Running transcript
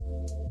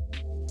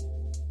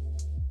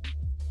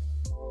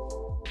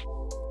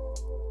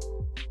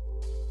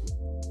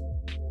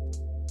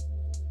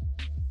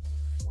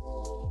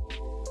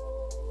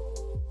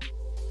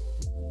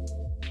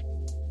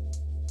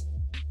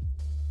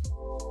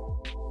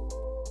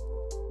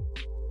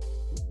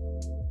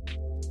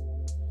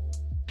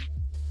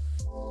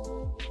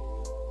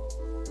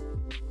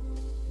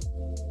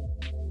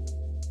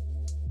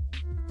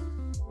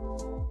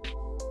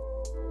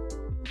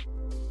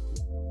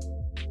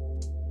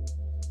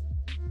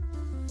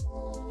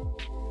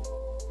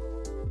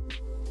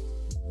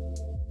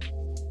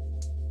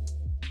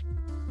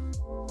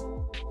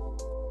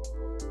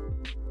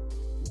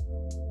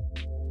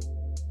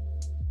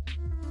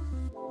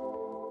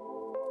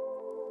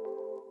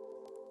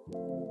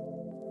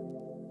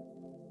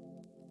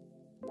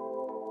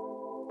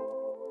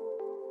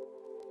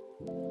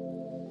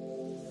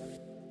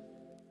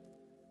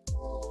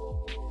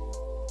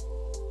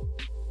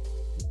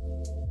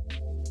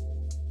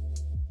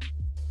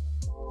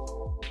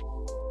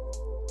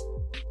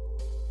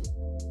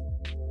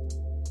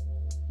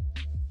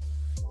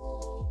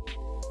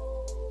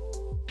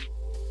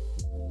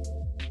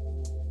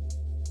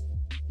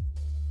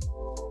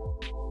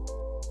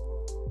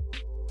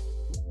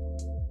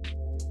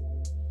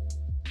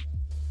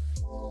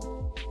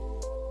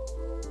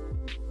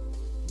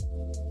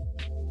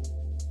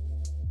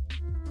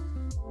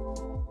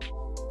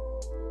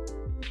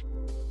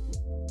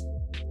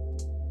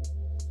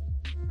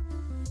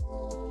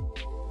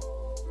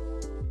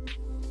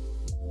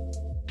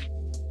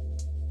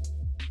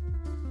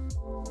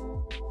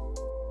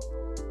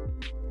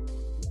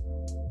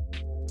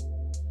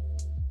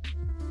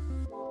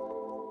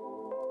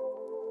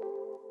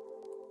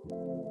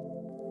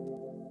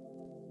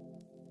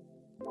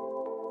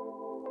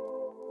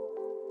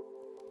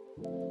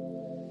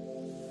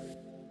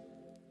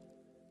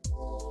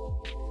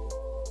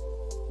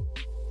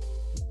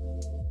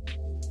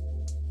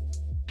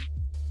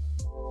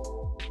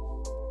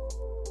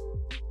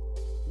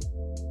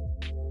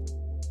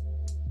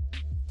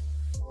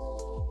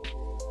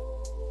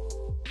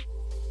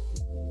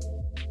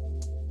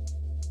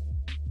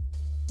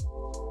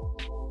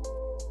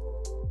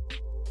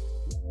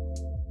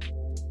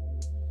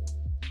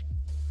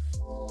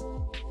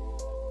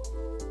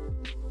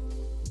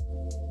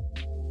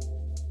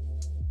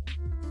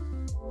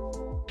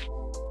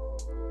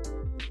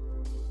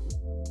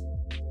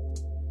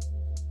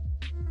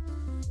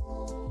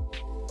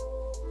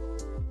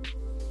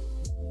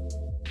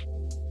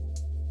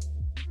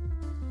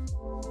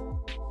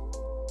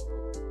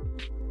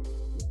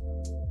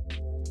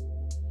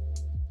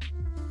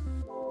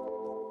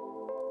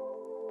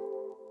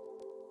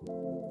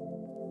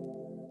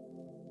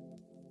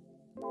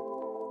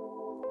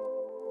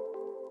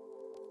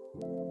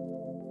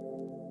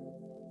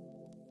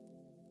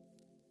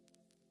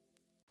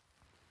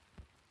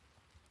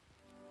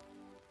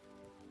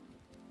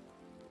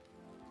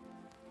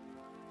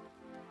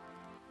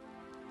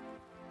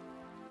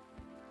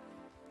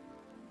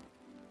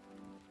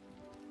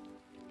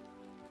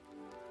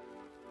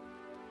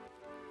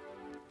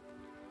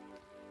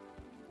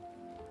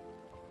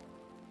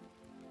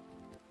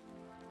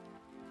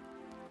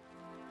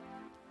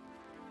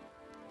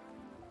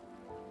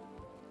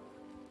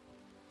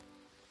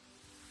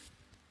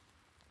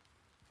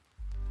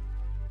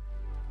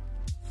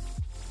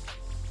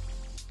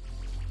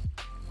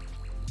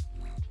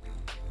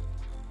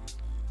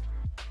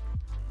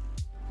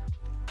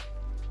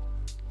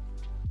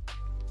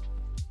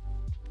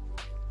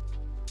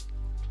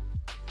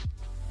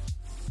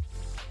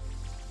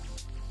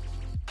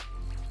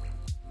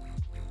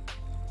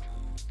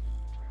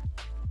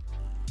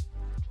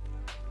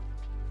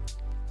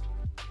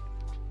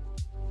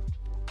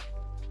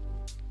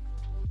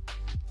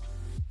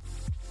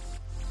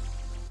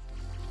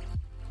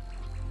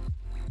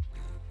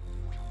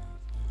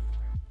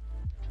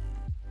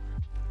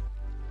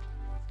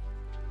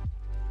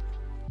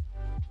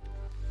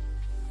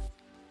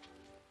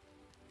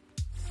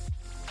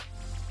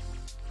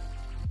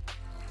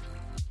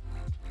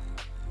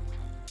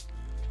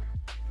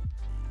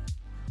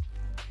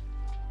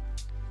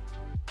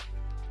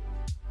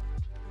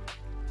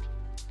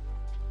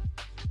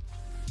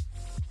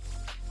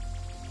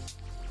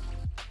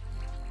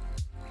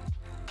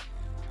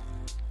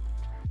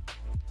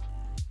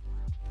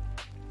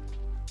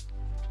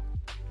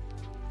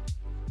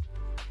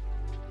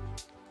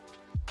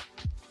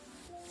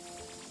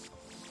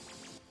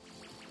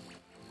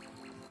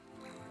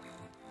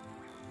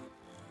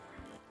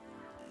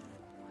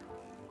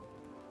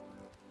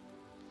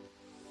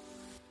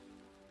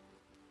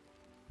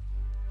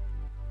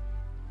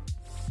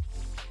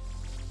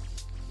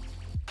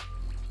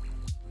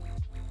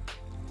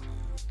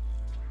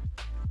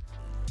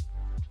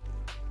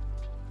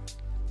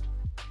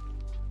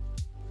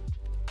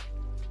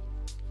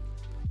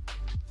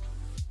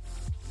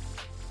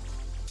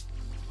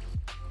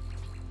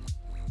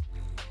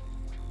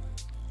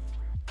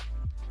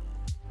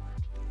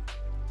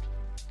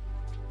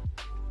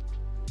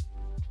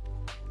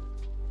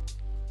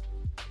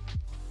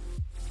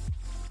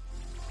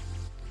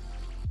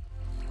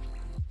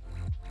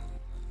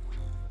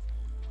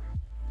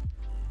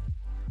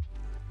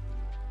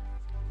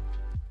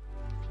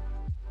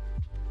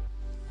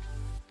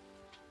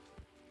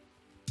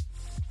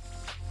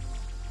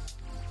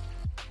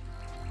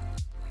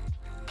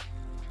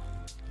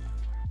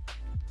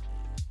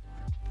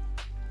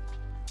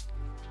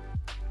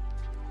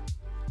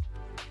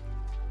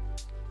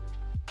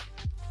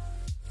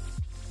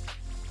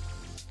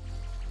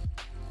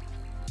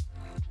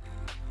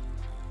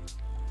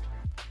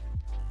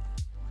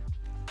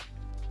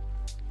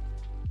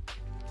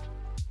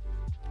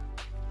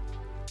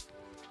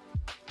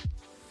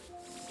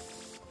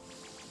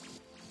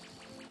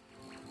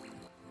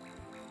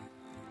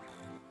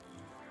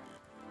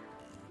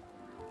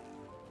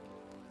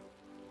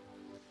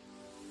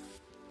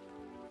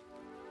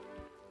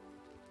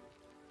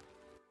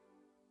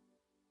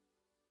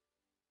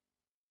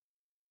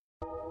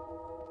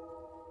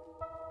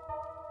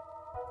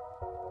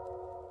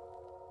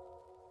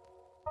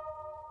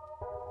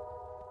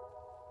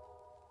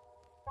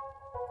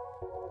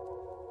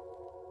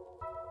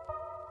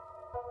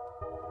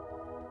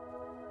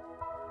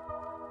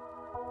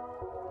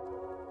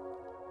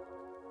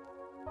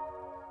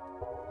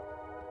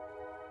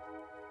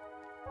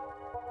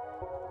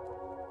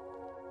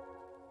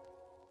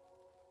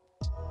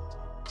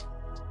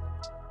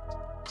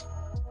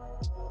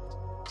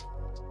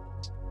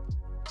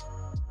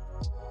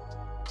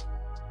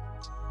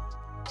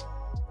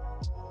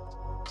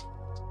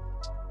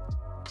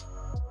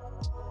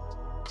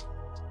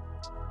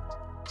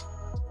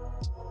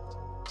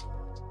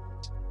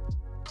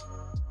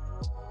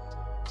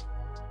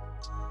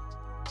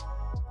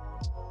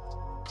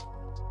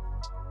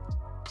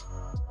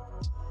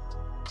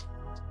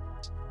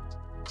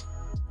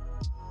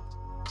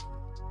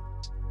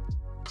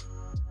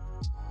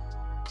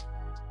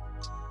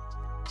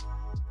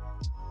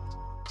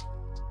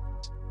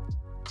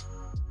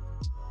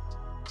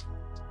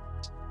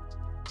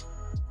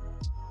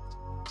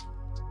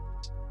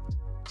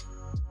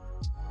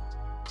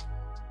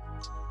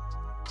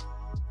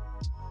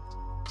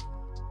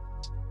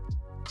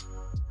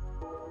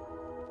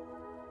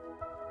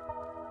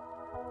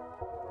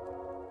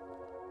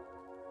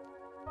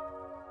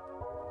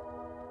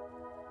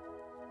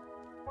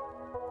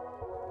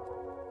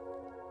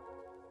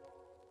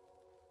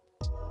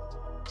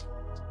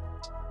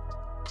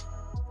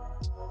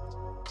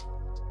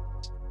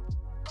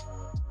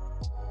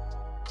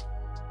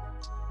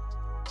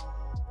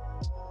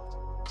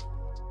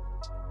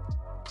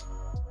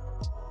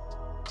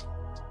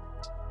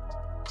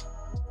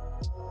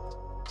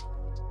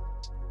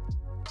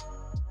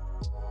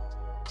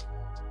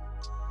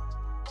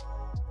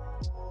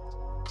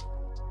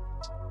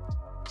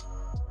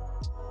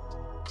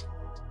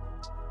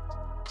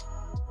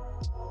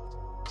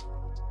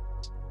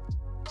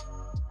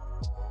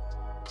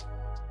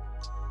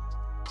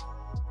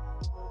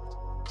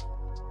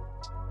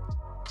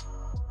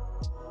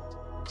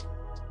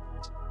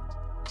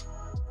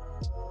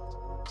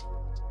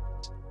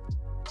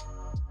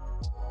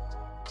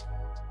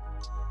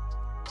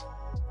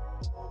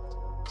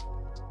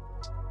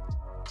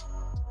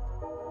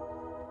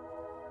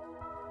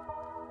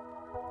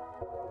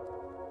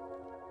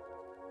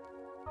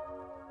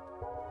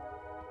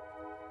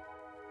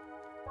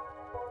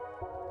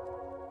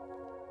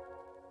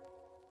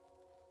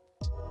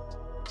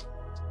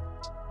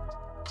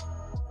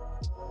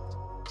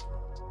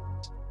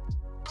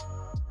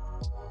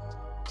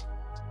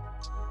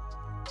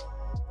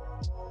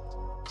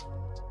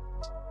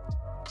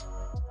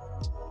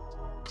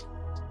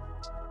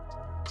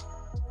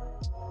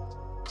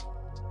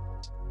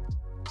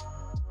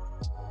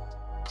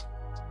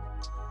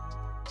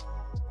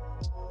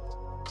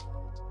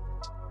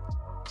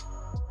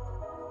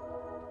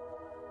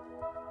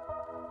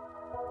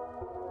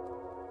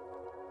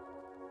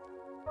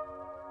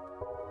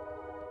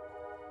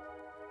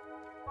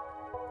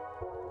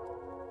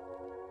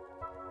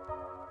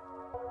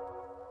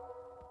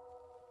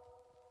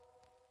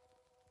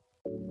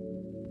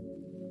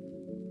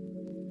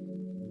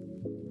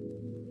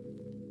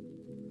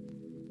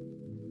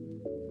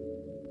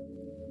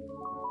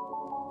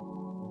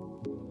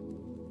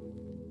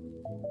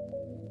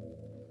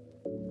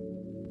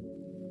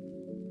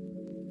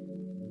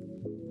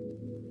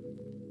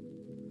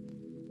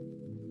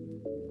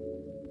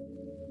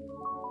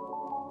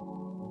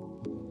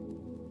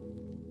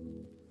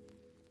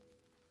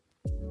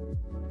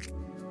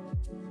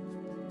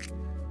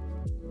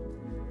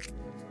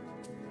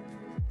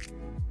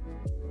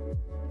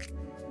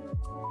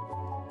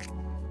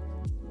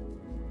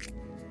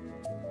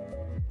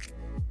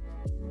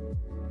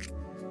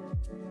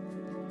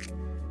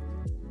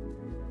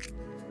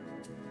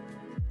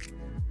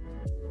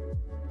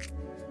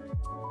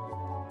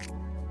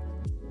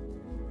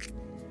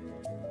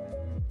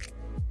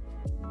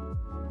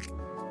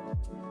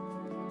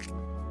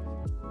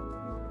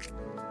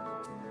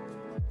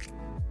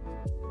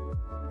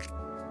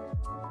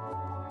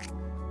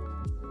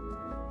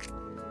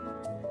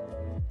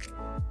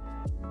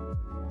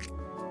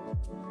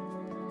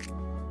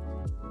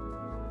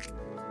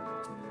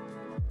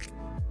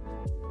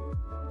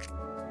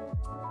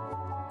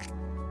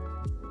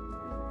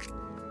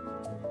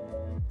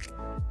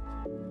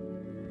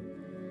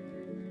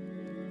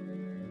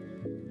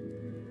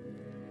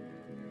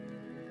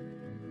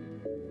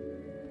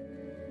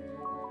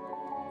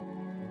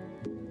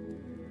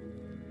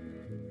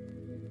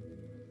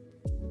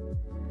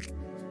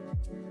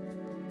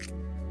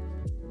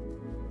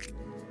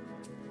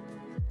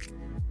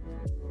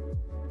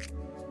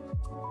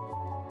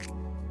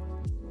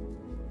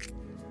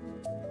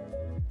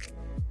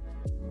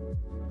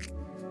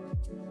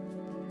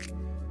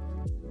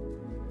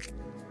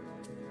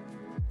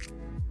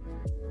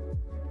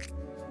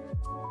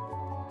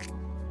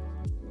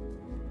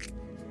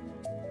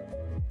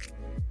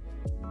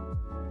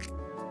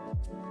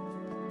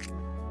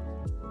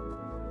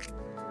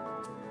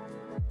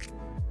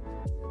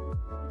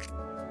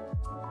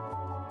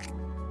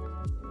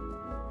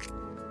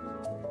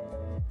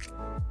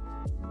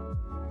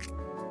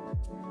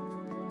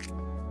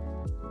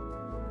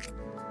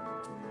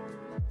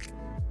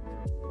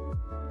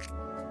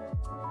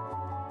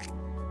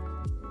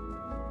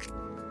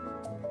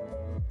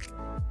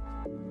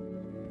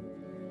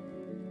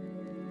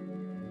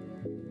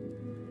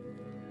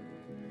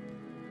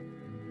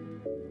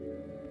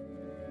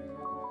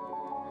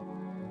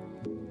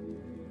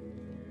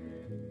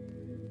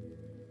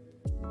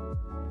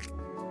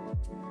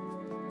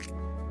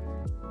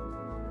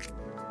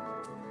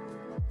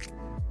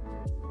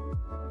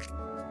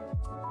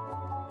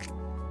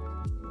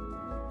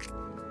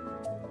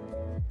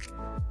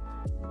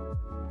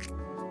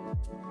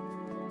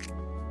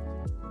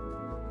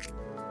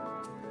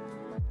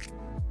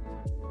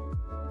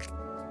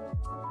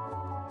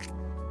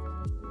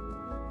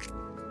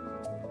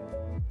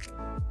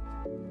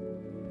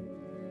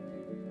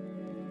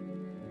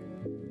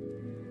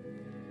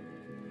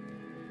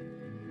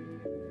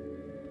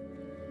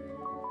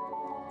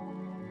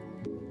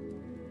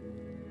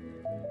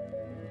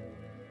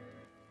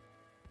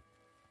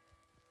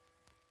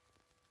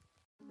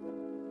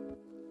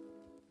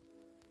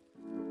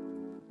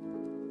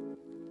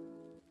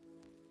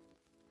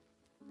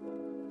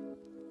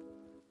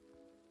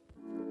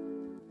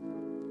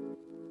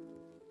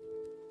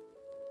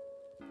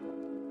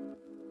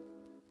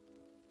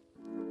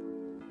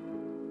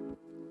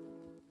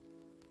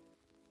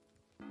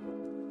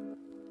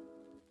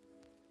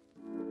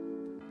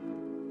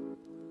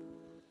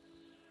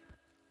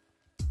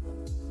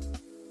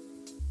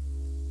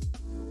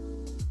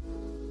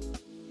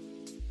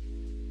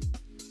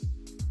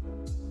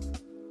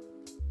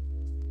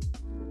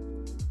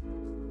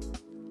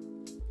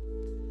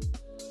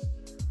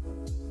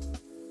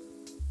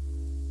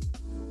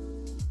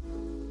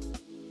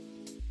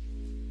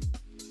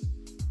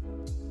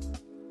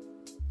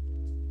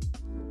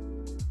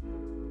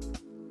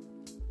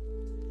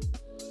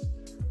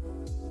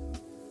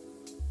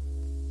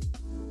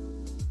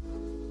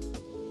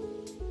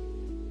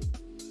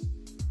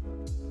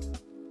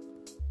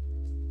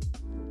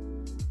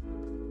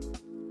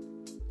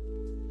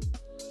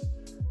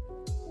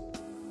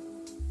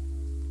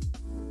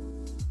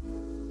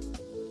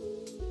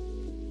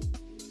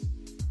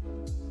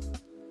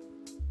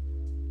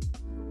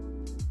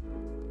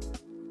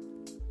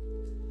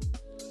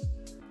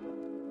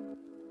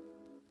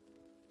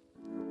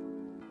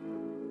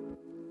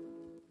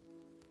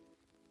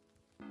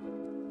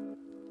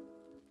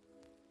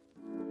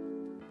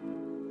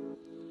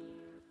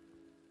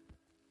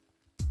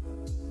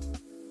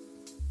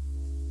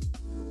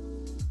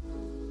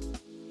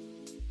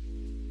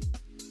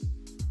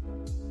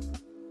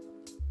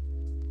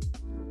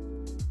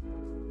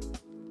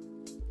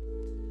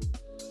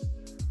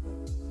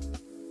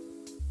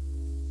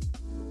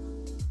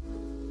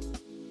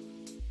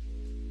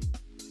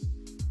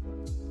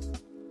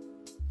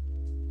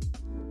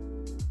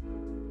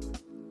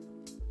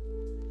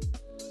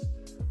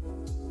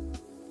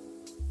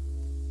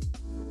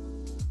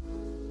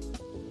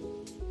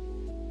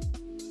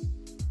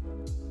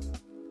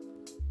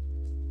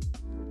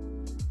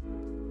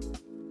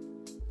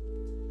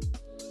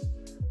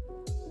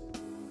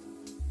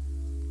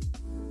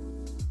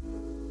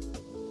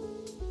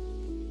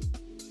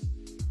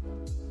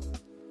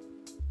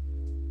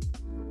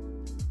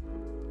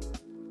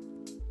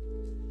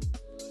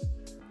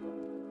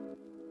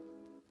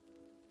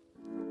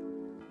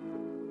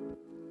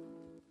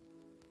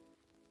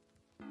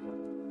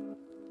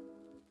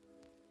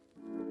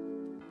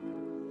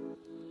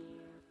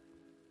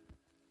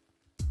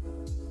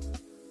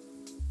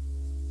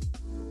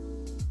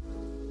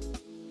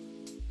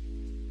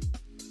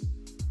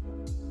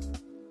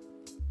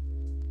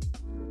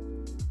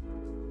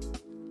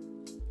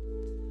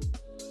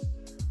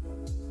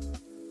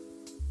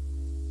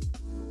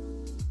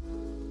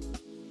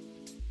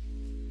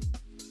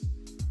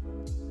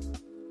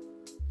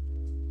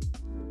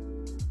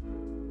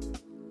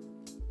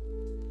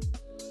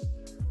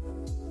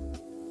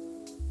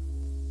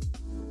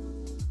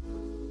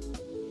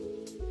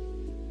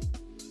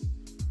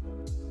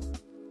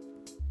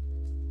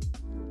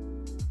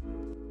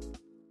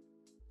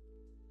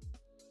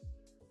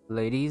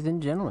Ladies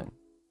and gentlemen,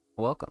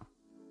 welcome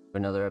to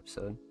another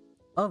episode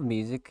of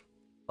Music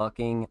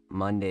Fucking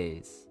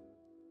Mondays.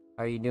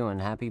 How are you doing?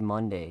 Happy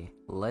Monday.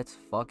 Let's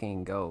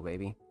fucking go,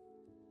 baby.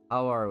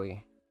 How are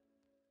we?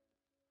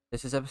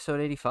 This is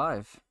episode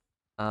 85.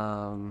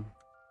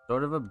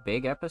 Sort of a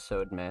big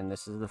episode, man.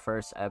 This is the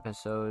first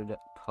episode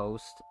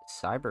post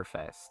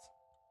Cyberfest.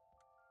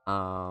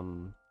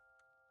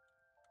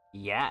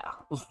 Yeah,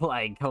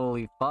 like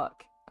holy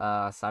fuck.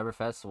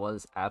 Cyberfest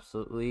was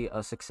absolutely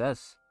a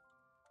success.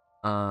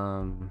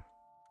 um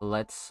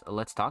let's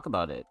talk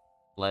about it.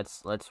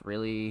 Let's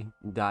really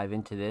dive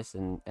into this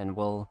and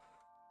we'll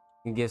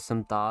give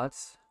some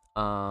thoughts.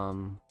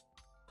 Talk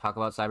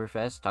about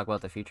Cyberfest, talk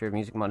about the future of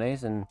Music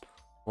Mondays and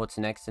what's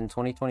next in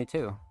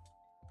 2022.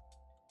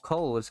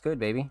 Cole, what's good,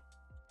 baby?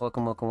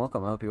 Welcome. I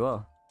hope you're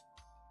well.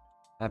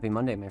 Happy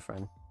Monday, my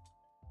friend.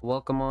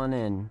 Welcome on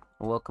in.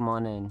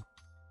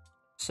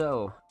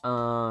 So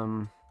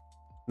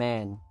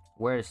man,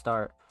 where to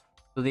start?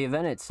 So the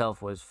event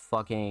itself was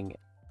fucking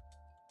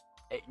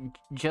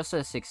just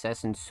a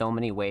success in so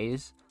many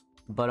ways,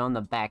 but on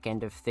the back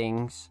end of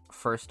things,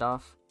 first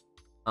off,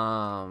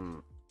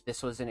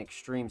 this was an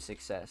extreme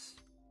success,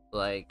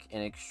 like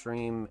an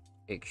extreme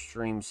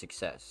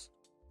success.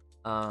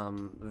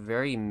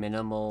 Very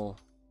minimal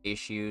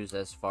issues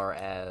as far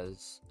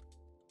as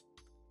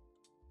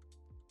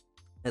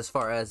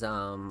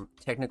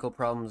technical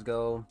problems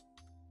go,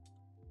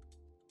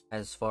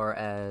 as far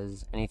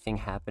as anything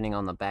happening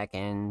on the back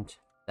end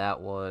that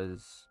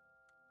was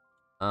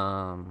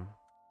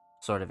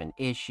sort of an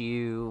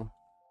issue.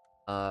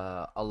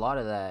 A lot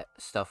of that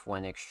stuff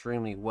went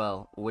extremely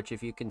well, which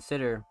if you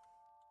consider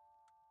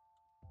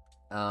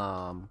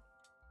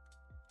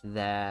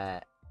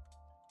that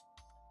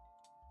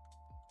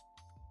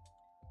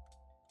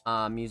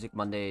Music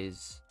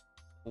Mondays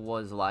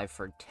was live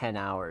for 10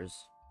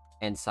 hours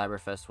and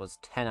Cyberfest was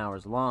 10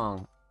 hours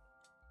long,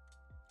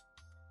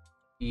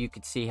 you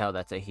could see how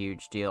that's a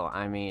huge deal.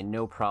 I mean,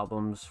 no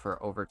problems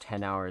for over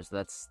 10 hours.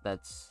 That's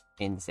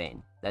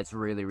insane. That's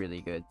really,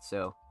 really good.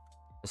 So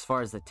as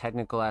far as the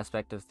technical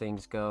aspect of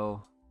things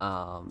go,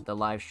 the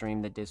live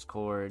stream, the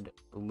Discord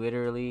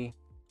literally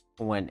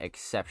went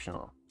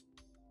exceptional.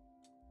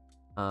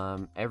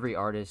 Every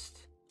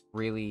artist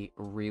really,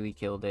 really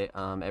killed it.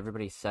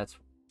 Everybody's sets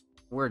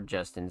were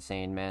just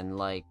insane, man.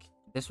 Like,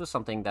 this was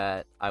something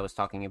that I was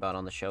talking about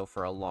on the show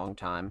for a long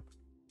time,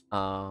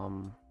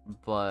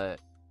 but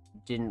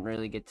didn't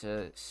really get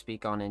to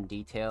speak on in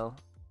detail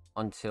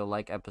until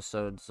like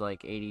episodes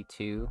like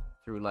 82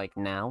 through like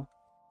now.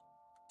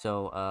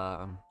 So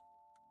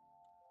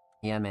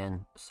yeah,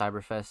 man,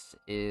 Cyberfest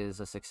is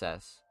a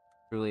success,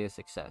 truly a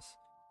success.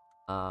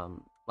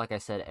 Like I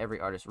said, every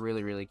artist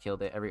really, really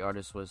killed it. Every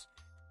artist was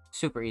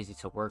super easy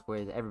to work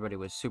with. Everybody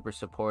was super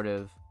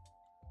supportive.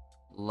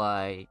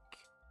 Like,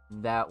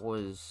 that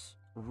was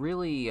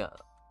really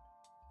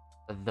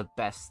the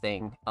best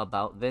thing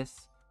about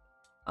this,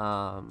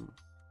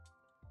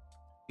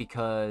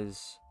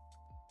 because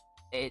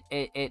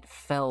it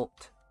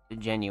felt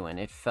genuine.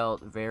 It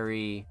felt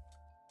very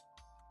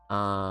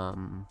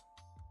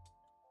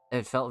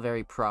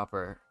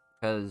proper,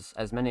 because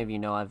as many of you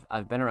know,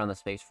 I've been around the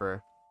space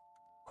for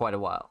quite a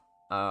while,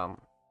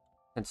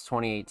 since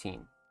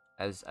 2018,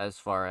 as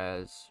far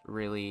as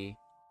really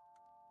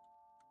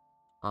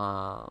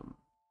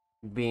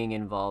being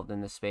involved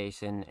in the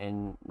space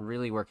and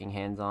really working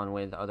hands-on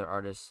with other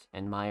artists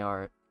and my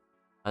art,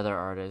 other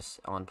artists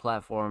on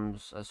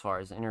platforms, as far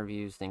as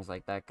interviews, things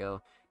like that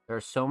go. There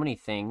are so many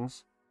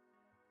things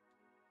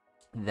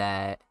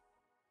that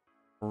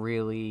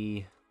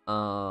really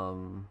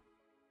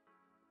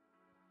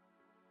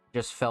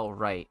just felt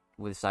right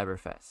with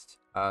Cyberfest.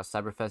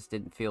 Cyberfest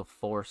didn't feel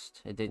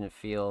forced. It didn't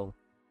feel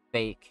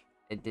fake.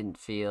 It didn't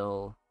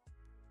feel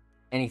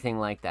anything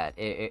like that.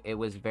 It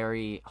was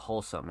very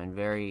wholesome and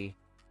very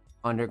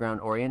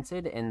underground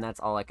oriented, and that's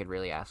all I could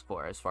really ask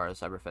for as far as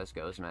Cyberfest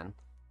goes, man.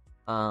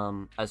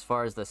 As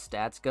far as the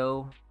stats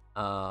go,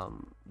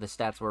 the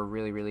stats were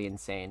really, really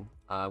insane.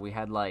 We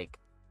had like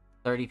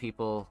 30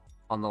 people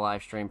on the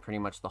live stream pretty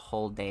much the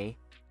whole day.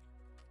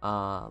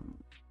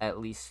 At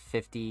least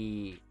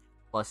 50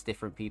 plus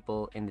different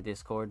people in the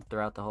Discord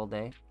throughout the whole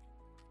day.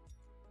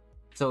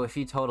 So if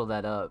you total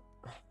that up,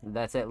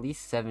 that's at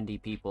least 70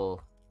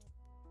 people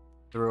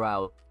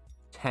throughout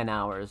 10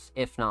 hours,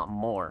 if not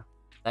more.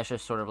 That's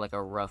just sort of like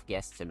a rough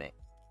guesstimate.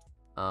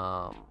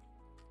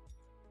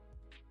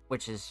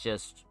 Which is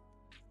just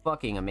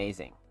fucking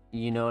amazing.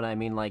 You know what I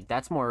mean? Like,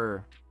 that's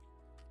more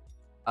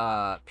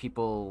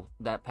people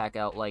that pack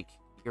out like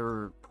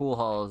your pool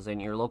halls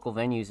and your local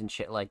venues and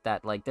shit like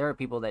that. Like, there are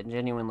people that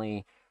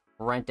genuinely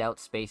rent out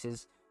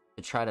spaces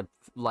to try to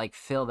like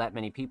fill that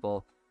many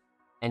people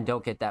and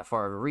don't get that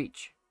far of a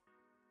reach.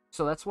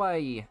 So that's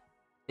why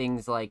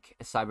things like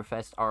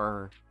Cyberfest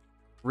are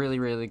really,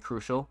 really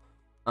crucial.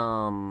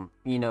 You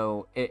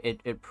know,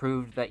 it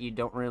proved that you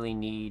don't really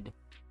need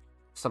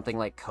something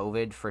like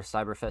COVID for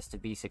Cyberfest to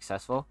be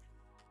successful.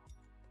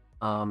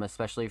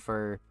 Especially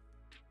for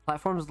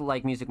platforms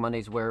like Music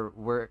Mondays, where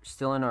we're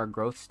still in our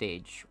growth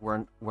stage.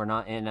 We're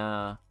not in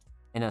a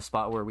in a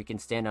spot where we can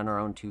stand on our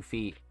own 2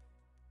 feet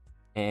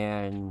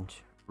and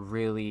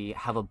really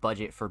have a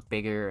budget for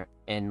bigger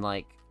and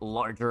like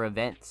larger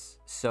events.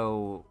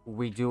 So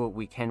we do what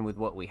we can with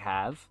what we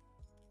have,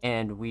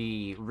 and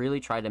we really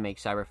try to make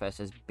Cyberfest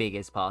as big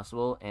as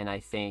possible. And I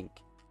think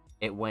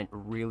it went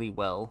really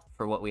well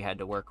for what we had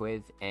to work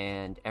with.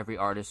 And every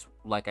artist,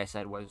 like I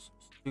said, was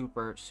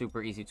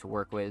super easy to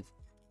work with.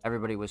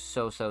 Everybody was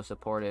so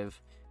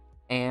supportive,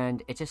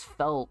 and it just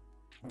felt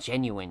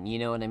genuine, you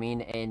know what I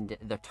mean? And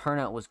the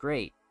turnout was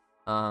great.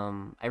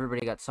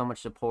 Everybody got so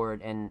much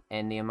support, and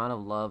the amount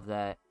of love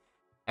that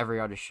every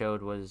artist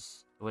showed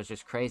was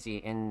just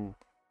crazy. And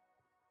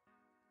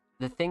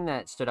the thing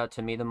that stood out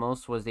to me the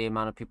most was the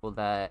amount of people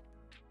that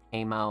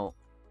came out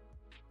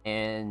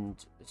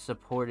and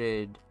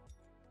supported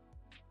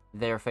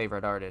their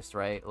favorite artist,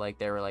 right? Like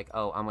they were like,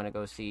 oh, I'm gonna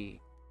go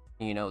see,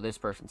 you know, this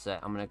person's set,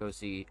 I'm gonna go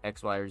see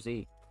X, Y, or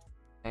Z.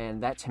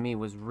 And that to me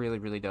was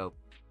really dope.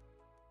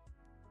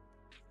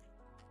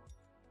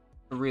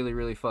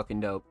 Really fucking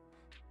dope.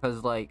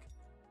 Because like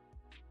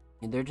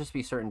there'd just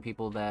be certain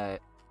people that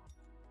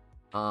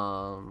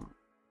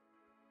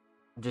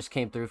just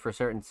came through for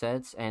certain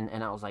sets,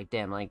 and I was like,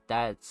 damn, like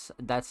that's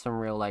some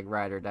real like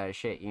ride or die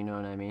shit, you know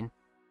what I mean?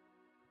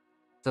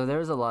 So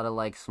there's a lot of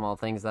like small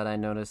things that I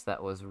noticed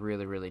that was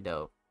really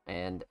dope,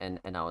 and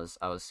I was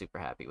super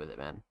happy with it,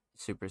 man.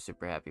 Super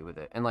happy with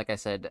it. And like I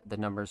said, the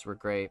numbers were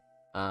great.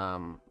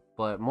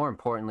 But more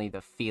importantly,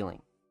 the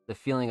feeling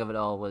of it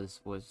all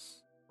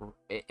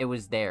it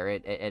was there.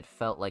 It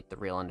felt like the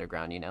real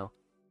underground, you know.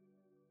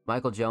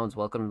 Michael Jones,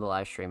 welcome to the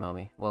live stream,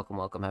 homie.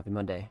 Welcome. Happy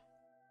Monday.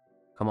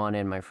 Come on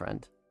in, my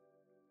friend.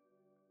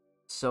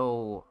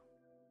 So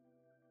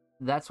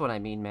that's what I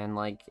mean, man.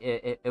 Like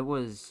it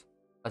was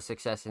a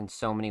success in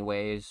so many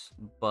ways,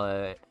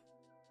 but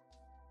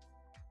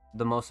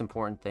the most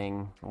important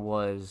thing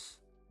was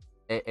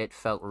it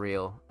felt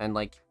real. And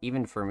like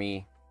even for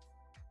me,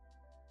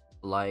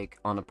 like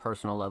on a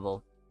personal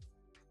level,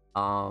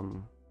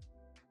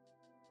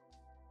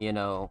 you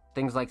know,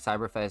 things like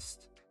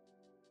Cyberfest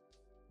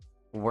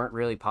weren't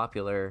really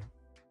popular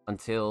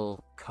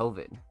until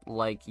COVID.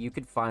 Like you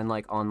could find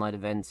like online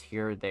events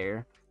here or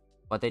there,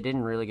 but they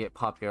didn't really get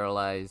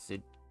popularized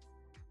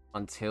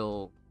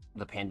until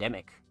the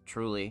pandemic,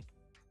 truly.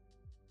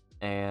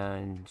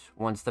 And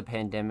once the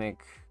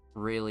pandemic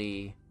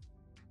really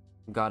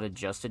got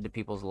adjusted to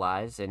people's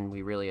lives and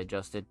we really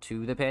adjusted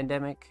to the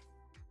pandemic,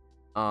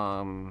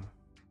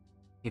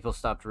 people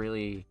stopped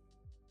really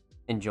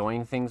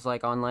enjoying things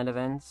like online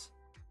events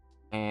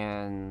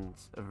and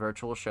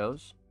virtual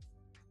shows.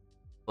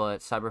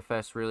 But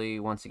Cyberfest really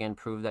once again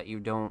proved that you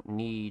don't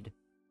need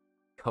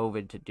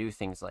COVID to do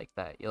things like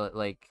that.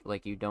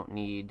 Like you don't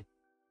need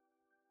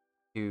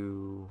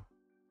to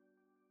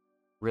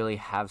really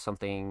have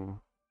something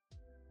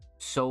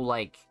so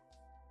like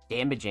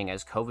damaging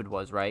as COVID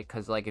was, right?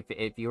 Because like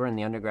if you were in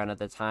the underground at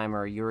the time,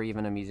 or you were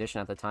even a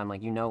musician at the time,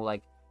 like you know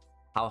like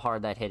how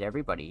hard that hit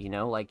everybody, you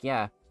know? Like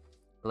yeah,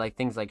 like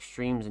things like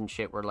streams and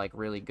shit were like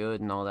really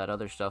good and all that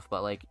other stuff,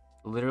 but like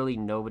literally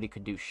nobody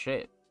could do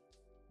shit.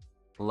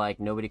 Like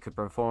nobody could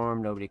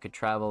perform, nobody could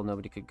travel,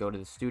 nobody could go to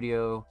the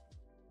studio.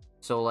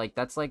 So like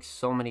that's like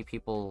so many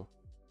people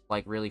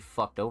like really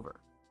fucked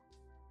over.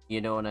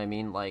 You know what I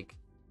mean? Like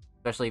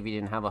especially if you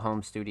didn't have a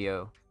home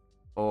studio,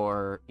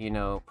 or you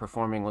know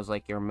performing was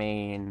like your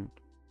main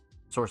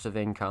source of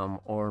income,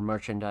 or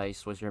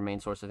merchandise was your main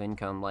source of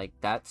income. Like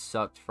that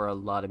sucked for a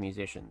lot of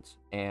musicians.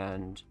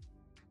 And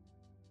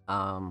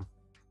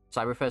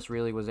Cyberfest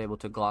really was able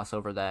to gloss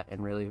over that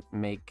and really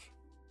make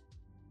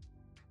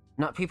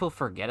not people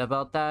forget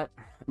about that,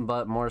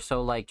 but more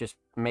so like just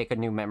make a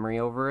new memory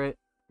over it,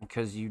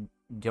 because you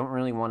don't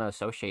really want to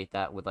associate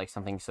that with like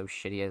something so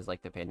shitty as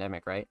like the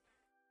pandemic, right?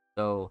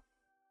 So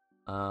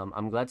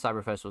I'm glad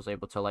Cyberfest was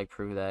able to like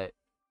prove that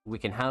we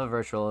can have a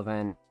virtual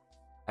event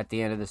at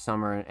the end of the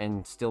summer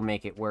and still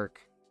make it work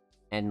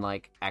and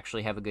like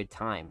actually have a good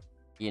time,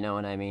 you know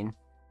what I mean?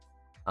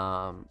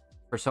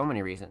 For so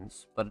many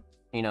reasons, but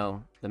you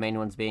know the main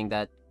ones being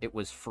that it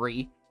was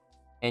free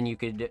and you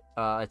could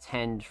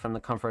attend from the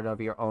comfort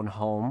of your own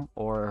home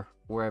or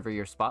wherever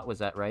your spot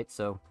was at, right?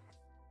 So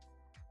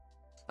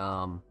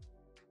all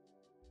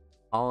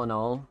in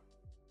all,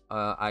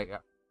 I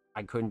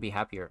couldn't be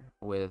happier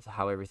with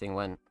how everything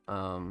went.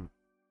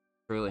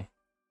 Truly.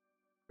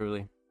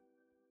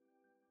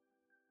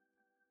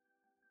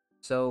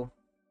 So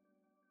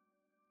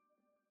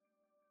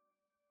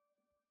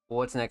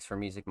what's next for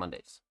Music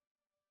Mondays?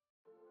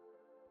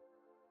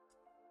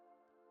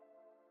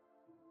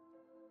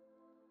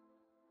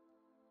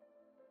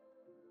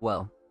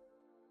 Well,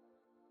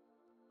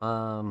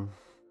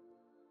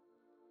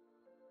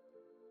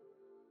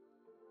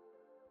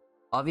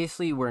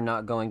 obviously we're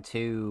not going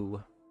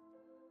to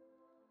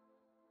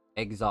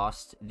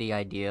exhaust the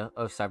idea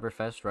of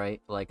Cyberfest,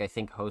 right? Like I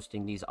think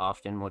hosting these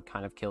often would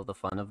kind of kill the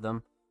fun of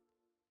them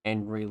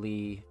and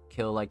really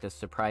kill like the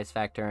surprise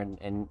factor,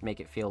 and make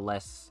it feel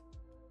less,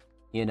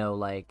 you know,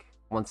 like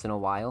once in a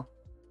while.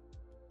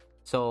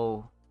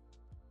 So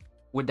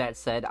with that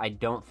said, I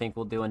don't think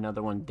we'll do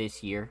another one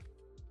this year.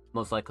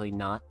 most likely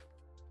not.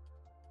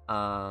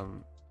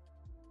 Um,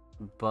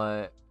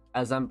 but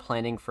as I'm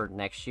planning for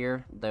next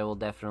year, there will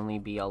definitely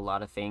be a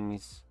lot of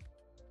things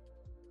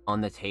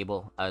on the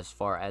table as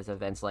far as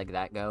events like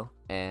that go,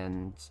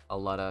 and a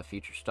lot of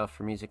future stuff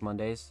for Music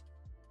Mondays.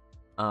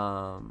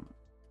 Um,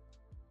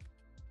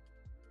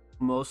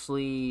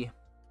 Mostly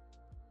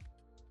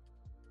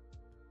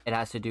it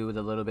has to do with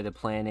a little bit of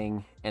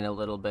planning and a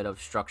little bit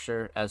of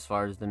structure as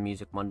far as the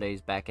Music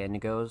Mondays back end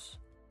goes.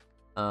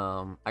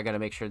 I gotta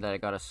make sure that I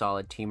got a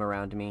solid team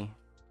around me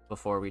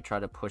before we try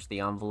to push the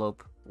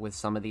envelope with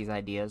some of these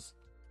ideas.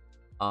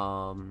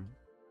 Um,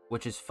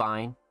 which is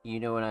fine, you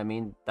know what I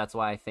mean? That's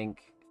why I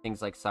think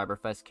things like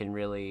Cyberfest can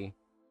really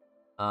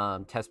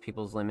test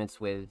people's limits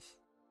with,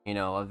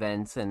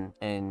 events and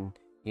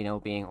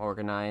being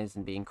organized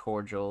and being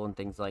cordial and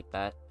things like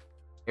that.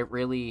 It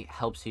really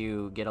helps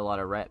you get a lot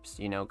of reps,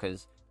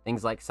 because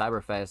things like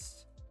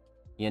Cyberfest,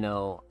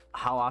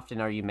 how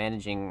often are you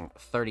managing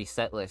 30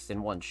 set lists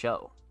in one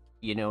show?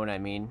 You know what I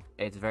mean?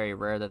 It's very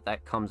rare that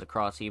that comes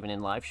across even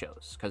in live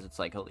shows, because it's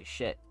like, holy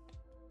shit.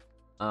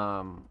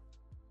 Um,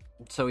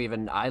 so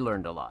even I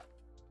learned a lot.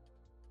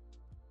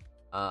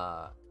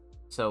 Uh,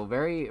 so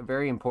very,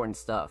 very important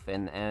stuff,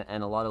 and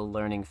a lot of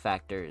learning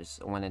factors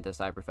went into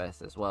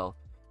Cyberfest as well,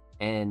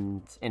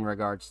 and in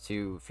regards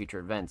to future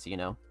events,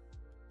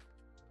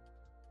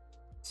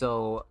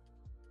 So,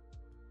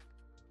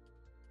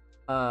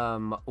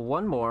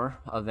 one more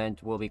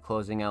event will be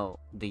closing out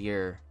the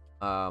year,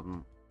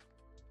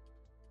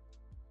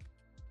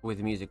 with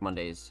Music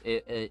Mondays.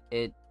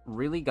 It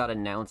really got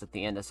announced at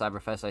the end of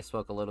Cyberfest. I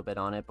spoke a little bit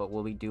on it, but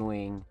we'll be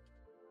doing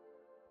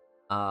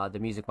the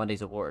Music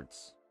Mondays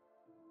Awards.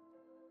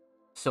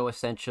 So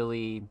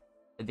essentially,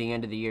 at the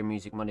end of the year,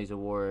 Music Mondays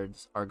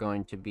Awards are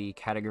going to be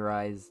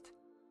categorized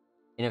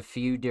in a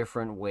few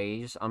different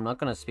ways. I'm not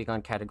going to speak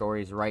on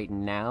categories right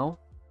now,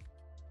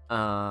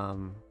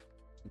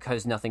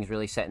 because nothing's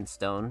really set in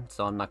stone.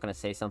 So I'm not going to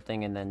say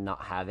something and then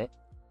not have it.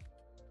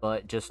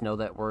 But just know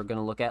that we're going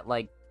to look at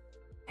like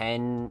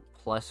 10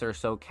 plus or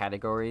so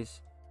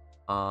categories,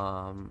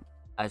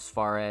 as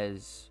far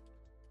as,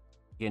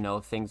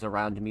 things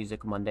around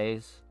Music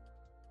Mondays.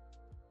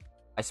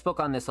 I spoke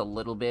on this a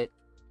little bit,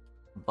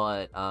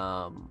 but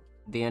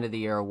the end of the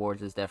year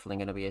awards is definitely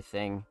going to be a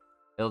thing.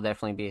 It'll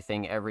definitely be a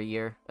thing every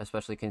year,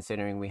 especially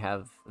considering we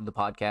have the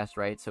podcast,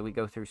 right? So we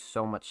go through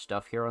so much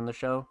stuff here on the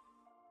show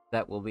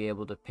that we'll be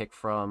able to pick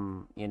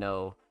from,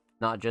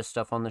 not just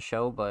stuff on the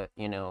show, but,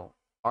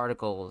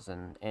 articles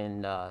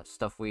and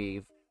stuff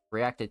we've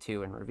reacted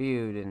to and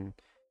reviewed, and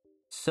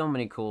so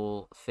many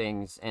cool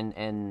things.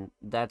 And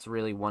that's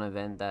really one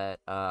event that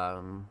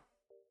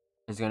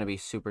is going to be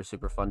super,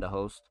 super fun to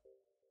host.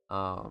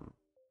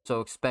 So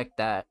expect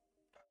that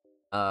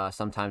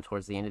sometime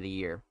towards the end of the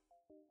year,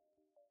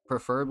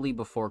 preferably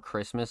before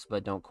Christmas,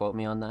 but don't quote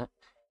me on that.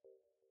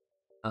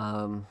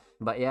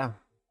 But yeah,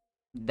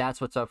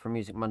 that's what's up for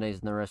Music Mondays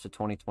and the rest of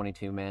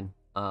 2022, man.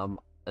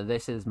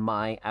 This is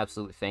my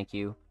absolute thank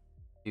you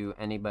to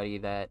anybody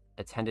that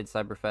attended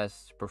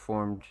Cyberfest,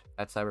 performed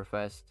at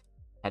Cyberfest,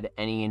 had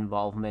any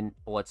involvement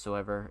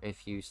whatsoever.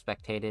 If you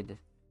spectated,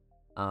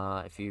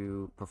 if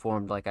you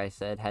performed, like I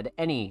said, had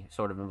any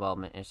sort of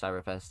involvement in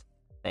Cyberfest,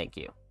 thank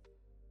you.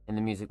 And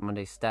the Music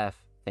Monday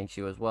staff thanks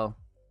you as well.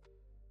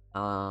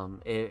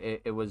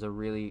 It was a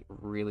really,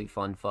 really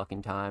fun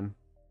fucking time.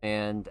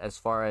 And as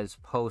far as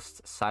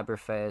post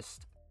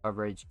Cyberfest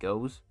coverage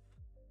goes,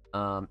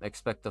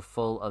 expect the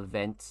full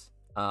event.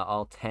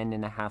 All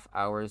 10.5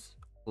 hours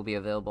will be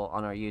available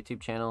on our YouTube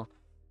channel,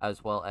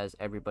 as well as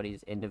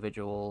everybody's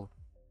individual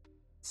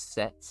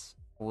sets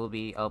will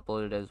be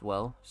uploaded as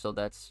well. So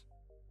that's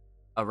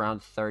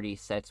around 30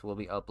 sets will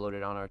be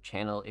uploaded on our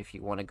channel. If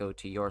you want to go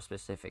to your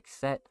specific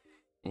set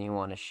and you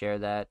want to share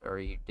that, or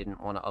you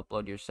didn't want to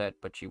upload your set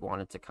but you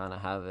wanted to kind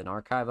of have an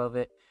archive of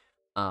it,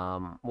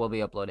 we'll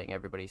be uploading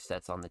everybody's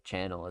sets on the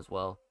channel as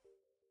well.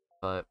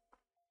 But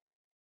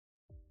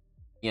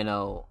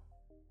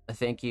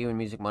thank you, and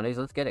Music Mondays.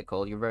 Let's get it,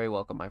 Cole. You're very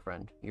welcome, my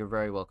friend. You're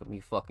very welcome.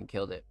 You fucking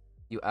killed it.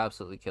 You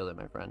absolutely killed it,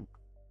 my friend.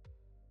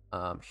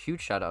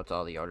 Huge shout out to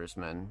all the artists,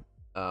 man.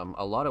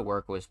 A lot of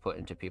work was put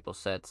into people's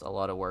sets. A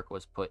lot of work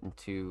was put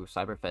into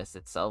Cyberfest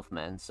itself,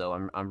 man. So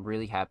I'm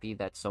really happy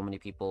that so many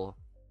people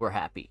were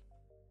happy.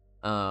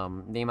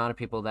 The amount of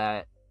people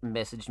that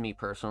messaged me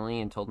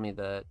personally and told me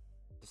that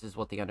this is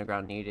what the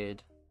underground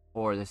needed,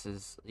 or this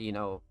is,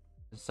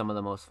 some of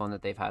the most fun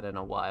that they've had in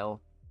a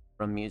while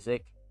from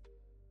music,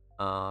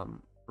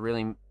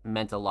 really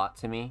meant a lot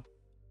to me,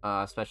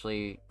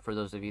 especially for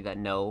those of you that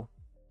know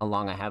how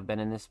long I have been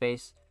in this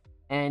space.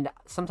 And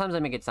sometimes I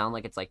make it sound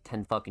like it's like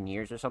 10 fucking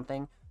years or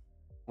something,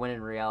 when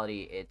in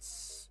reality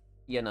it's,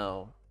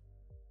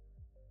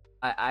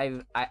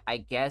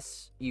 I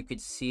guess you could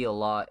see a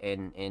lot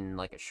in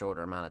like a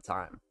shorter amount of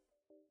time.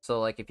 So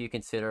like if you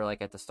consider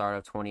like at the start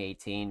of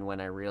 2018, when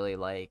I really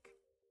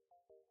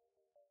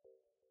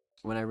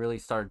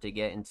started to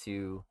get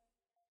into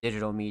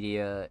digital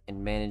media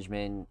and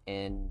management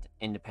and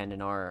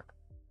independent art,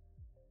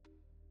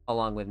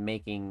 along with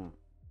making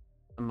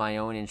my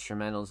own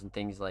instrumentals and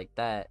things like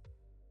that,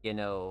 you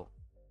know,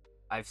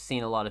 I've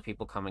seen a lot of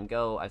people come and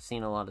go. I've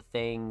seen a lot of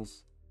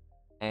things,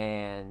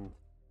 and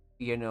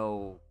you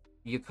know,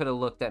 you could have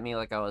looked at me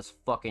like I was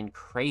fucking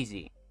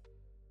crazy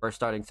for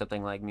starting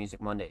something like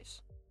Music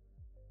Mondays.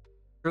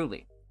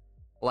 Truly,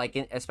 like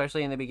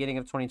especially in the beginning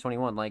of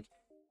 2021, like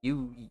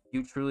you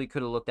truly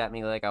could have looked at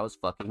me like I was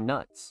fucking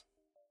nuts.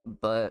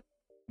 But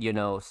you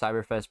know,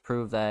 Cyberfest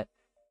proved that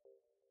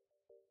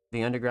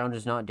the underground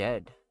is not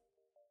dead.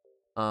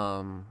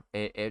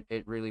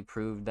 It really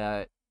proved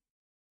that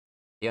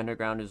the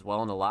underground is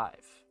well and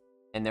alive,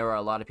 and there were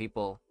a lot of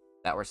people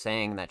that were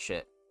saying that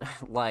shit.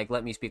 Like,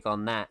 let me speak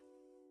on that.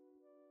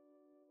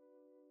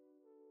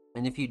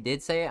 And if you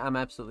did say it, I'm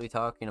absolutely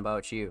talking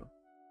about you.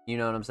 You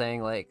know what I'm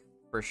saying? Like,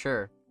 for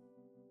sure.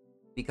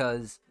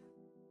 Because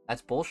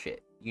that's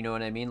bullshit. You know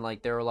what I mean?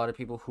 Like, there are a lot of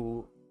people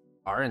who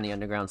are in the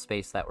underground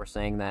space that were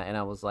saying that, and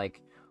I was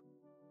like,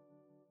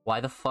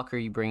 why the fuck are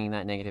you bringing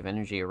that negative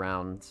energy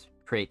around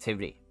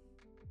creativity?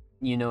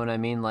 You know what I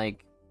mean?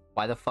 Like,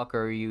 why the fuck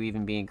are you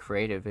even being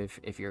creative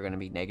if you're gonna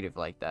be negative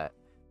like that?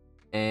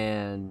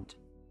 And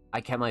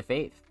I kept my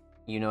faith.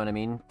 You know what I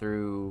mean?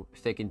 Through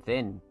thick and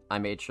thin, I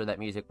made sure that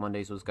Music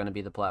Mondays was gonna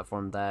be the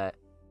platform that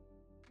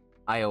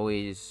I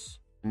always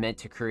meant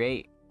to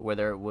create,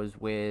 whether it was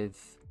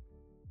with,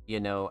 you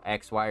know,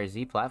 X, Y, or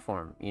Z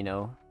platform. You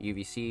know,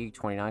 UVC,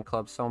 29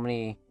 Club, so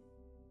many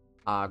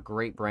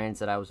great brands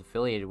that I was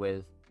affiliated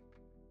with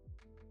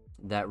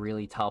that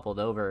really toppled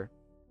over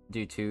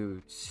due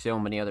to so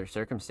many other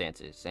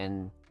circumstances.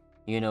 And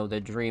you know,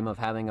 the dream of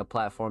having a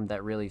platform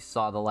that really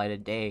saw the light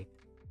of day,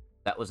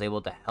 that was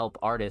able to help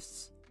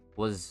artists,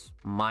 was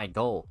my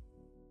goal,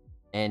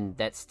 and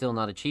that's still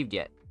not achieved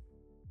yet.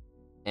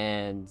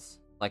 And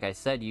like I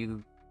said,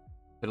 you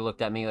could have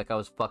looked at me like I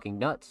was fucking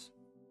nuts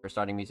for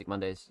starting Music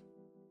Mondays.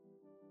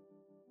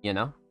 You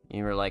know,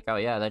 you were like, oh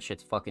yeah, that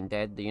shit's fucking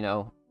dead. You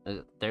know,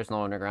 there's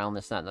no underground,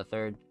 this, that, and the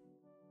third.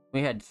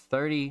 We had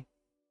 30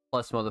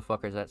 plus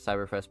motherfuckers at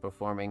Cyberfest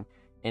performing,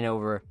 and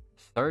over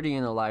 30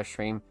 in the live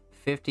stream,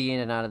 50 in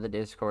and out of the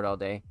Discord all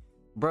day.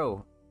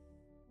 Bro,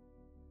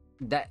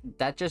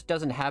 that just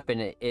doesn't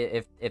happen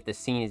if the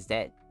scene is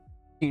dead.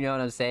 You know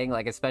what I'm saying?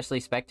 Like, especially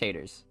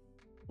spectators.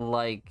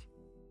 Like,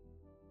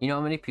 you know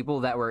how many people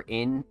that were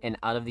in and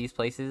out of these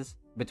places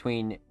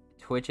between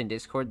Twitch and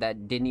Discord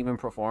that didn't even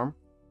perform?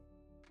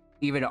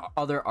 Even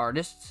other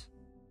artists?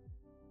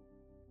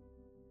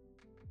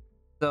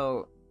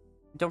 So,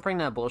 don't bring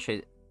that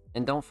bullshit,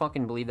 and don't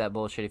fucking believe that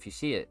bullshit if you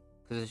see it,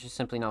 because it's just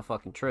simply not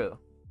fucking true.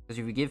 Because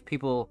if you give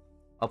people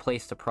a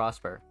place to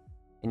prosper,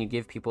 and you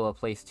give people a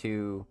place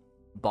to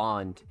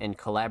bond and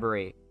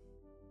collaborate,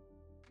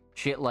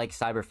 shit like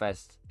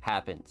Cyberfest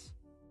happens.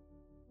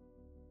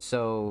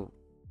 So,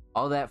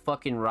 all that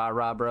fucking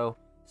rah-rah, bro,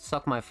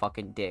 suck my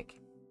fucking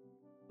dick.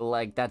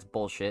 Like, that's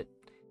bullshit.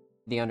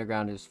 The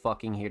underground is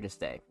fucking here to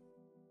stay.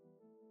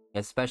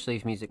 Especially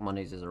if Music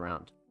Mondays is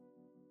around.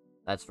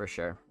 That's for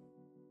sure.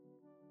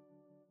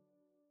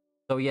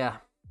 So yeah,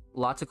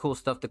 lots of cool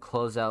stuff to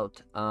close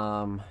out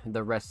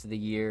the rest of the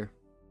year.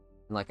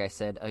 And like I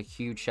said, a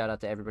huge shout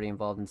out to everybody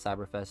involved in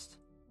Cyberfest.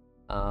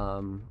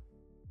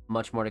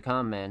 Much more to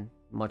come, man.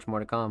 Much more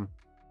to come,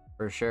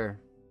 for sure,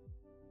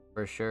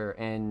 for sure.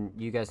 And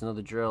you guys know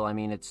the drill. I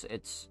mean, it's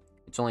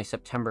only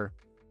September,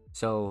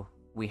 so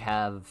we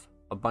have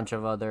a bunch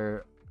of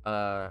other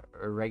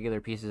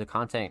regular pieces of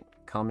content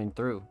coming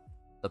through.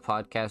 The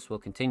podcast will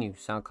continue.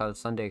 SoundCloud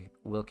Sunday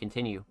will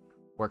continue.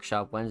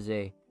 Workshop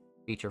Wednesday,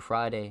 Feature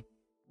Friday,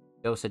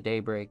 Dose of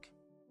Daybreak,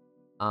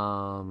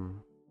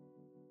 Underground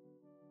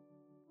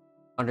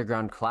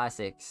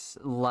Classics.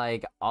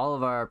 Like, all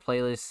of our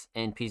playlists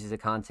and pieces of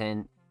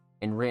content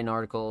and written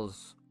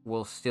articles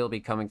will still be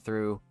coming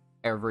through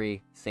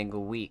every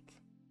single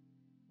week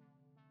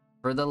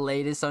for the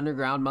latest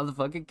underground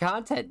motherfucking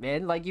content,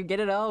 man. Like, you get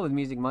it all with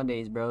Music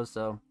Mondays, bro.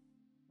 So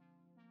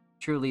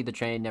truly, the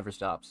train never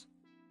stops.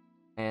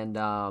 And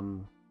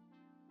I'm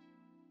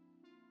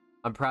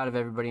proud of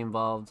everybody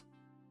involved,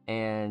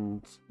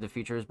 and the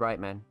future is bright,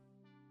 man.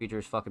 The future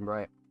is fucking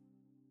bright.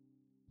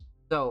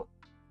 So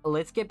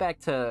let's get back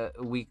to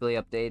weekly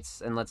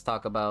updates, and let's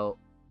talk about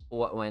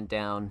what went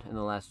down in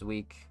the last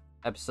week.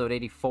 Episode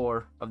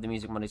 84 of the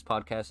Music Mondays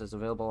podcast is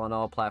available on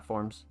all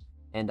platforms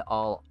and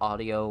all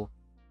audio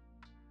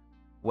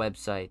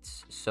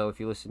websites. So if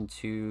you listen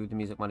to the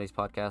Music Mondays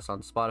podcast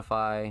on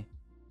Spotify,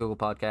 Google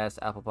Podcasts,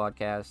 Apple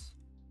Podcasts,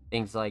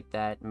 things like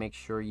that, make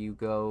sure you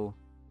go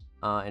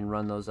and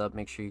run those up.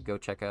 Make sure you go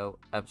check out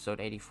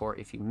episode 84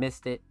 if you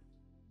missed it.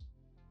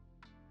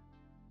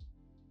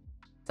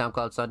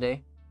 SoundCloud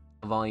Sunday,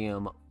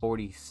 volume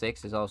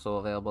 46 is also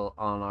available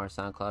on our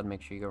SoundCloud.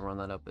 Make sure you go run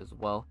that up as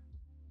well.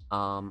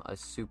 A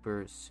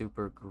super,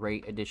 super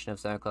great edition of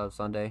SoundCloud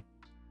Sunday.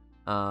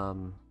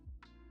 And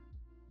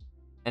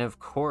of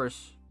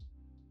course,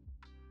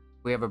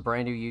 we have a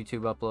brand new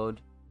YouTube upload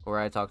where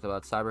I talked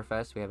about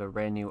Cyberfest. We have a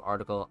brand new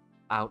article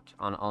out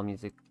on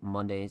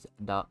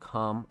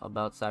allmusicmondays.com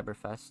about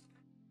Cyberfest.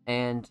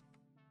 And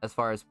as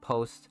far as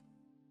post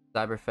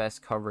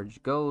Cyberfest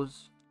coverage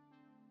goes,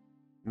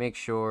 make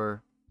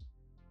sure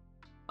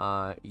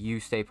you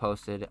stay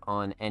posted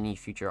on any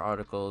future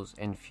articles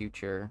and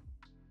future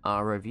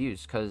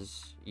reviews,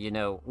 because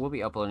we'll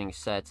be uploading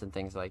sets and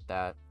things like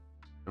that,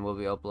 and we'll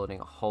be uploading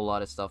a whole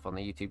lot of stuff on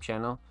the YouTube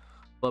channel.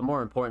 But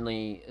more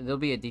importantly, there'll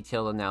be a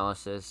detailed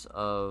analysis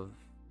of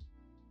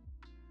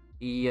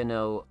a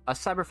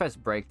Cyberfest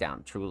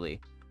breakdown, truly.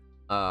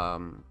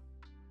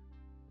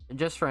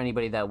 Just for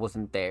anybody that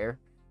wasn't there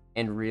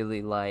and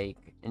really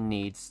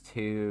needs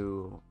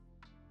to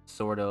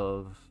sort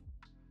of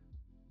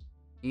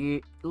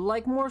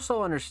more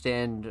so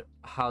understand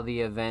how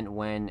the event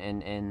went,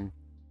 and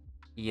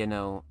get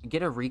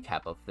a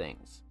recap of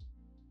things.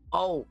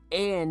 Oh,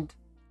 and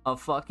a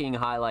fucking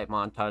highlight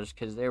montage,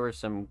 because there were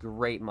some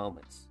great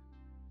moments.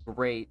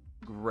 Great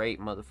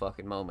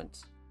motherfucking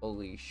moments.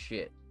 Holy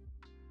shit.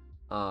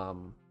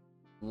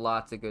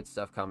 Lots of good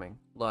stuff coming.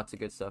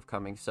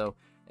 So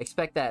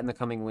expect that in the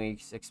coming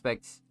weeks.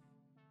 Expect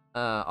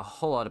a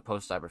whole lot of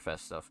post Cyberfest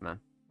stuff, man.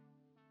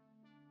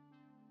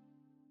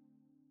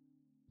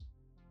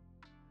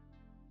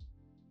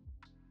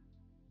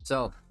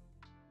 So,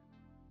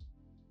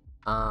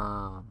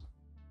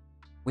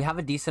 we have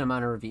a decent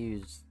amount of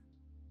reviews,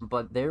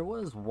 but there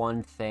was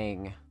one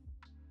thing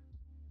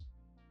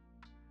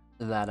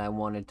that I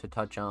wanted to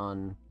touch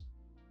on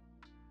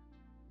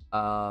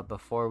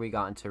before we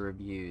got into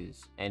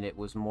reviews, and it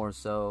was more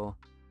so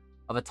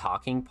of a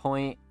talking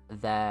point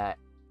that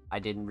I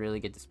didn't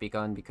really get to speak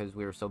on because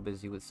we were so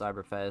busy with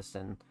Cyberfest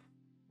and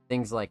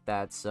things like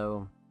that.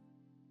 So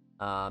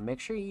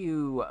make sure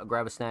you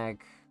grab a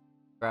snack,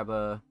 grab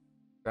a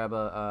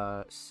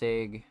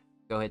cig,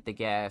 go hit the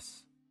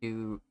gas,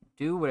 do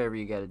whatever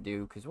you gotta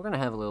do, because we're gonna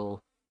have a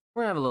little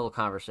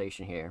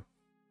conversation here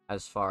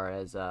as far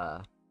as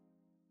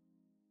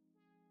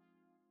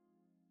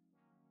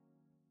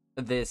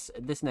this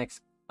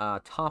next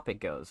topic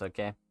goes.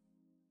 Okay,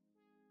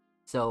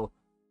 so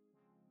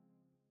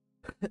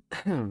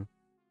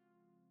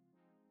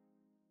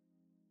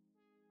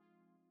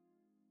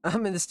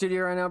I'm in the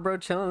studio right now, bro,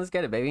 chilling. Let's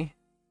get it, baby.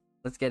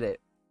 Let's get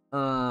it.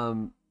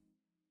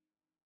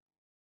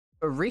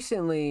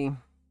 Recently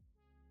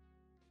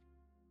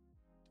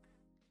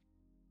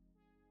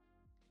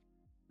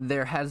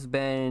there has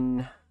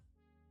been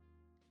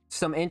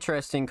some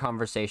interesting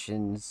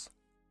conversations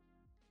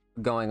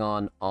going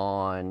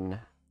on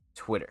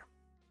Twitter.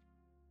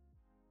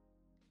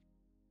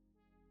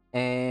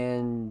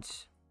 And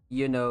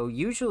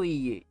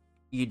usually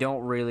you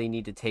don't really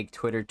need to take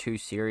Twitter too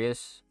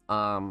serious,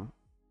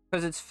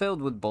 because it's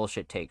filled with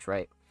bullshit takes,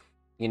 right?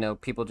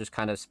 People just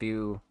kind of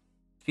spew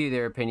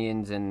their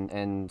opinions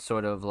and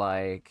sort of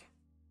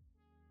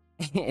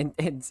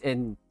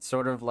and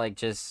sort of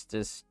just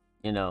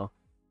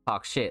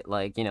talk shit,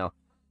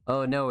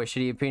 oh no, a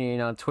shitty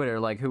opinion on Twitter,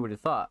 who would have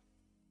thought?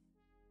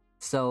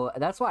 So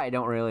that's why I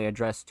don't really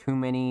address too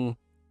many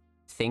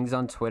things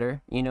on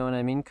Twitter, you know what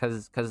I mean?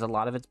 Because a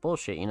lot of it's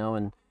bullshit,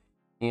 and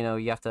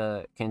you have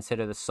to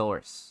consider the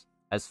source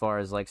as far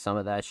as some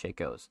of that shit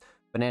goes.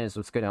 Bananas,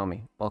 what's good,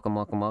 homie? Welcome.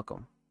 I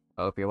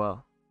hope you're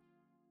well.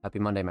 Happy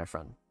Monday, my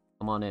friend.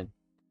 Come on in.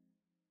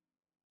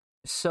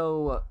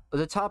 So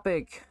the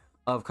topic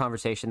of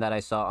conversation that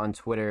I saw on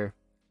Twitter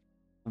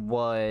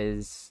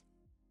was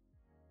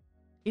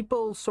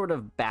people sort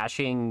of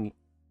bashing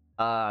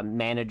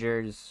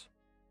managers,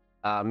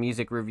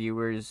 music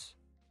reviewers,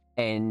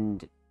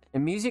 and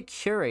music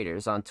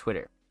curators on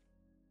Twitter.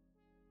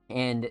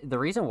 And the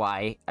reason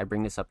why I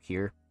bring this up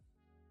here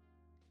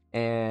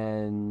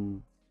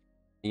and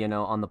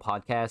on the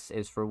podcast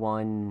is, for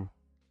one,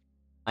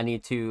 I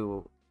need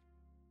to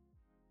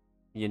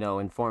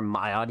inform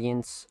my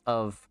audience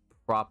of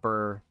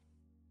proper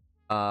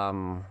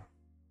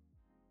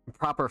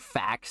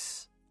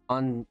facts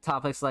on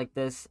topics like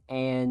this.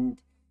 And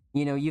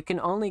you can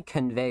only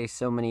convey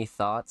so many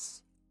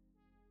thoughts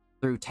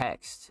through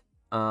text,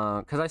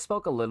 because I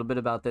spoke a little bit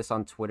about this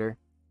on Twitter,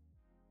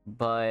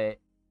 but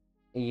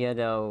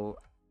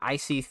I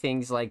see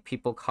things like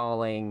people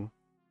calling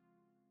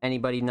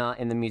anybody not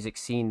in the music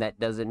scene that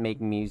doesn't make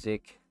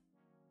music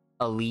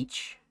a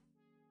leech.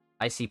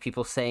 I see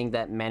people saying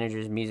that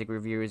managers, music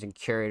reviewers, and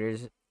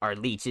curators are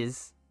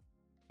leeches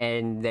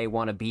and they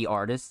want to be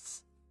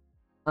artists.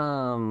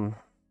 They're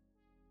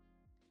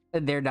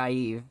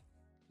naive.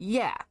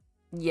 Yeah,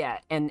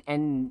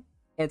 and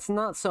it's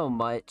not so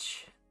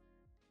much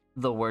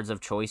the words of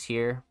choice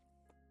here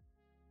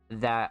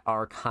that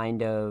are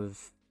kind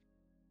of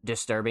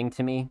disturbing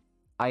to me.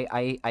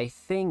 I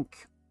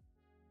think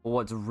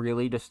what's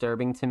really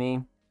disturbing to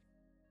me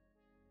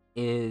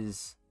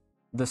is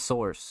the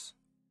source.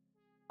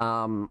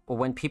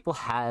 When people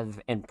have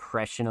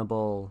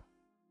impressionable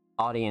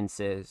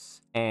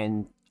audiences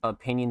and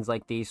opinions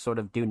like these sort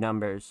of do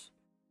numbers,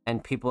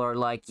 and people are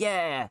like,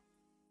 yeah,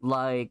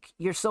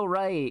 you're so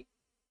right,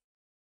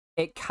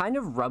 it kind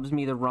of rubs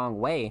me the wrong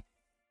way,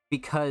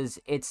 because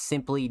it's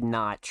simply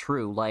not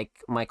true.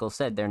 Like Michael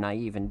said, they're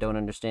naive and don't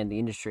understand the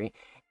industry.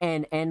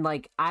 And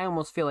I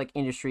almost feel like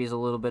industry is a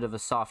little bit of a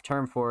soft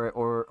term for it,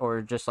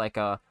 or just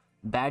a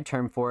bad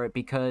term for it,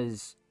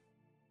 because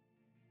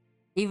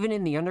even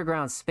in the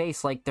underground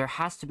space, like, there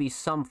has to be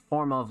some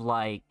form of,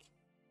 like,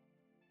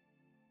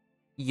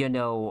 you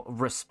know,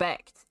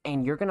 respect.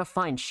 And you're gonna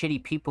find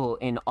shitty people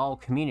in all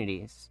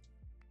communities.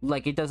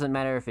 Like, it doesn't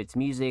matter if it's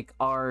music,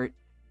 art,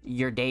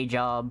 your day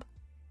job,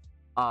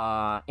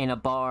 in a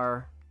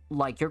bar.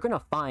 Like, you're gonna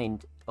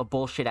find a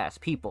bullshit ass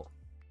people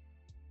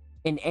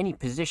in any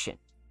position.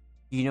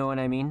 You know what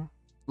I mean?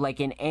 Like,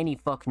 in any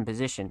fucking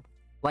position.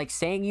 Like,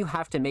 saying you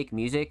have to make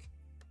music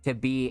to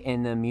be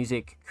in the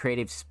music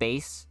creative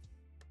space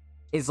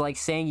is like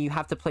saying you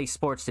have to play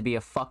sports to be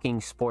a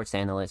fucking sports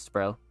analyst,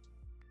 bro.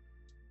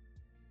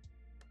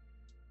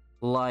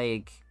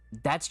 Like,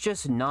 that's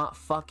just not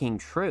fucking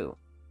true.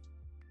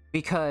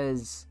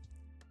 Because,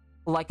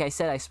 like I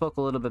said, I spoke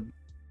a little bit,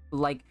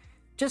 like,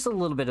 just a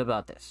little bit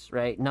about this,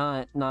 right?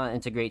 Not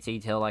into great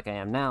detail like I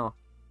am now.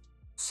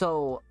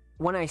 So,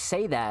 when I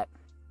say that,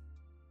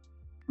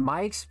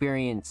 my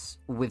experience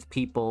with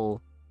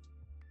people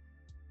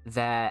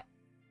that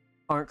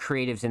aren't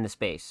creatives in the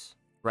space,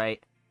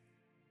 right?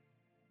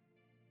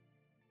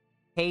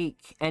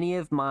 Take any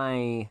of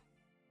my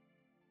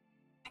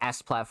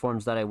past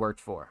platforms that I worked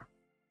for,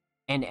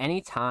 and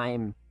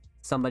anytime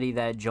somebody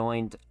that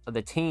joined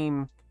the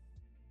team,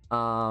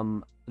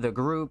 the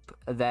group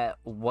that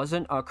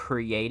wasn't a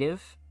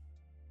creative,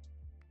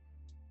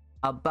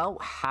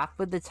 about half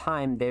of the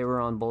time they were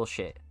on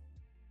bullshit.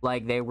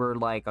 Like, they were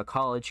like a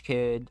college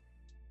kid,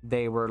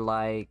 they were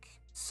like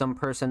some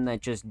person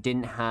that just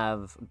didn't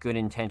have good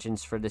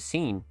intentions for the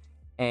scene,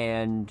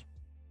 and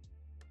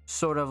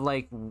sort of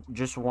like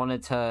just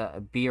wanted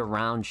to be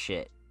around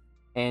shit,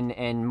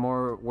 and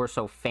more were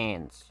so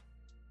fans.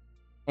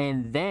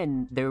 And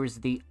then there was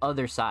the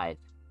other side,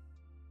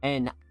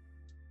 and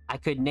I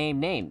could name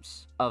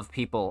names of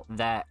people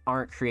that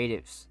aren't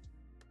creatives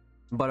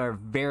but are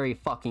very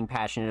fucking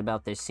passionate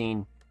about this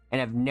scene and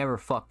have never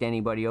fucked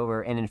anybody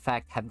over, and in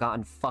fact have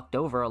gotten fucked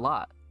over a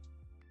lot.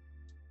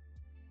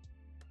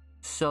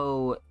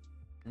 So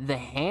the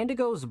hand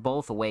goes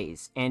both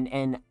ways,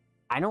 and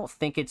I don't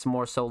think it's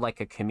more so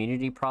like a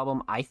community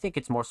problem. I think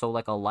it's more so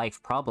like a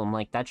life problem.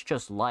 Like, that's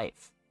just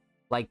life.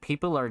 Like,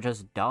 people are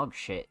just dog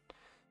shit.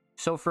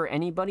 So for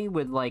anybody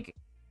with like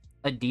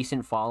a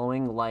decent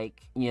following,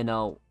 like, you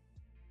know,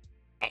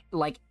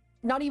 like,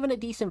 not even a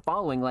decent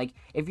following, like,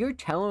 if you're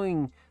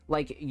telling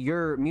like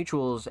your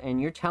mutuals and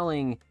you're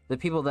telling the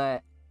people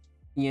that,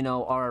 you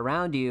know, are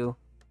around you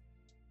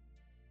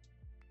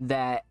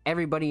that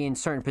everybody in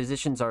certain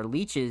positions are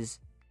leeches,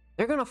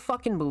 they're gonna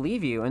fucking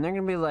believe you, and they're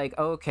gonna be like,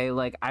 oh, okay,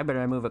 like, I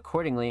better move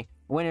accordingly,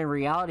 when in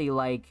reality,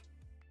 like,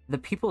 the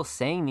people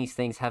saying these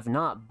things have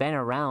not been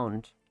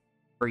around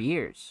for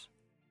years.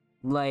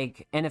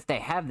 Like, and if they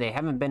have, they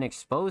haven't been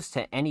exposed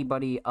to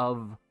anybody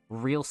of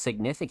real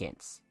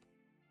significance.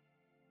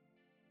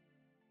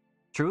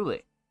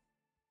 Truly.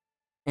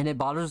 And it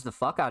bothers the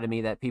fuck out of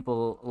me that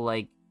people,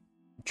 like,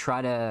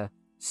 try to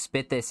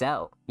spit this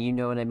out. You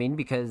know what I mean?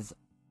 Because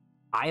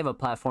I have a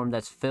platform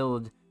that's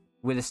filled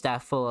with a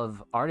staff full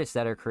of artists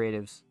that are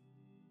creatives.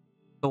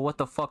 So what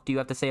the fuck do you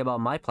have to say about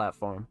my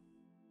platform?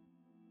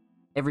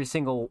 Every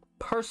single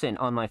person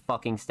on my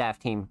fucking staff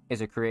team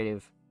is a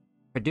creative.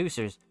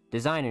 Producers,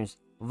 designers,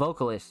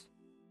 vocalists,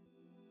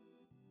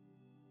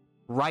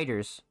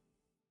 writers.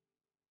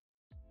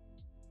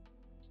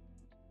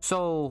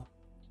 So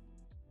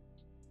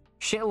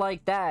shit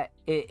like that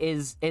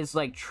is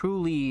like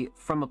truly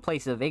from a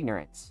place of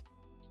ignorance.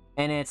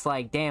 And it's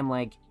like, damn,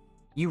 like,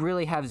 you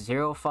really have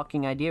zero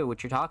fucking idea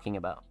what you're talking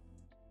about.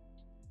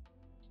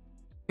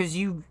 Because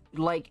you,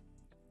 like,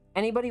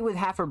 anybody with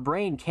half a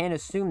brain can't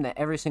assume that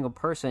every single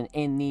person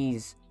in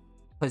these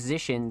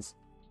positions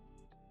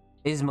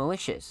is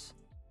malicious.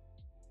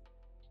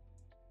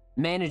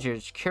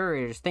 Managers,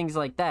 curators, things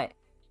like that.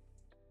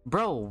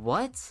 Bro,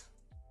 what?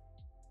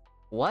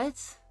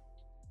 What?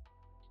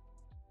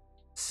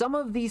 Some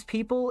of these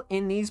people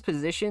in these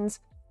positions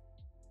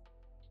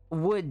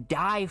would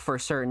die for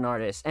certain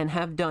artists and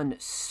have done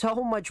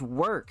so much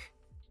work.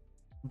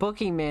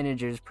 Booking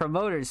managers,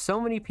 promoters, so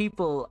many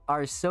people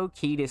are so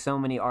key to so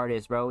many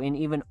artists, bro. And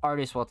even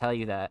artists will tell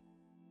you that.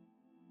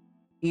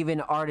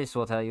 Even artists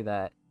will tell you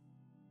that.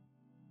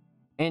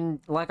 And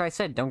like I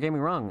said, don't get me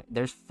wrong,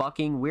 there's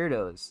fucking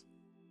weirdos.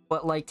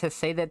 But, like, to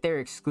say that they're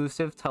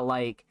exclusive to,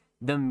 like,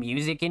 the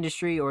music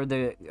industry or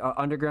the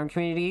underground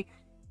community,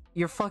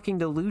 you're fucking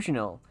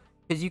delusional.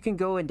 Because you can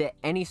go into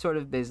any sort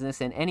of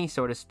business and any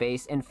sort of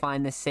space and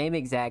find the same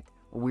exact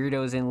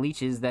weirdos and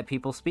leeches that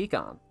people speak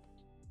on.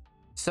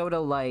 So to,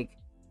 like,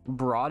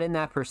 broaden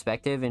that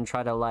perspective and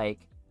try to,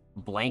 like,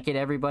 blanket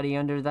everybody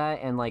under that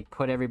and, like,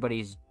 put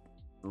everybody's,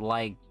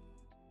 like,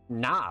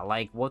 nah,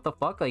 like, what the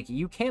fuck? Like,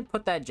 you can't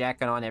put that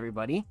jacket on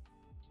everybody.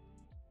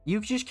 You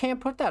just can't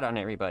put that on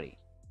everybody.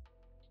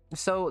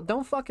 So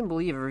don't fucking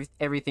believe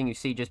everything you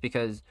see just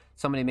because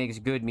somebody makes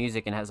good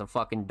music and has a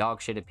fucking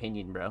dog shit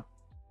opinion, bro.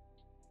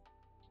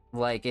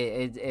 Like,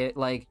 it's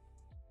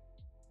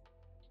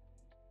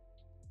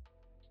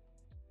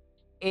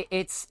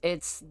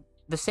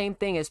the same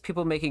thing as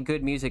people making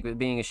good music but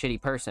being a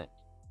shitty person.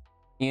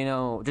 You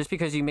know, just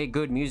because you make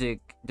good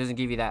music doesn't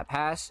give you that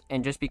pass,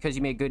 and just because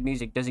you make good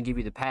music doesn't give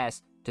you the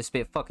pass to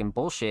spit fucking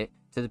bullshit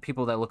to the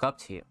people that look up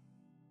to you.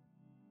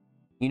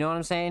 You know what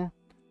I'm saying?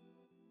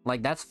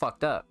 Like, that's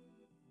fucked up.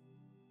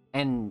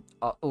 And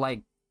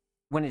like,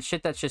 when it's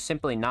shit that's just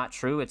simply not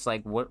true, it's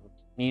like, what,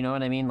 you know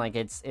what I mean? Like,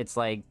 it's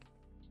like,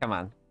 come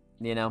on,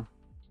 you know?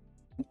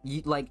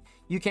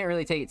 You can't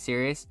really take it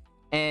serious.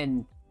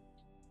 And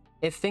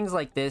if things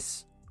like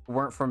this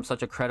weren't from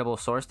such a credible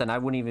source, then I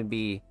wouldn't even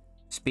be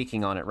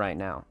speaking on it right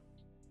now.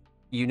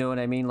 You know what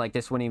I mean? Like,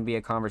 this wouldn't even be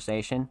a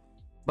conversation.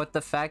 But the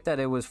fact that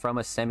it was from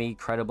a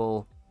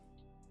semi-credible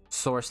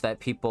source that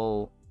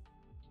people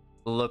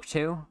look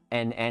to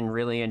and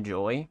really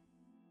enjoy,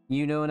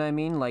 you know what I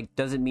mean? Like,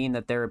 doesn't mean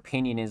that their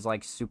opinion is,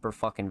 like, super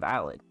fucking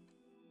valid.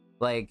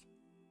 Like,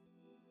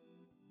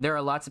 there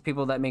are lots of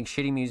people that make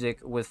shitty music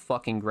with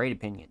fucking great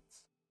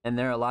opinions. And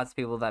there are lots of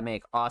people that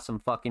make awesome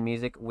fucking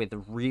music with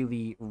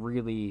really,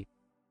 really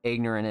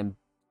ignorant and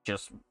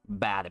just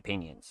bad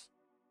opinions.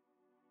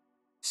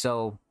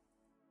 So,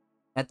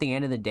 at the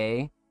end of the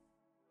day,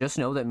 just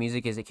know that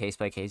music is a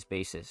case-by-case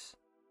basis.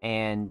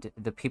 And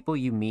the people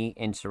you meet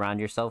and surround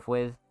yourself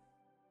with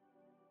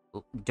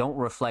don't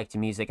reflect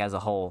music as a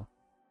whole.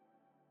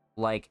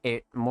 Like,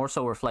 it more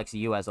so reflects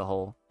you as a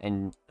whole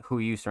and who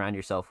you surround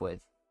yourself with.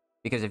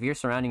 Because if you're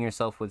surrounding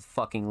yourself with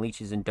fucking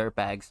leeches and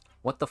dirtbags,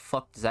 what the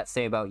fuck does that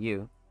say about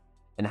you?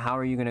 And how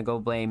are you gonna go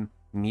blame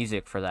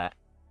music for that?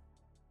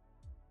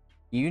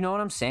 You know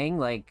what I'm saying?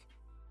 Like,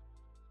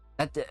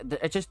 that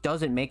it just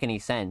doesn't make any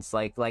sense.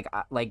 Like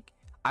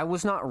I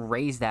was not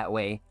raised that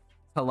way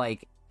to,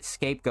 like,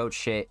 scapegoat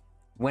shit,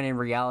 when in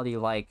reality,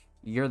 like,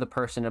 you're the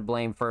person to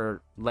blame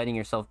for letting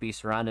yourself be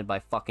surrounded by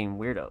fucking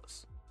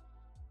weirdos.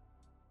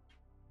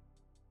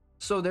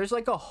 So there's,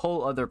 like, a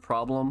whole other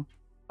problem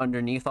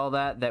underneath all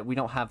that we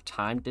don't have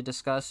time to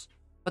discuss,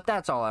 but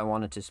that's all I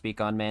wanted to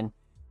speak on, man.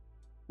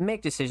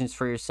 Make decisions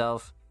for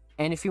yourself,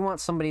 and if you want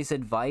somebody's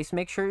advice,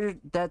 make sure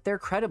that they're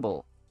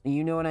credible.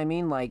 You know what I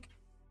mean? Like,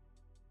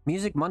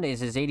 Music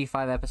Mondays is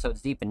 85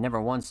 episodes deep, and never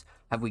once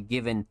have we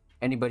given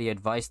anybody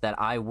advice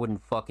that I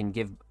wouldn't fucking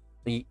give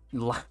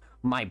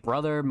my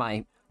brother,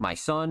 my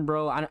son,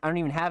 bro. I don't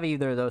even have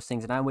either of those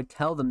things, and I would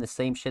tell them the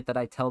same shit that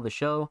I tell the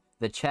show,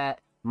 the chat,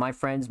 my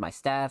friends, my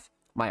staff,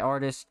 my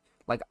artists.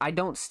 Like, I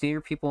don't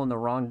steer people in the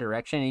wrong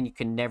direction, and you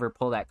can never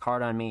pull that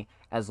card on me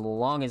as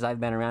long as I've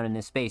been around in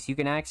this space. You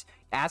can ask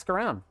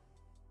around.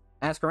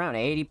 Ask around.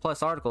 80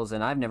 plus articles,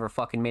 and I've never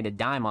fucking made a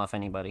dime off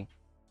anybody.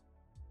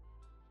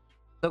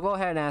 So go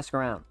ahead and ask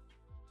around.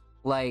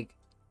 Like,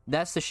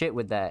 that's the shit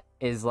with that,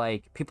 is,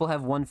 like, people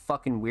have one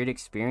fucking weird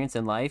experience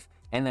in life,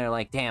 and they're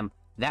like, damn,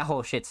 that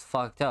whole shit's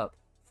fucked up.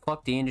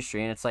 Fuck the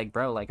industry. And it's like,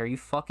 bro, like, are you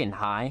fucking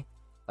high?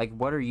 Like,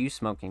 what are you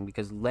smoking?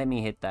 Because let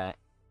me hit that.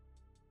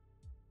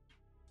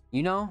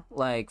 You know?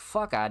 Like,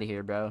 fuck out of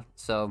here, bro.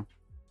 So,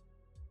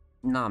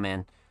 nah,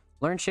 man.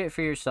 Learn shit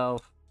for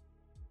yourself.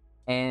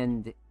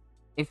 And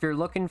if you're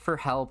looking for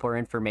help or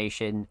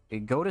information,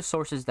 go to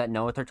sources that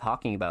know what they're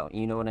talking about.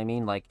 You know what I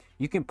mean? Like,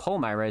 you can pull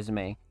my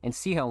resume and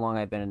see how long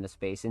I've been in this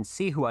space and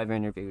see who I've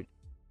interviewed.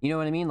 You know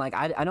what I mean? Like,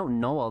 I don't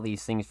know all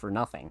these things for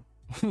nothing.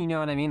 You know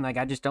what I mean? Like,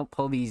 I just don't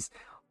pull these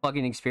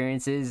fucking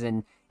experiences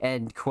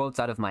and quotes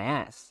out of my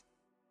ass.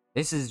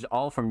 This is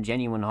all from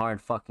genuine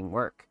hard fucking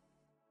work.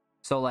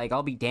 So, like,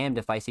 I'll be damned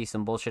if I see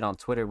some bullshit on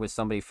Twitter with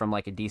somebody from,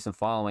 like, a decent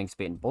following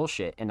spitting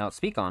bullshit and not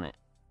speak on it.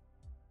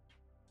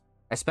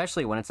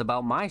 Especially when it's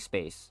about my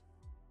space.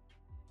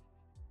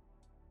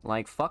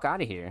 Like, fuck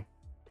out of here.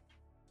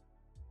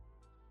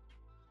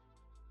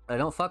 I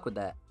don't fuck with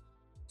that.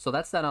 So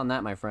that's that on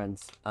that, my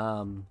friends.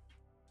 You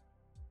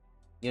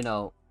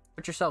know,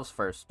 put yourselves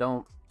first.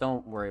 Don't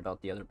worry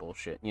about the other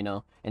bullshit, you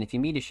know? And if you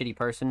meet a shitty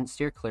person,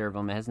 steer clear of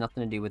them. It has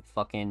nothing to do with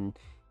fucking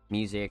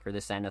music or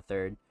this and a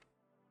third.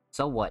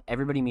 So what?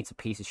 Everybody meets a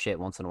piece of shit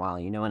once in a while,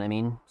 you know what I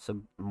mean?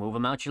 So move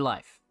them out your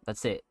life.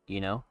 That's it,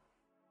 you know?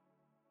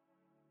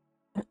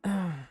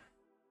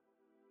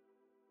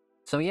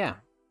 So yeah,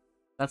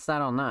 that's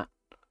that on that.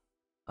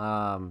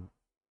 Kind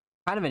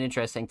of an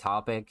interesting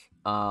topic.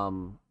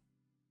 More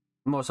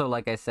so,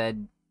 like I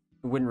said,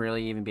 it wouldn't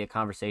really even be a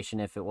conversation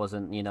if it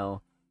wasn't, you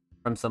know,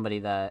 from somebody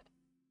that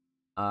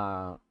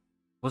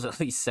was at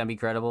least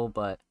semi-credible,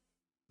 but,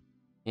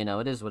 you know,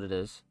 it is what it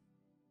is.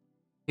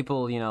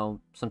 People, you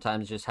know,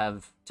 sometimes just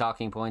have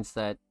talking points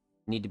that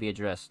need to be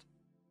addressed.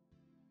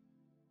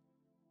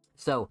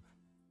 So,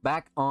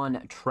 back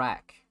on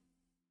track.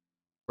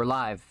 We're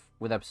live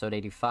with episode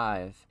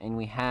 85, and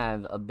we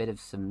have a bit of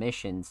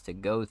submissions to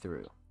go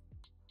through.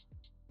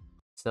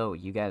 So,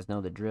 you guys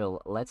know the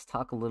drill. Let's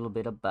talk a little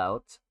bit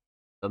about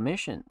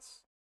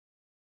submissions.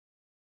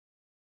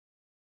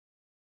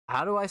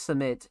 How do I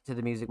submit to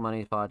the Music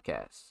Mondays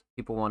podcast?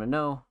 People want to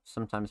know.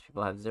 Sometimes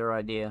people have zero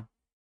idea.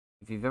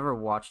 If you've ever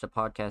watched a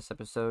podcast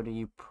episode,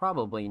 you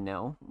probably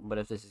know. But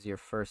if this is your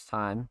first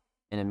time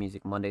in a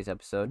Music Mondays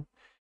episode,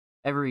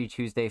 every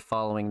Tuesday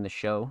following the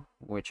show,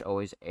 which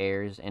always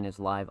airs and is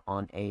live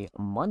on a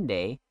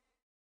Monday,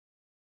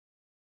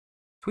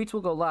 tweets will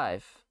go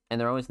live,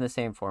 and they're always in the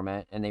same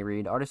format, and they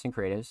read artists and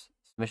creatives,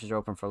 Submissions are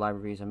open for live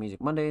reviews on Music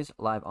Mondays,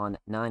 live on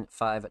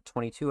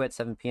 9/5/22 at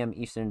 7 p.m.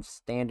 Eastern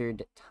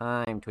Standard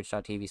Time,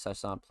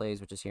 twitch.tv/SonPlays,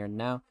 which is here and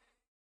now.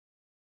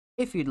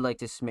 If you'd like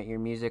to submit your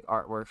music,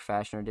 artwork,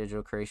 fashion, or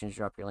digital creations,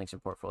 drop your links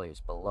and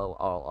portfolios below.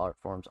 All art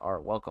forms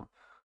are welcome.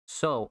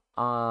 So,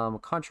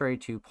 contrary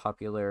to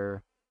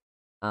popular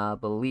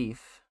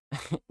belief,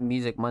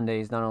 Music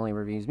Mondays not only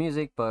reviews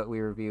music, but we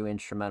review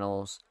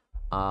instrumentals,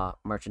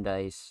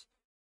 merchandise,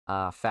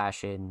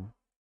 fashion,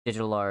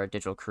 digital art,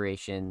 digital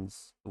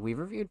creations. We've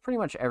reviewed pretty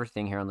much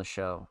everything here on the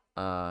show.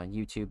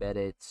 YouTube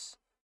edits,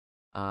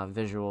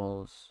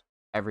 visuals,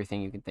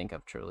 everything you can think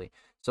of, truly.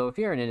 So if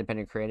you're an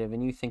independent creative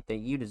and you think that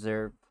you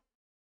deserve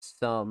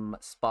some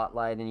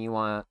spotlight and you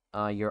want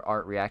your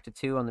art reacted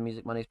to on the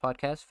Music Mondays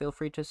podcast, feel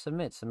free to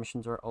submit.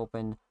 Submissions are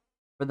open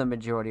for the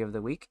majority of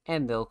the week,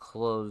 and they'll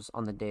close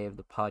on the day of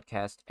the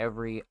podcast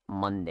every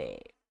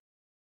Monday.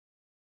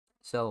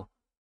 So,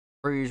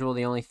 per usual,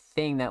 the only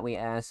thing that we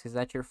ask is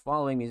that you're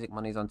following Music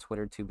Mondays on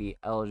Twitter to be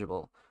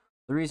eligible.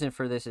 The reason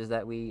for this is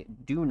that we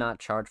do not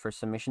charge for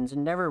submissions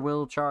and never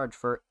will charge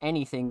for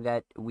anything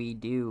that we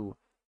do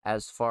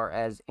as far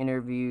as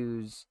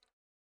interviews,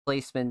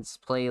 placements,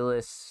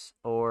 playlists,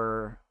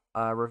 or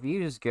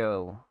reviews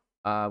go.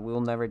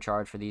 We'll never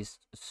charge for these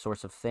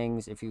sorts of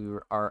things. If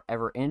you are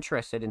ever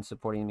interested in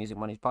supporting the Music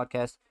Mondays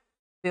podcast,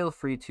 feel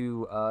free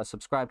to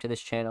subscribe to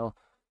this channel,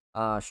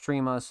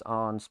 stream us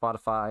on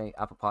Spotify,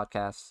 Apple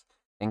Podcasts,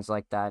 things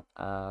like that.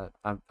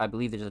 I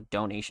believe there's a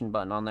donation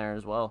button on there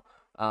as well.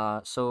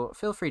 So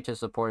feel free to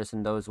support us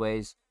in those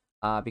ways,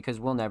 because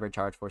we'll never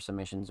charge for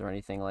submissions or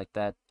anything like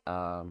that.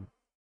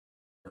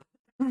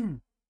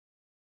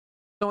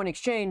 So in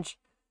exchange,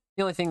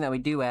 the only thing that we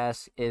do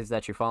ask is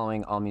that you're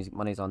following All Music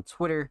Mondays on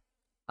Twitter.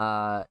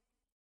 For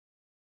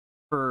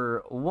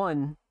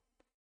one,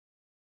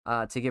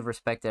 to give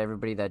respect to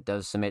everybody that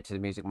does submit to the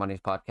Music Mondays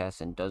podcast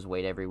and does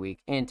wait every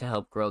week, and to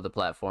help grow the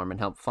platform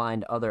and help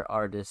find other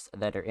artists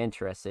that are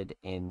interested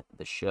in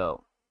the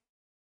show.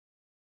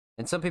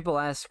 And some people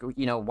ask,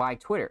 why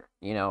Twitter?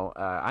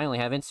 I only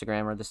have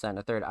Instagram or this, that, and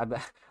the third.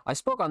 I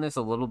spoke on this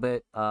a little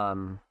bit a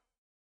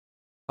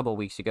couple of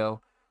weeks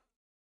ago.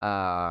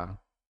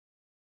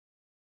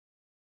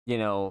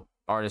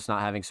 Artists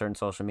not having certain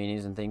social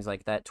medias and things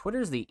like that.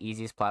 Twitter is the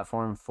easiest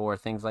platform for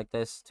things like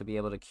this, to be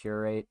able to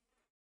curate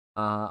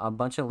a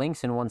bunch of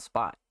links in one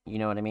spot. You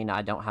know what I mean?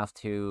 I don't have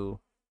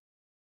to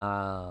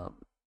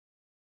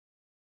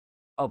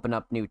open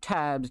up new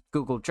tabs,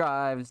 Google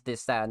Drives,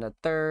 this, that, and the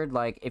third.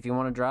 Like, if you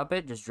want to drop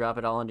it, just drop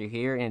it all under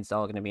here, and it's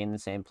all going to be in the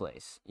same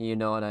place. You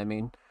know what I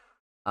mean?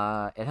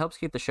 It helps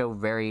keep the show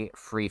very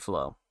free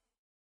flow.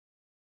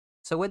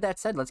 So with that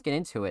said, let's get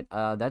into it.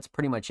 That's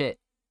pretty much it.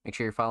 Make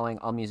sure you're following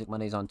All Music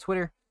Mondays on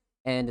Twitter.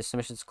 And the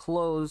submissions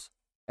close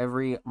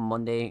every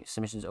Monday.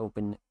 Submissions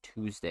open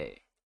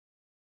Tuesday.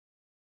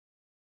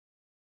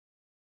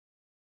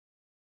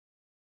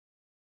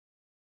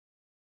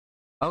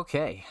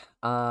 Okay.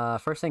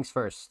 First things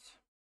first.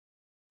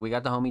 We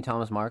got the homie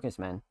Thomas Marcus,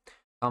 man.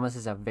 Thomas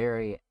is a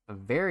very,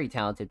 very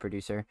talented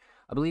producer.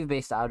 I believe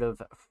based out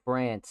of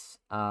France.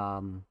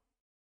 Another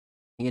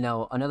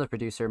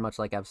producer, much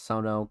like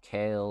Absono,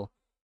 Kale,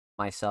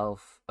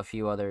 myself, a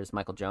few others,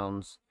 Michael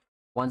Jones,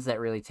 ones that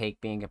really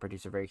take being a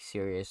producer very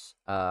serious,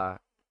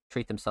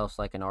 treat themselves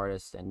like an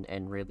artist,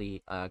 and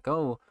really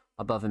go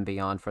above and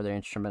beyond for their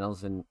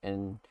instrumentals,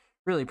 and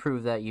really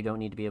prove that you don't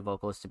need to be a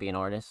vocalist to be an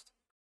artist.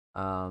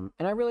 And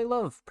I really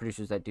love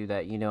producers that do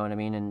that, you know what I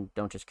mean, and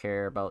don't just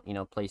care about,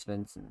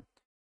 placements, and,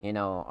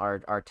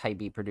 are type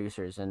beat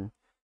producers, and,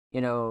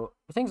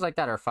 things like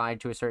that are fine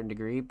to a certain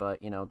degree, but,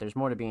 there's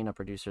more to being a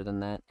producer than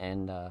that,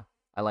 and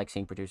I like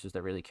seeing producers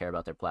that really care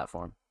about their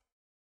platform.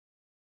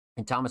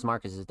 And Thomas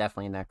Marcus is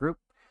definitely in that group.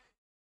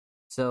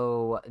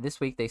 So this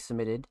week they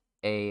submitted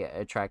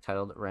a track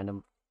titled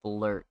Random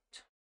Flirt.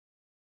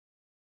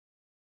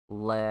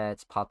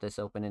 Let's pop this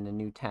open in a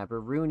new tab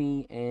of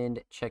Rooney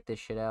and check this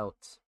shit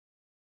out.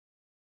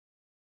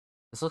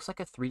 This looks like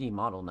a 3D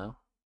model, no?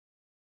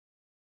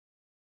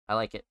 I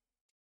like it.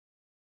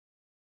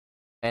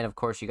 And of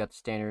course you got the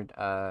standard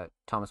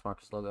Thomas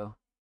Marcus logo.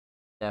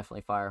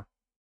 Definitely fire.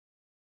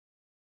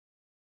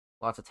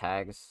 Lots of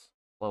tags.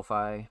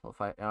 Lo-fi.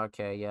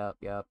 Okay, yep.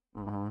 I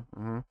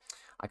kind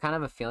of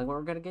have a feeling what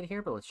we're gonna get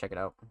here, but let's check it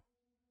out.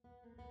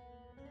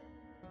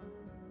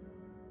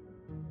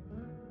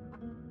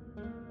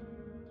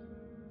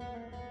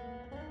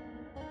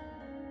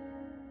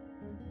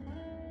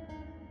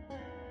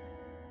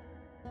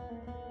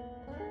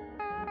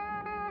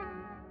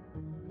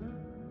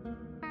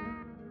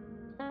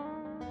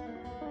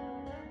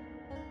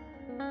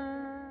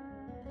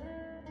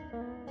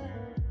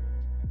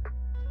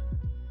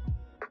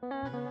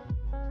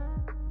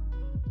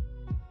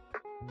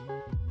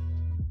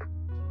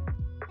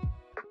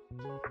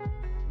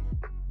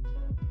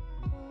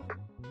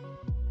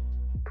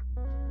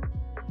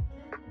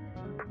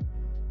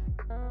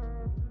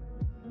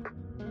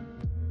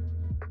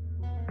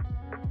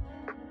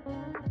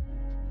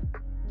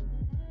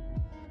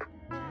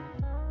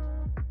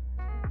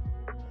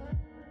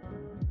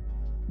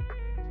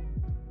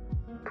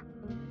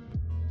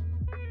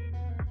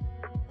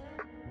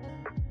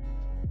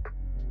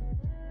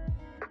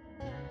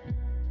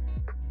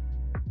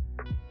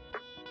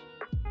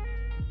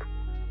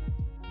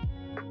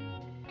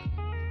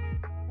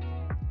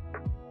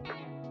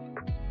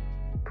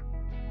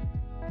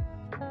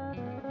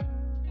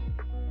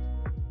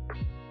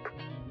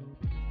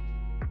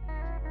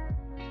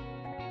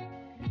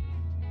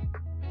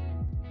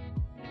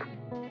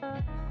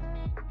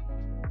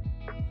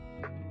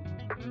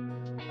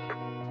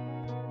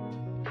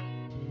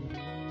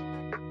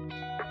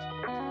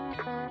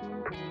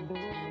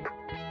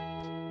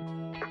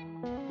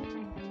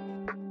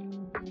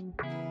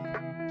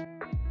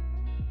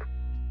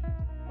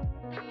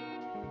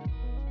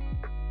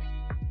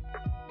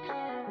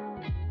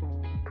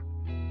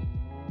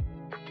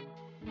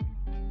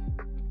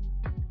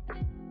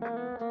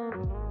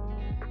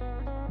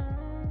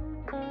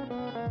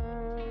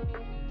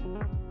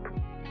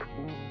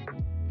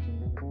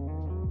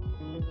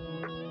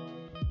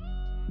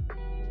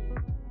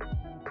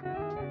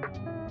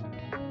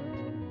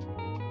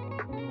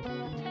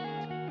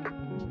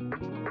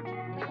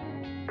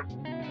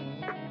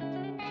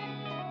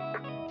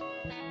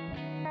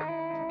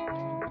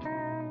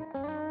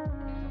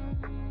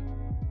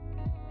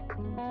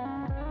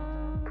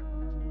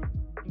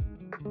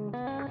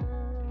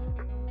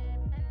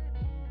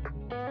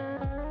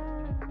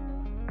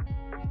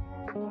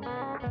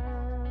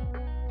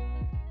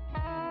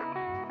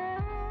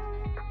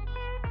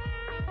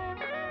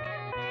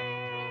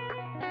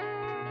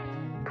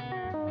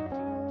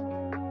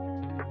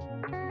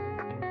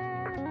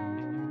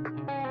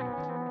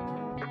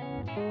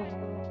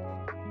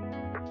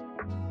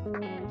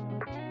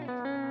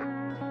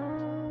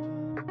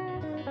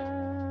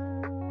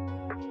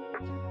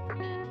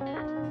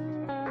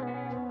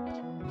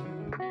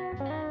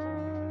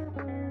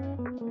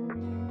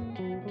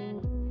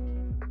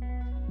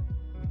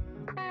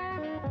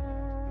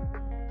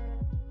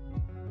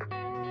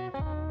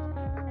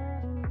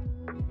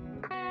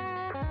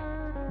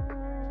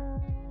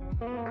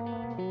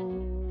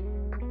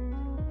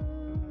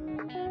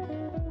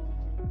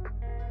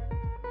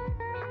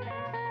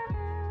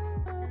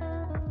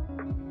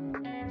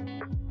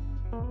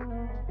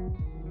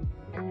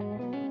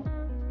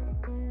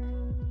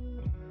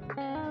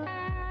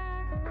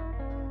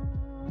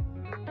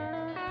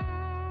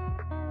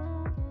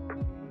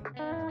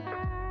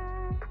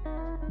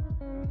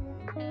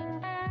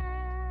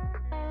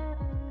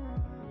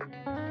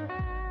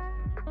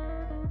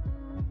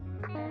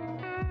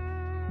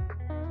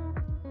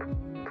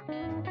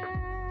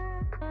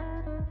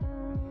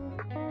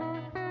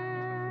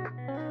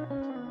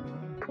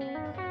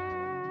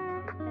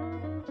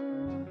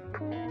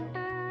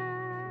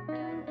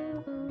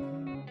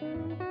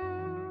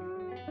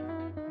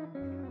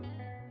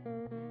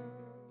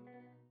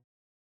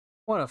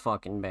 What a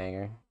fucking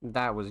banger.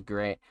 That was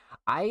great.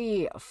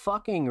 I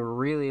fucking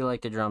really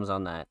like the drums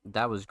on that.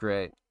 That was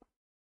great.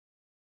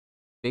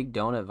 Big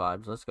donut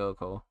vibes. Let's go,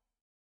 Cole.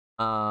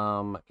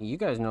 You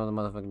guys know the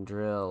motherfucking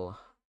drill.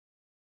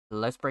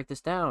 Let's break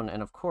this down.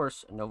 And of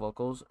course, no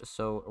vocals.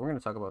 So we're gonna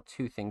talk about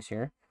two things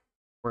here.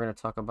 We're gonna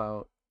talk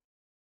about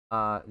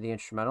the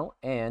instrumental,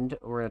 and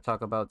we're gonna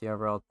talk about the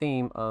overall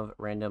theme of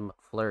Random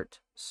Flirt.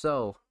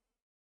 So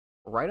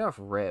right off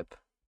rip,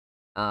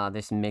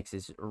 this mix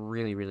is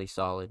really, really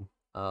solid.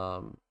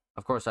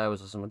 Of course, I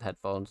always listen with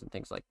headphones and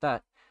things like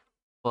that,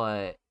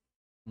 but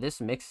this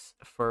mix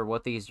for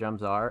what these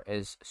drums are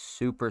is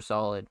super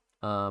solid.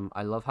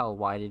 I love how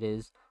wide it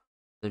is.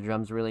 The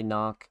drums really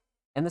knock,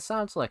 and the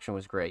sound selection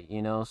was great.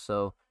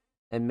 So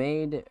it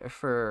made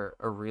for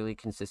a really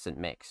consistent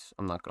mix.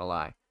 I'm not gonna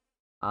lie.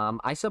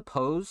 I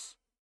suppose,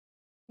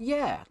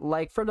 yeah,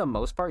 like for the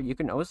most part, you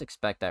can always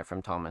expect that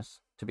from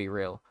Thomas. To be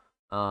real,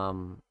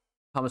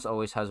 Thomas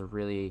always has a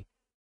really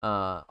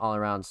all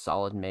around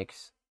solid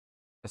mix,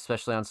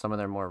 especially on some of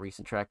their more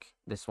recent track.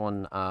 This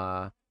one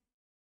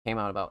came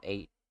out about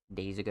 8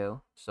 days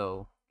ago,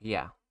 so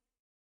yeah,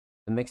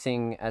 the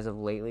mixing as of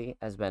lately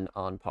has been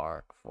on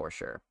par for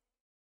sure.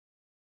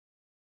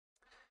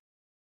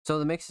 So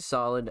the mix is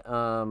solid.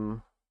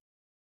 Sound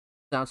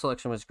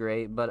selection was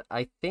great, but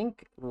I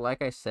think,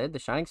 like I said, the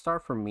shining star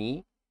for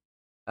me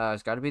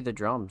it's got to be the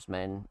drums,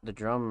 man. The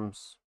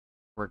drums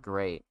were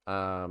great.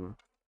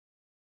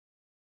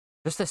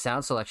 Just the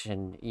sound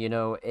selection,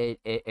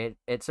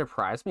 it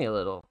surprised me a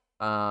little.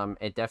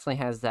 It definitely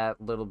has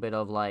that little bit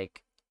of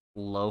like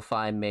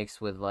lo-fi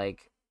mix with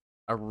like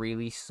a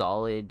really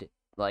solid,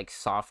 like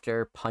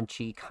softer,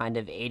 punchy kind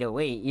of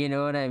 808. You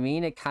know what I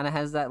mean? It kind of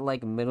has that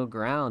like middle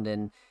ground,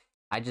 and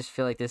I just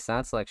feel like this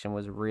sound selection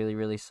was really,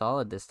 really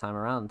solid this time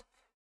around.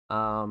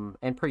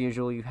 And per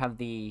usual, you have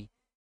the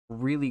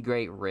really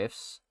great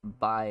riffs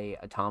by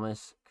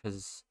Thomas,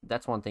 because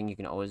that's one thing you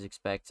can always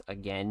expect.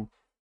 Again,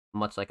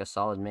 much like a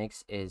solid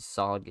mix, is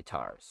solid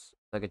guitars.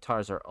 The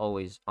guitars are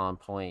always on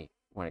point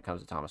when it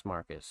comes to Thomas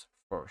Marcus,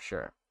 for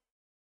sure.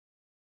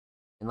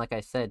 And like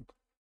I said,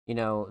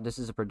 this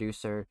is a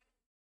producer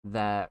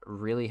that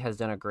really has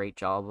done a great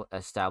job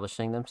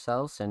establishing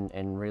themselves,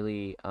 and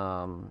really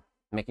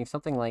making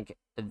something like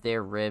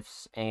their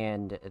riffs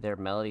and their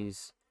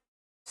melodies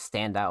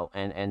stand out,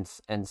 and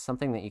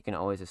something that you can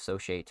always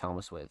associate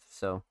Thomas with.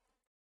 So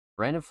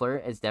Random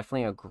Flirt is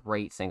definitely a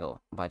great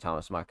single by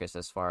Thomas Marcus,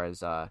 as far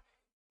as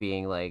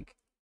being like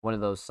one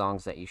of those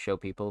songs that you show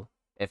people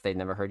if they've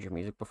never heard your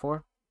music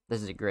before.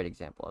 This is a great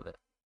example of it.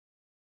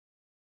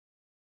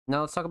 Now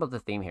let's talk about the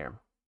theme here.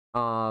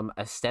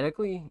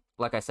 Aesthetically,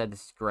 like I said,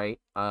 this is great.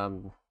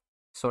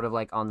 Sort of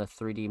like on the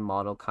 3D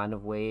model kind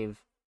of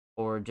wave,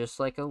 or just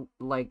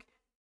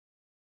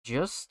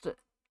just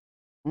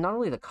not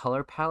only the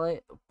color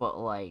palette, but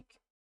like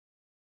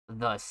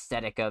the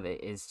aesthetic of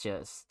it is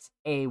just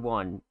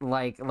A1.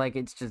 Like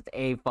it's just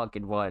a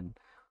fucking one.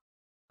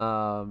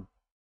 Um,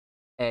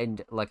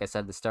 and like I said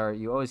at the start,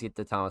 you always get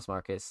the Thomas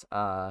Marcus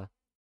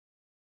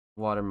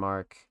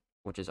watermark,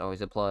 which is always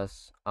a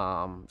plus.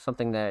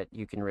 Something that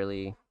you can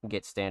really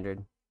get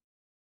standard.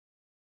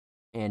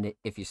 And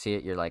if you see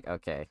it, you're like,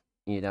 okay,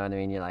 you know what I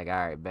mean? You're like,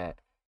 all right,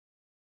 bet.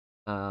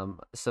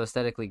 So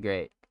aesthetically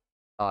great,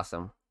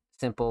 awesome,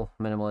 simple,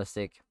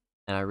 minimalistic,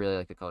 and I really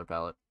like the color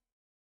palette.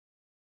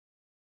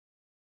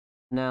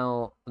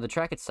 Now, the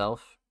track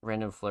itself,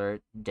 Random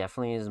Flirt,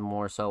 definitely is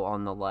more so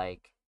on the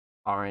like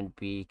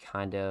R&B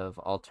kind of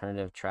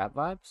alternative trap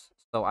vibes.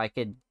 So I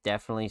could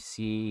definitely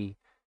see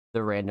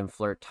the Random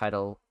Flirt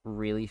title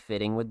really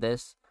fitting with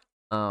this.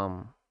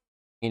 Um,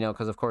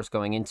 because of course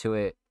going into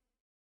it,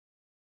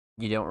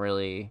 you don't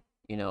really,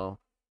 can't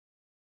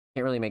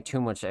really make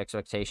too much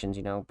expectations,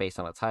 based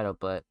on the title,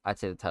 but I'd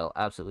say the title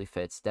absolutely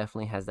fits.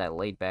 Definitely has that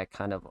laid back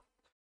kind of,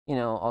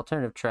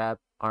 alternative trap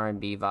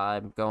R&B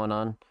vibe going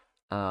on.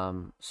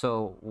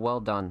 So well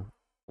done.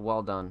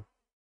 Well done.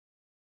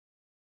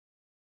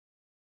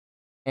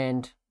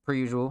 And per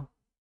usual,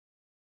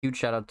 huge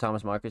shout out to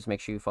Thomas Marcus. Make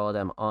sure you follow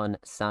them on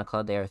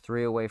SoundCloud. They are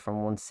 3 away from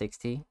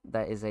 160.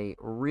 That is a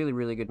really,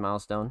 really good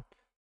milestone.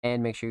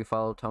 And make sure you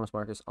follow Thomas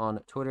Marcus on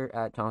Twitter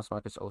at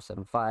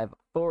ThomasMarcus075.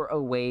 4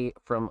 away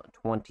from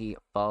 20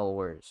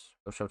 followers.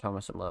 Go show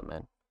Thomas some love,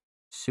 man.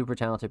 Super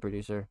talented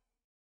producer.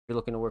 If you're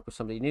looking to work with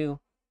somebody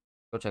new,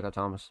 go check out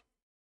Thomas.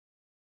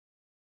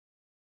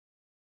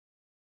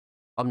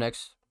 Up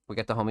next, we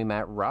got the homie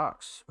Matt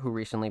Rocks, who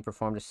recently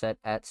performed a set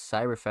at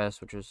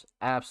Cyberfest, which was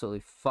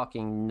absolutely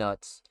fucking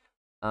nuts.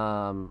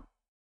 Um,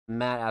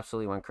 Matt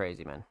absolutely went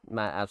crazy, man.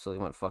 Matt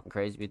absolutely went fucking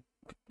crazy.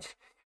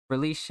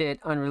 Release shit,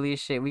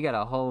 unreleased shit. We got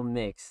a whole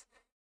mix.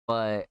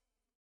 But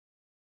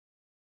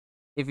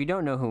if you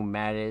don't know who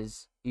Matt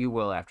is, you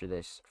will after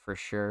this for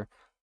sure.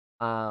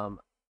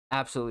 Um,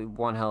 Absolutely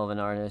one hell of an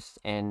artist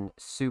and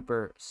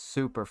super,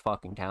 super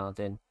fucking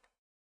talented.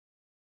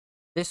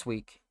 This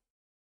week,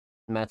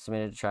 Matt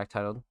submitted a track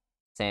titled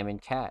Salmon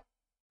Cat,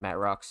 Matt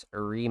Rock's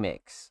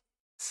remix.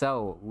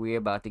 So, we're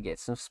about to get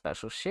some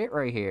special shit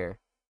right here.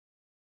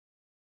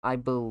 I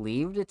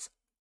believed it's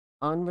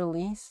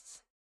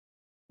unreleased.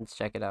 Let's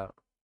check it out.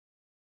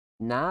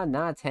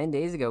 Nah, 10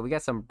 days ago. We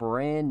got some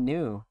brand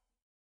new.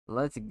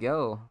 Let's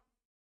go.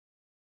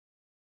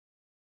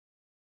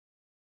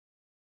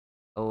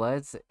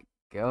 Let's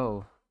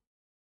go.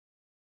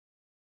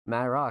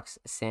 Matt Rocks,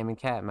 Sam and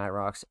Cat, Matt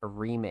Rocks, a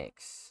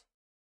remix.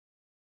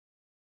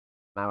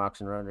 Matt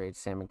Rocks and Road Rage,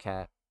 Sam and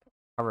Cat.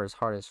 Cover is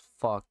hard as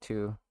fuck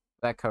too.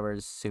 That cover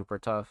is super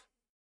tough.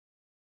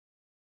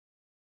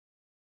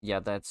 Yeah,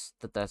 that's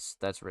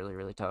really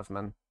really tough,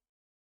 man.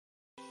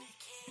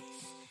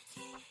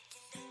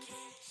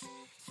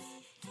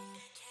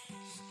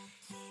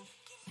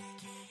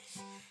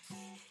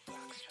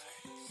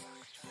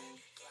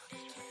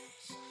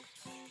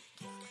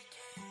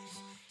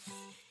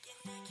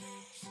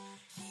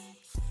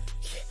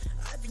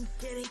 I've been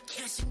getting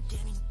cash and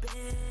getting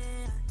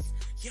bands.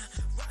 Yeah,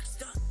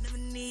 rockstar never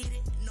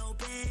needed no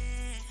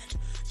band.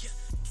 Yeah,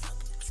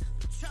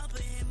 trouble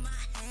in my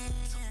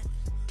hand.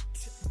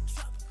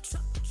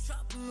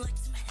 Trouble like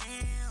some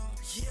ham.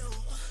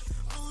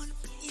 Yeah, on the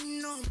beat,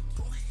 you know I'm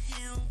going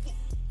ham.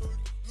 30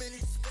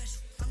 minutes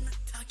special, I'm not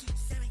talking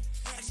 7.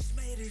 I just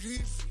made it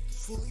easy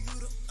for you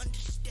to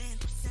understand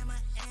what Sam I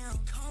am.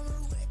 They call me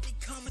red, they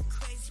call me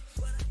crazy,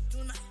 but I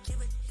do not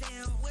give a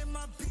damn. When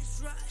my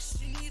bitch ride,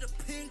 she need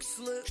a pink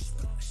slip.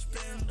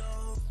 Spend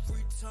all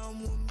free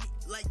time with me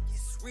like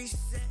it's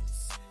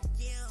recess.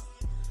 Yeah,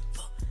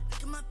 look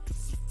at my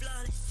bitch, she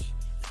flawless.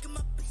 Look at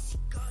my bitch, she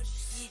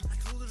gorgeous. I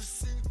told her to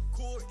sing the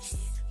chorus.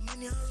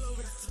 Money all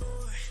over the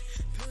floor,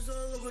 pills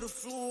all over the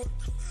floor,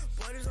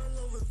 bodies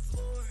all over the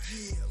floor.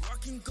 Yeah,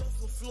 rocking go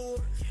for floor.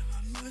 Yeah,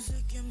 my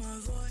music and my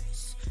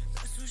voice,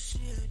 that's what she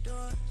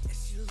adore. And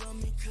she love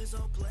me cause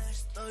I'll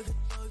blast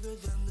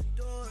thugger than the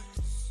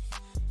Doors.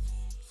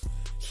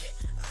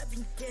 Yeah, I've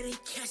been getting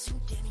cash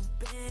and getting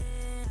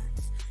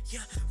bands.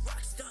 Yeah,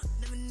 rockstar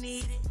never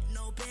needed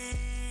no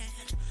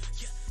band.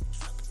 Yeah,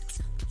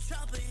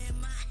 trouble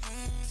in my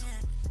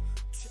hand.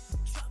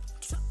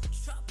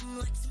 Trouble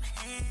like some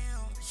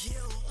ham.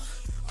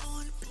 Yeah,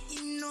 on the beat,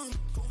 you know I'm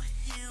going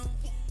ham.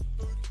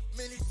 30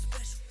 minutes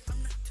special,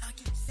 I'm not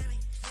talking 7.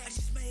 I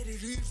just made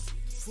it easy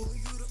for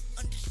you to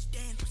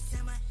understand what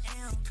Sam I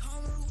am. They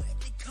call me red,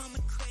 they call me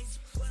crazy,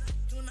 but I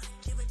do not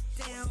give a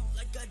damn.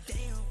 Like a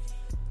damn.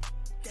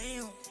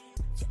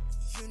 Yeah,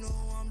 you know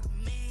I'm the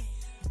man.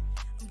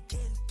 I'm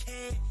getting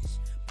cash,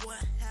 boy,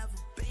 I have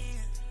a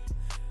band.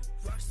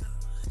 Rockstar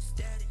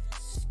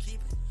status, keep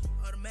it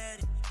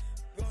automatic.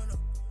 Run up,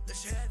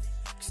 let's have it,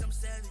 cause I'm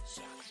savage.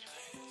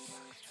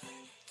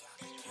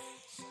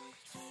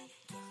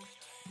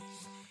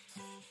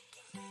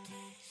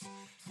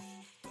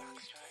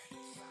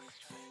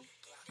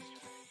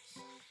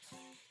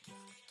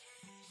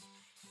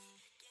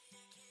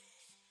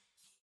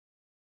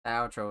 The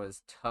outro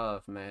is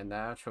tough, man. The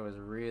outro is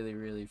really,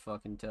 really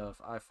fucking tough.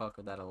 I fuck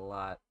with that a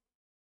lot.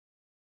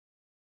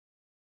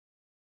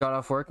 Got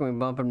off work and we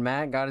bumping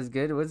Matt. God is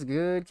good. What's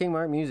good? King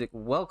Mark Music.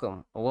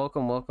 Welcome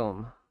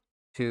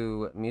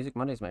to Music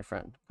Mondays, my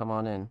friend. Come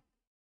on in.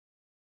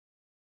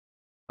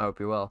 I hope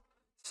you're well.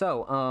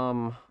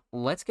 So,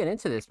 let's get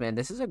into this, man.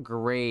 This is a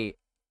great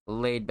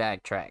laid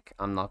back track.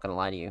 I'm not gonna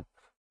lie to you.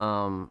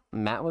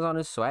 Matt was on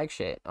his swag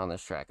shit on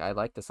this track. I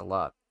like this a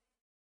lot.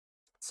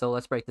 So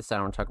let's break this down.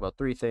 We're gonna talk about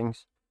 3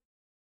 things.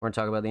 We're gonna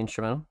talk about the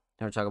instrumental.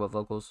 We're gonna talk about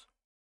vocals.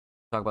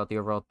 Talk about the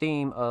overall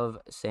theme of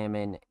Sam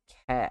and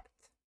Cat.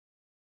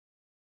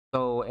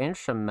 So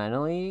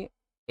instrumentally,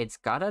 it's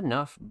got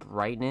enough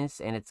brightness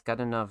and it's got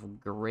enough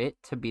grit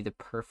to be the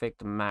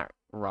perfect Matt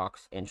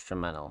Rocks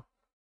instrumental.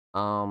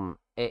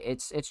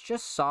 It's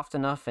just soft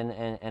enough and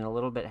a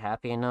little bit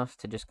happy enough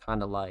to just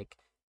kind of like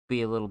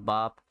be a little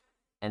bop,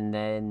 and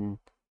then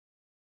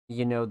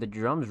the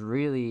drums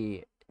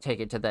really take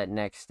it to that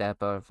next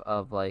step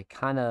of like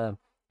kind of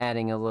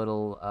adding a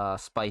little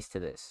spice to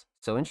this.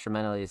 So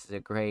instrumentally, this is a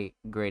great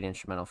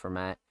instrumental for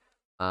Matt.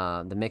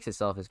 The mix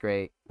itself is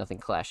great, nothing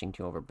clashing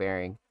too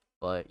overbearing,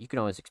 but you can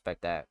always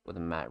expect that with a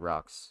Matt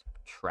Rocks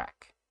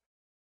track.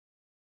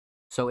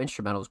 So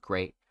instrumental is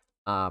great,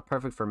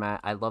 perfect for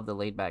Matt. I love the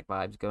laid back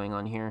vibes going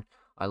on here.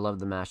 I love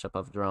the mashup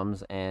of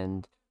drums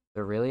and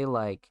the really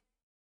like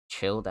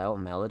chilled out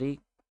melody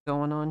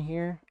going on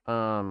here.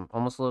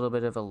 Almost a little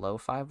bit of a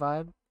lo-fi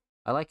vibe.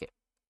 I like it.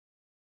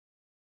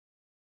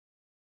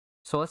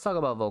 So let's talk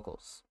about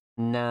vocals.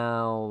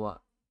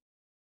 Now,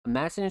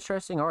 Matt's an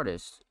interesting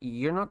artist.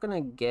 You're not gonna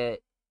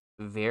get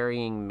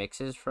varying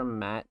mixes from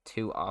Matt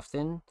too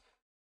often.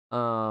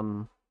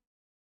 Um,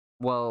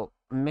 well,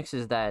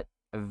 mixes that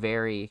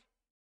vary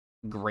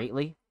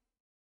greatly,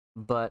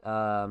 but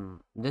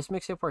this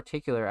mix in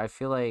particular, I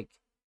feel like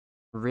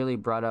really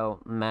brought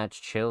out Matt's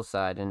chill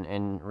side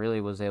and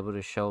really was able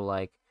to show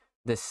like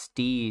the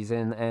steez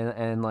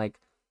and like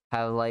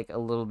have like a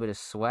little bit of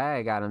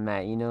swag out of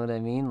Matt. You know what I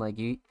mean? Like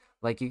you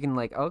can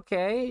like,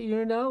 okay,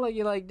 like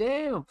you're like,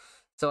 damn.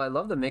 So I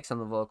love the mix on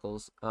the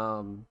vocals.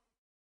 The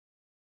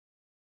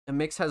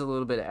mix has a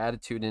little bit of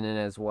attitude in it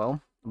as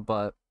well,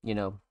 but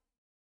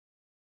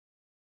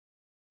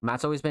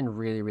Matt's always been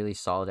really, really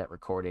solid at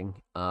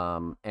recording.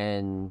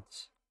 And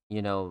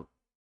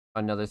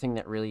another thing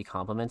that really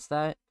complements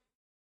that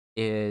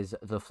is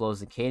the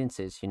flows and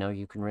cadences. You know,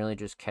 you can really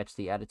just catch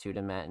the attitude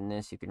in Matt in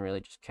this. You can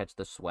really just catch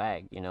the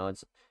swag. You know,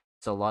 it's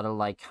a lot of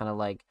like kind of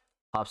like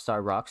pop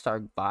star, rock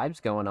star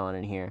vibes going on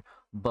in here.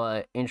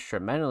 But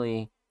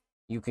instrumentally,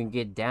 you can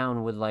get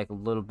down with like a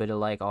little bit of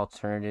like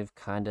alternative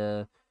kind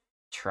of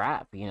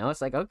trap. You know,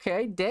 it's like,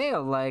 okay,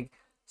 damn, like,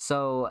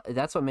 so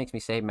that's what makes me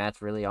say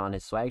Matt's really on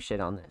his swag shit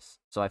on this.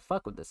 So I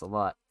fuck with this a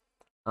lot.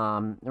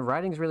 The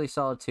writing's really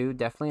solid too.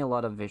 Definitely a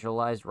lot of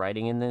visualized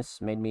writing in this.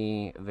 Made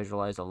me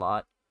visualize a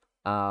lot.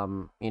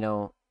 You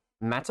know,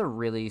 Matt's a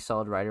really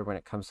solid writer when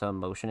it comes to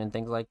emotion and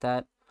things like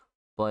that.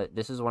 But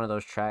this is one of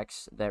those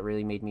tracks that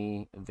really made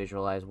me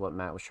visualize what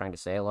Matt was trying to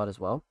say a lot as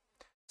well.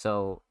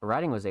 So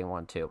writing was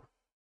A1 too.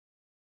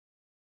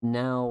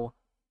 Now,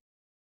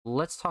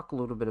 let's talk a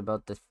little bit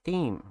about the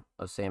theme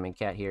of Sam and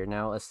Cat here.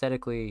 Now,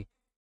 aesthetically,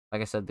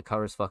 like I said, the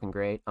cover is fucking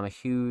great. I'm a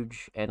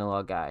huge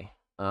analog guy.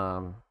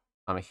 I'm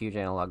a huge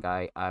analog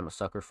guy. I'm a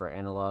sucker for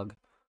analog.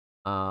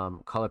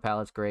 Color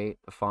palette's great.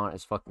 The font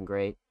is fucking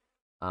great.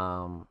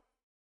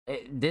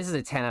 This is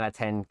a 10 out of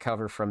 10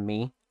 cover from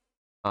me.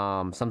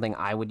 Something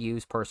I would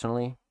use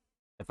personally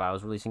if I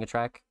was releasing a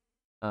track.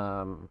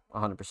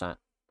 100%.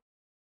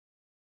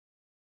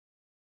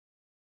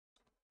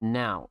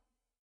 Now,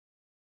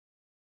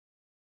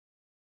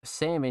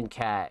 Sam and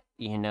Cat,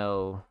 you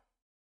know,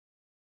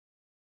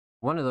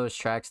 one of those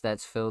tracks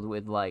that's filled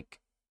with like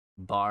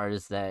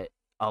bars that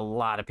a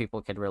lot of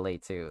people could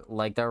relate to.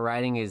 Like the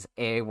writing is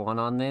A1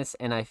 on this,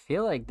 and I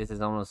feel like this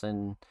is almost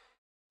an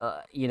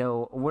you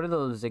know, what are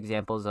those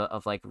examples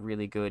of like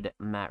really good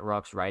Matt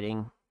Rock's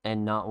writing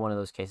and not one of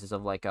those cases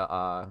of like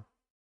a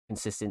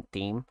consistent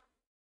theme?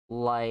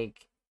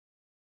 Like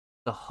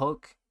the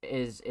hook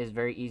is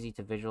very easy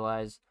to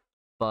visualize,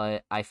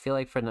 but I feel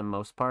like for the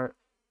most part,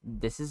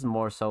 this is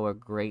more so a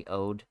great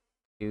ode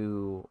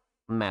to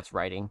Matt's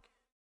writing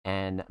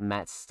and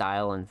Matt's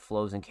style and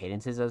flows and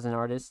cadences as an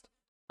artist.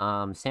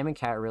 Sam and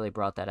Cat really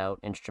brought that out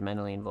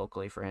instrumentally and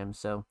vocally for him.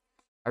 So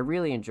I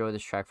really enjoy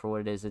this track for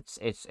what it is.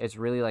 It's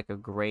really like a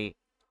great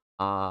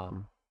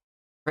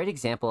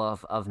example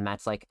of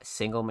Matt's like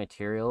single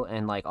material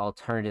and like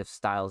alternative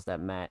styles that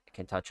Matt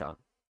can touch on.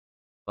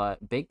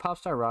 But big pop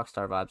star rock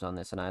star vibes on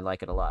this, and I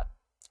like it a lot.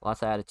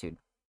 Lots of attitude.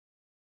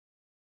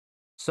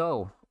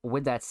 So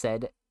with that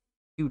said,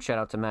 huge shout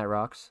out to Matt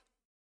Rocks.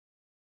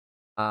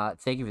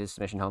 Thank you for this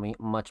submission, homie.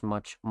 Much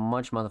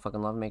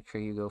motherfucking love. Make sure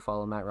you go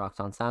follow Matt Rocks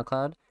on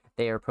SoundCloud.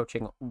 They are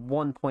approaching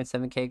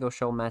 1.7K. Go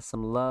show Matt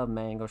some love,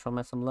 man. Go show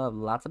Matt some love.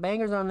 Lots of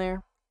bangers on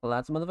there.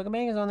 Lots of motherfucking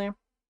bangers on there.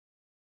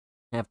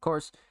 And of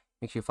course,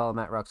 make sure you follow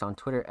Matt Rocks on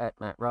Twitter at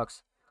Matt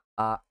Rocks.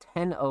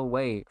 10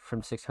 away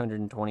from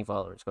 620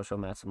 followers. Go show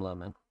Matt some love,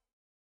 man.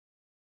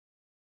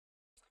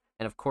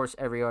 And of course,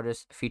 every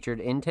artist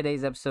featured in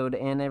today's episode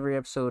and every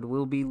episode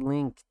will be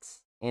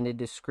linked in a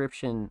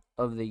description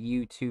of the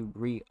YouTube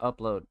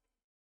re-upload.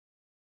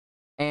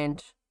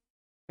 And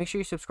make sure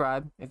you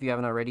subscribe if you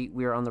haven't already.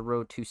 We are on the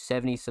road to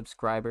 70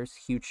 subscribers.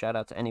 Huge shout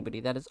out to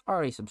anybody that has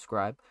already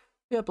subscribed.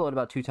 We upload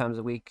about 2 times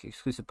a week,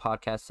 exclusive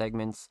podcast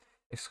segments,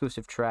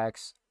 exclusive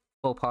tracks,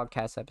 full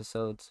podcast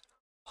episodes,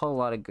 whole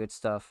lot of good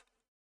stuff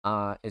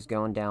is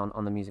going down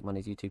on the Music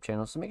Mondays YouTube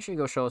channel. So make sure you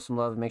go show us some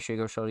love. Make sure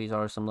you go show these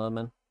artists some love,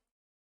 man.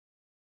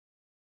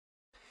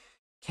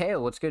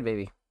 Kale, what's good,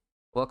 baby?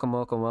 Welcome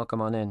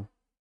on in.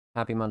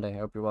 Happy Monday. I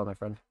hope you're well, my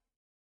friend.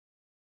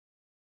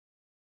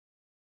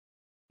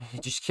 He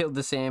just killed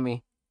the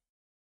Sammy.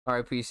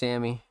 R.I.P.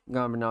 Sammy.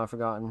 Gone but not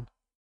forgotten.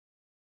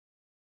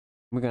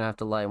 We're gonna have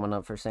to light one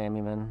up for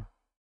Sammy, man.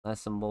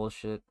 That's some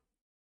bullshit.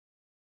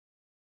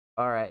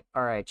 Alright,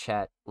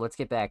 chat. Let's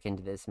get back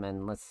into this,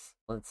 man. Let's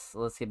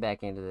get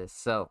back into this.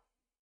 So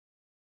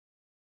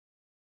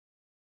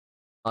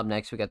up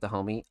next we got the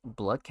homie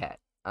Bloodcat.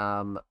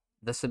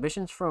 The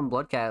submissions from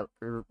Bloodcat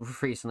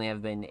recently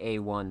have been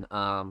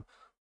A1.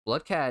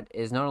 Bloodcat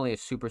is not only a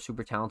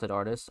super talented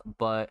artist,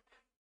 but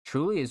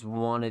truly is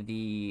one of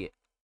the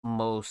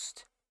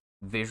most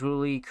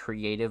visually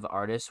creative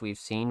artists we've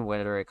seen,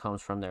 whether it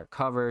comes from their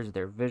covers,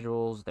 their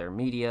visuals, their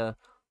media.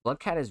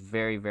 Bloodcat is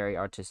very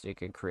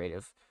artistic and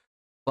creative.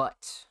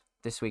 But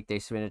this week they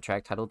submitted a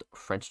track titled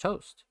French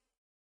Toast.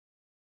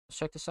 Let's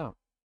check this out.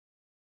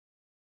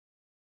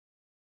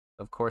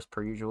 Of course,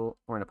 per usual,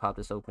 we're gonna pop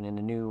this open in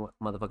a new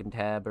motherfucking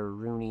tab or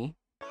Rooney.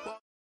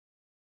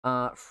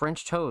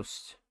 French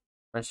Toast.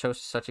 French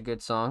Toast is such a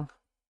good song.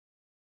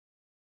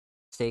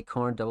 Steak,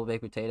 corn, double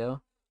baked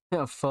potato.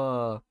 Yeah,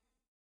 fuck.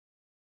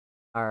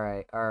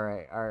 Alright.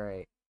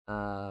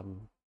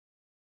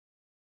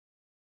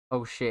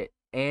 Oh shit.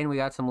 And we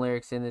got some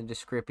lyrics in the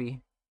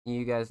descripy.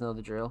 You guys know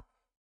the drill.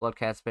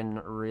 Bloodcat's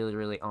been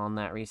really on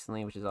that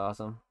recently, which is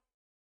awesome.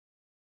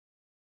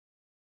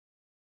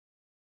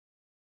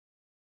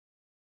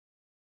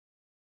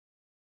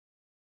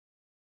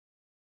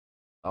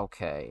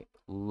 Okay,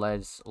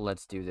 let's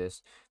do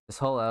this. This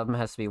whole album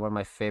has to be one of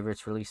my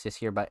favorites released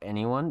this year by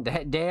anyone.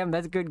 Damn,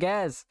 that's good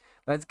gas.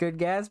 That's good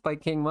gas by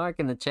King Mark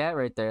in the chat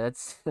right there.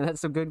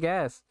 That's some good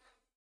gas.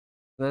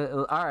 All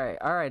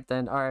right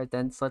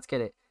then. So let's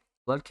get it.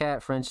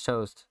 Bloodcat French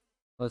Toast.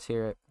 Let's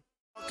hear it.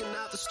 Walking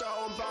out the store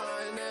and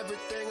buying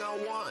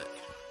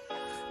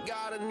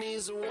got her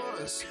needs at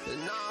once.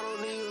 And I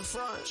don't even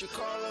front. She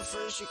call her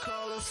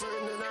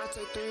friend, and I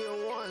take 3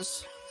 at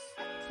once.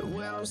 And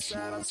when I'm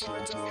sad, I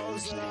talk to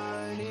hoes that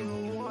I ain't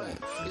even want.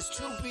 It's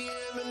 2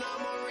 p.m. and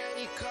I'm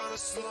already kinda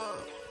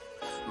slumped.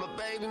 My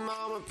baby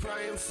mama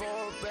praying for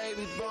a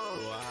baby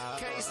bump.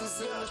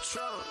 Cases in the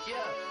trunk, yeah.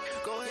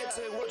 Go ahead,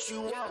 take what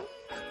you want.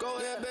 Go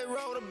ahead, babe,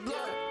 roll the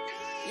blunt.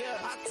 Yeah,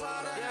 I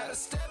taught her how to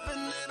step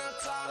and then I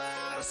taught her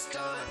how to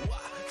stunt.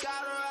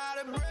 Got her out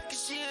of breath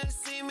 'cause she ain't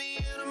seen me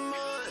in a month.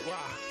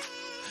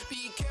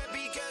 BK,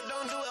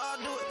 don't do it, I'll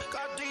do it.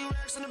 Got 3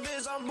 racks in the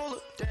biz on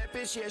bullet. That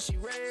bitch, yeah, she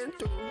ran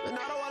through. And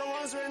I don't want the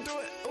ones ran through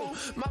it. Ooh,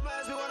 my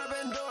asked me what I've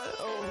been doing.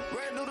 Ooh,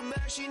 ran through the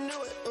back, she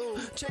knew it. Ooh,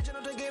 changing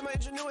up the game, I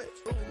knew it.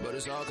 Ooh, but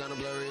it's all kinda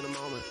blurry in the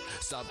moment.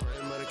 Stop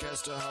praying, but I can't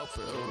still help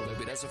it. Ooh,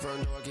 baby, that's the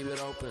front door, I keep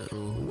it open.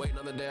 Ooh, wait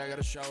another day, I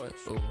gotta show it.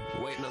 Ooh,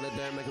 wait another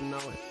day, make them know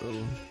it.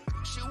 Ooh.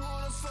 She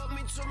wanna fuck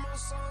me to my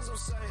songs, I'm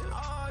saying,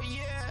 oh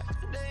yeah.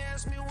 They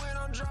ask me when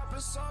I'm dropping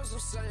songs, I'm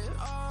saying,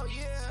 oh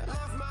yeah.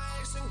 Left my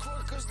ex in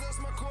court 'cause that's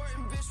my court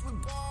and bitch we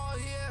ball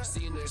here.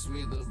 See you next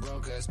week, little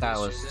broke ass. That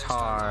was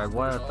hard.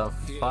 What the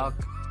fuck?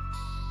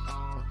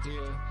 All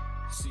here,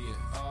 see it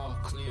all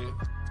clear.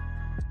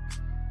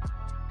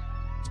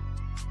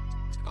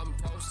 I'm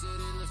posted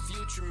in the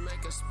future,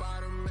 make a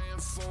Spider-Man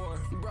 4.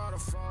 You brought a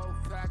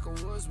 4-pack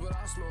of woods, but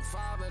I smell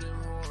 5 of them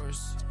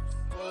whores.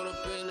 Pulled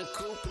up in the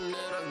coupe and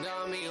then I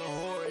got me a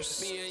horse.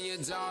 Me and your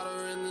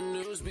daughter in the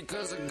news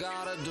because I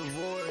got a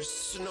divorce.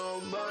 Snow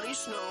bunny,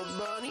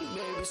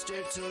 baby,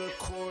 stick to the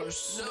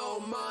course. No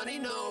money,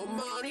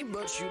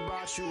 but you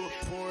bought you a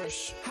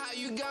Porsche. How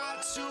you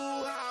got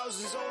 2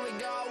 houses, only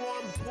got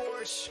 1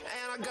 porch.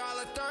 And I got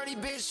like 30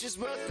 bitches,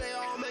 but they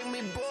all make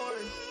me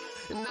bored.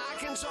 And I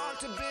can talk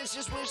to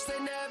bitches, wish they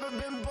never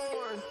been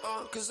born.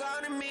 'Cause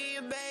I need me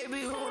a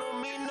baby who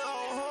don't mean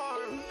no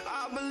harm.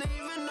 I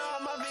believe in all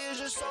my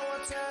visions, so I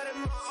tatted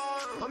my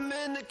arm. I'm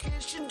in the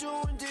kitchen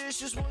doing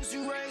dishes, was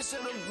you raised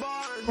in a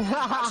barn?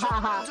 I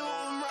try to do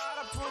 'em right,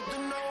 I put the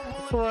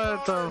noble in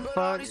What the but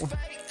all these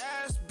fake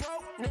ass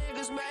broke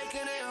niggas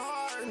making it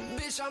hard.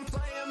 Bitch, I'm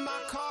playing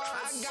my cards.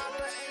 I got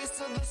the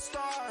ace of the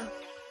star.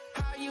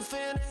 How you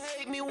finna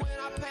hate me when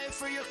I pay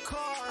for your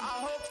car?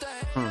 I hope the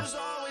haters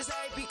always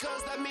hate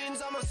because that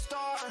means I'm a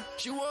star.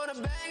 She wanna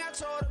bang, I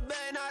told her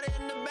bang, not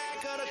in the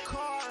back of the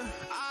car.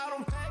 I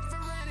don't pay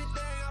for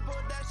anything, I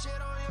put that shit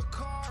on your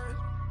card.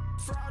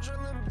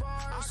 Fraudulent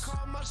bars, I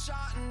call my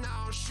shot and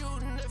now I'm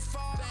shooting it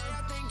far. Babe,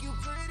 I think you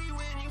pretty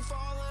when you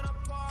falling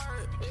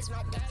apart. It's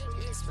my day,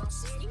 it's my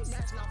city,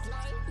 that's my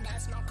plane,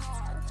 that's my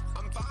car.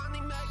 I'm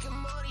finally making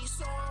money,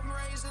 so I'm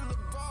raising the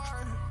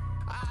bar.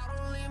 I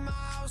don't leave my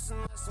house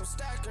unless I'm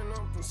stacking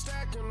up the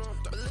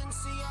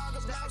Balenciaga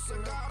blocks. I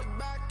got it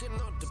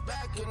backing up the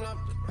back.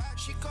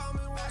 She call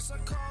me once, I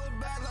call her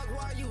back like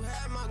why you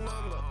had my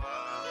number.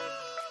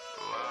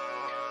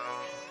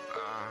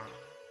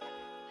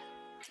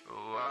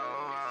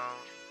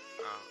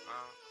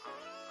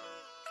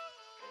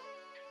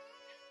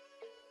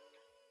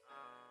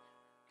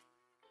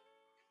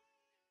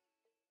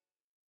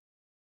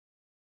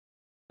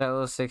 That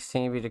little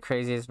 16 be the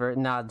craziest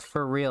version. Nah,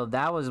 for real.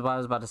 That was what I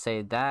was about to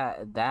say.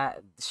 That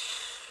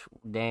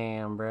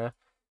damn, bruh.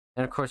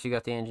 And of course you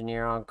got the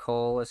engineer on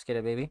Cole. Let's get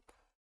it, baby.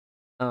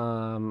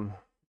 I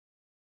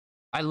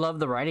love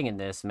the writing in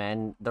this,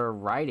 man. The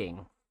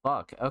writing.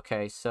 Fuck.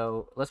 Okay,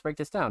 so let's break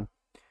this down.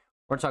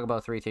 We're gonna talk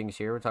about 3 things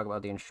here. We're talk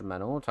about the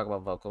instrumental. We'll talk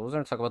about vocals. We're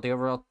gonna talk about the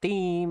overall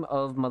theme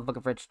of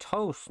motherfucking French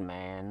Toast,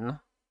 man.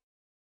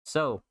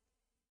 So,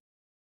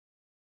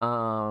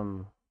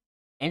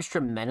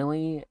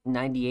 instrumentally,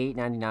 98,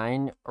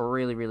 99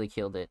 really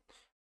killed it.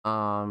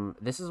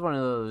 This is one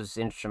of those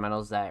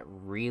instrumentals that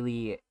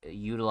really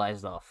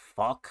utilize the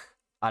fuck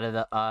out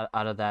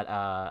of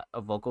that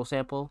vocal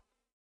sample.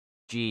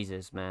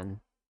 Jesus,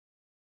 man.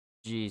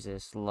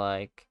 Jesus,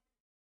 like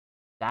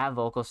that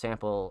vocal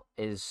sample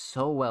is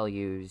so well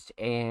used,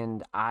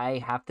 and I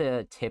have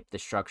to tip the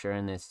structure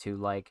in this too.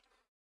 Like,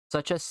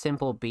 such a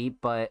simple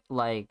beat, but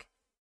like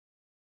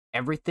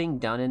everything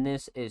done in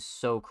this is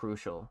so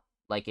crucial.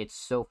 Like, it's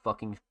so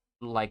fucking,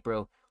 like,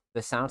 bro,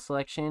 the sound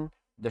selection,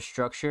 the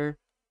structure,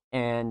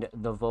 and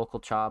the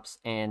vocal chops,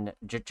 and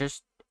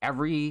just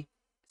every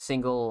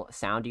single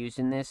sound used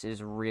in this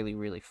is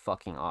really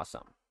fucking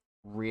awesome.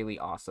 Really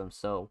awesome.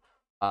 So,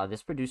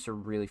 this producer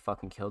really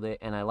fucking killed it,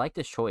 and I like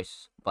this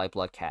choice by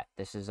Bloodcat.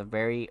 This is a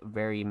very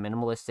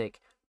minimalistic,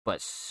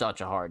 but such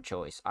a hard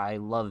choice. I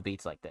love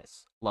beats like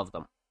this. Love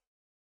them.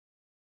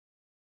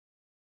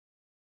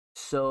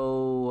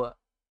 So,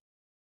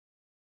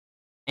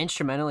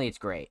 instrumentally, it's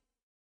great.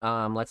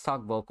 Let's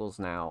talk vocals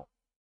now.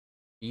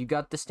 You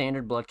got the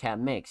standard Bloodcat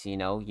mix, you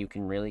know, you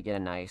can really get a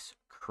nice,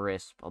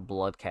 crisp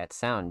Bloodcat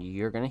sound.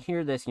 You're gonna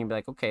hear this and you'll be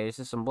like, okay, this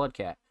is some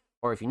Bloodcat.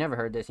 Or if you never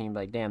heard this and you'll be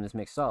like, damn, this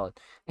mix solid.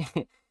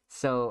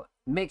 So,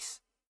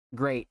 mix,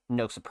 great,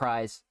 no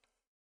surprise.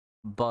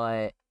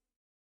 But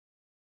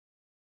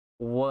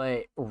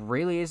what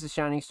really is a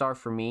shining star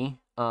for me,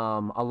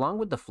 along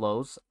with the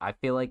flows, I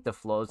feel like the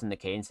flows and the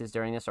cadences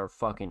during this are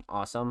fucking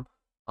awesome.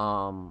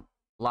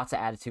 Lots of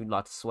attitude,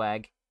 lots of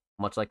swag.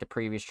 much like the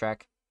previous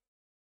track.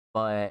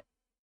 But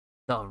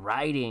the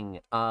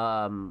writing,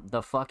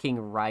 the fucking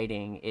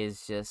writing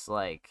is just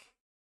like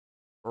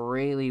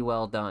really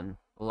well done.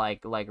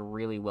 Like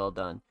really well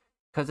done.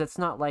 Cause it's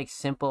not like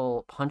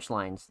simple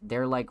punchlines.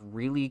 They're like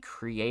really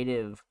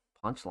creative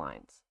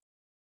punchlines.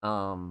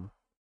 Um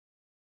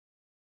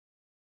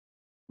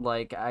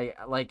I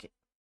like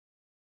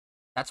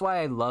that's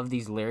why I love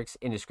these lyrics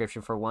in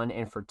description for one,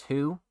 and for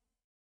two,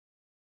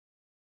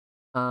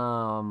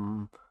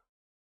 um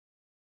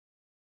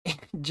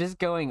just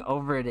going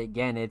over it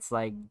again, it's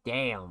like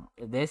damn,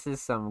 this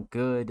is some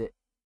good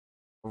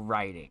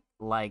writing.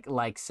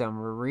 Like some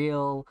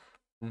real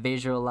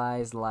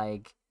visualized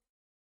like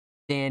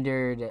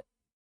standard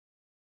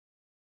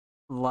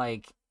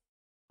like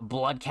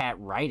Bloodcat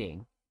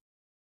writing.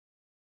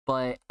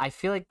 But I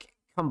feel like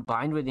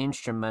combined with the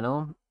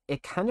instrumental,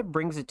 it kind of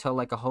brings it to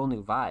like a whole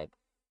new vibe.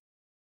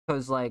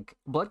 Because like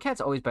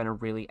Bloodcat's always been a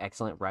really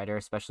excellent writer,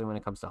 especially when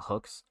it comes to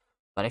hooks.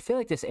 But I feel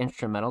like this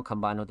instrumental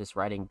combined with this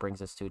writing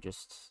brings us to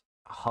just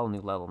a whole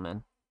new level,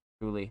 man.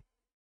 Truly.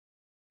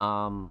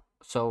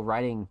 So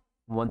writing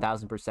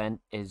 1000%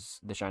 is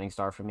the shining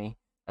star for me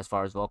as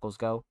far as vocals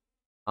go.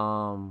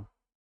 Um,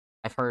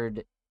 I've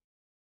heard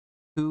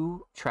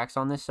 2 tracks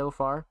on this so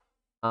far.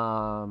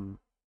 Um,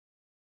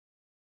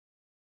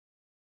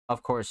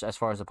 of course, as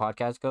far as the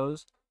podcast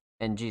goes,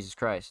 and Jesus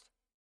Christ,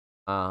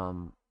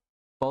 um,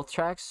 both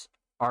tracks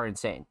are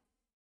insane.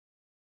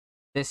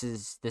 This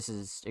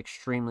is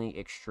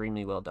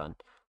extremely well done.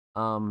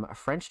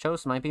 French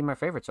Toast might be my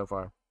favorite so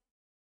far.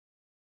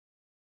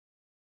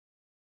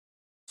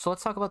 So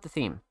let's talk about the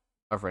theme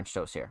of French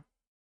Toast here.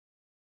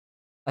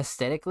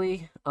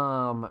 Aesthetically,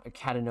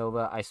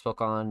 Catanova, I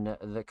spoke on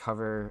the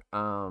cover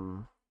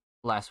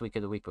last week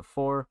or the week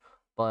before,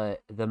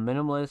 but the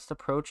minimalist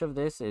approach of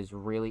this is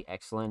really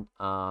excellent.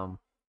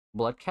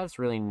 Bloodcat's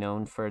really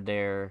known for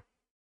their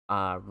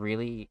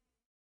really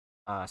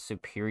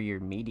superior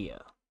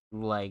media,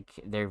 like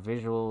their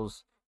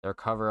visuals, their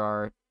cover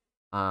art,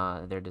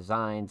 their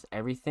designs,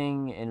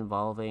 everything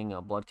involving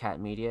a Bloodcat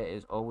media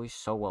is always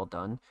so well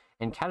done,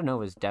 and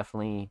Catanova is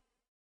definitely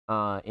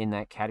in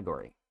that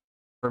category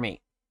for me.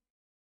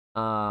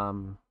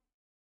 Um,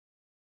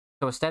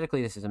 so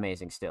aesthetically, this is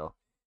amazing still.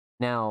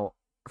 Now,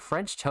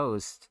 French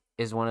Toast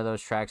is one of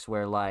those tracks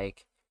where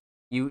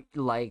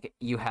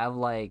you have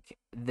like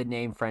the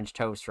name French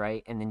Toast,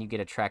 right? And then you get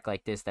a track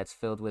like this that's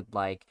filled with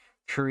like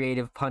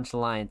creative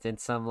punchlines and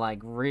some like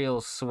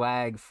real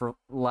swag for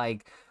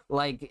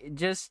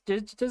just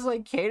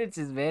like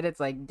cadences, man.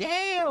 It's like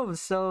damn.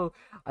 So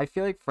I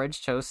feel like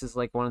French Toast is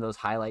like one of those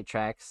highlight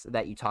tracks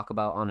that you talk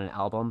about on an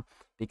album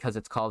because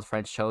it's called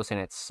French Toast and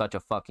it's such a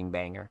fucking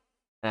banger.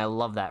 And I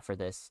love that for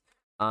this.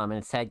 And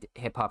it's tagged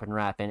hip hop and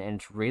rap, and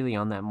it's really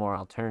on that more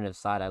alternative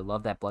side. I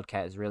love that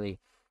Bloodcat is really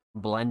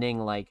blending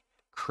like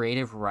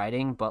creative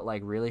writing, but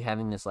like really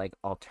having this like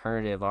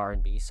alternative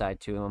R&B side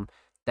to him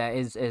that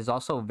is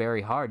also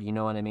very hard. You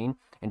know what I mean?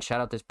 And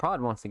shout out this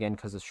prod once again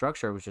because the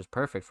structure was just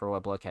perfect for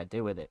what Bloodcat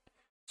did with it.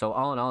 So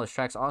all in all, this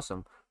track's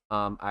awesome.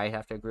 I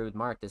have to agree with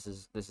Mark. This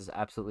is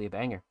absolutely a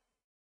banger.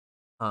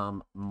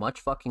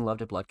 Much fucking love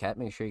to Bloodcat.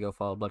 Make sure you go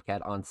follow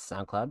Bloodcat on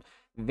SoundCloud.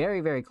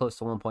 Very close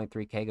to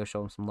 1.3K. Go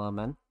show him some love,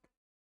 man.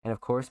 And of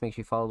course, make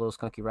sure you follow Little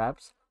Skunky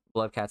Raps,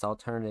 Bloodcat's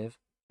alternative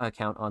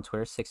account on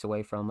Twitter, 6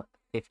 away from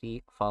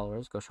 50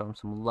 followers. Go show him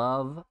some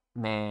love,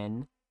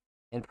 man.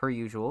 And per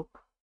usual,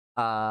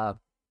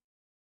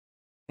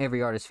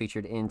 every artist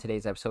featured in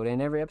today's episode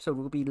and every episode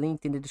will be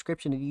linked in the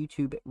description of the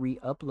YouTube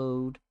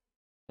re-upload.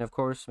 And of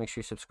course, make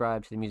sure you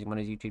subscribe to the Music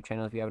Mondays YouTube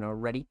channel if you haven't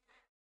already.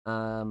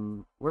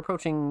 We're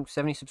approaching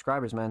 70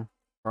 subscribers, man.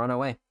 We're on our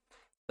way.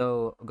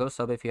 So go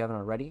sub if you haven't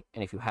already.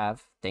 And if you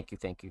have, thank you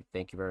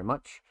very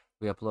much.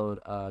 We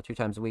upload 2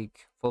 times a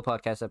week, full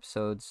podcast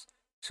episodes,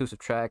 exclusive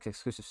tracks,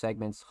 exclusive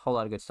segments, whole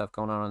lot of good stuff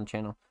going on the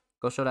channel.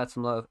 Go show that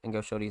some love and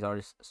go show these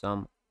artists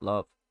some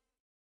love.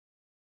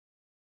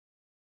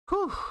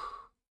 Whew.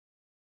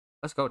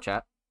 Let's go,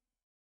 chat.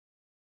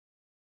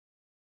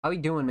 How we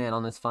doing, man,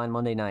 on this fine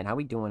Monday night? How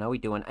we doing?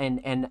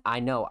 And I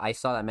know I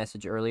saw that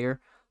message earlier.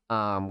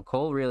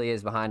 Cole really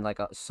is behind like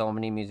so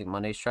many Music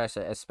Mondays tracks,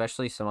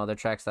 especially some other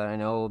tracks that I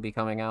know will be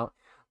coming out.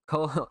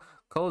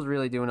 Cole's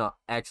really doing an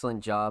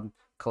excellent job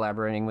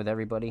collaborating with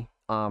everybody.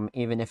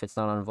 Even if it's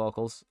not on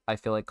vocals, I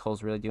feel like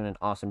Cole's really doing an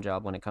awesome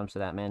job when it comes to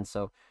that, man.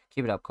 So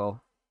keep it up,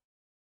 Cole.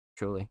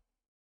 Truly.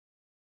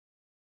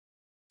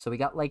 So we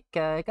got like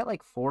 4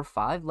 or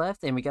 5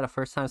 left, and we got a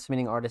first time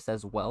submitting artist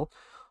as well.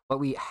 But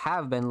we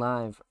have been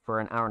live for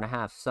an hour and a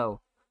half,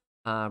 so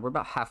we're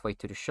about halfway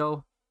through the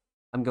show.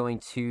 I'm going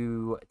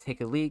to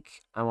take a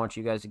leak. I want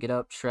you guys to get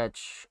up,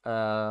 stretch,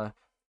 go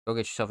get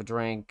yourself a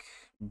drink,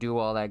 do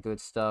all that good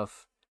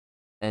stuff,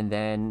 and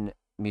then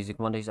Music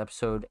Mondays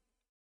episode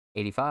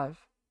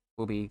 85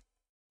 will be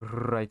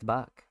right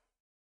back.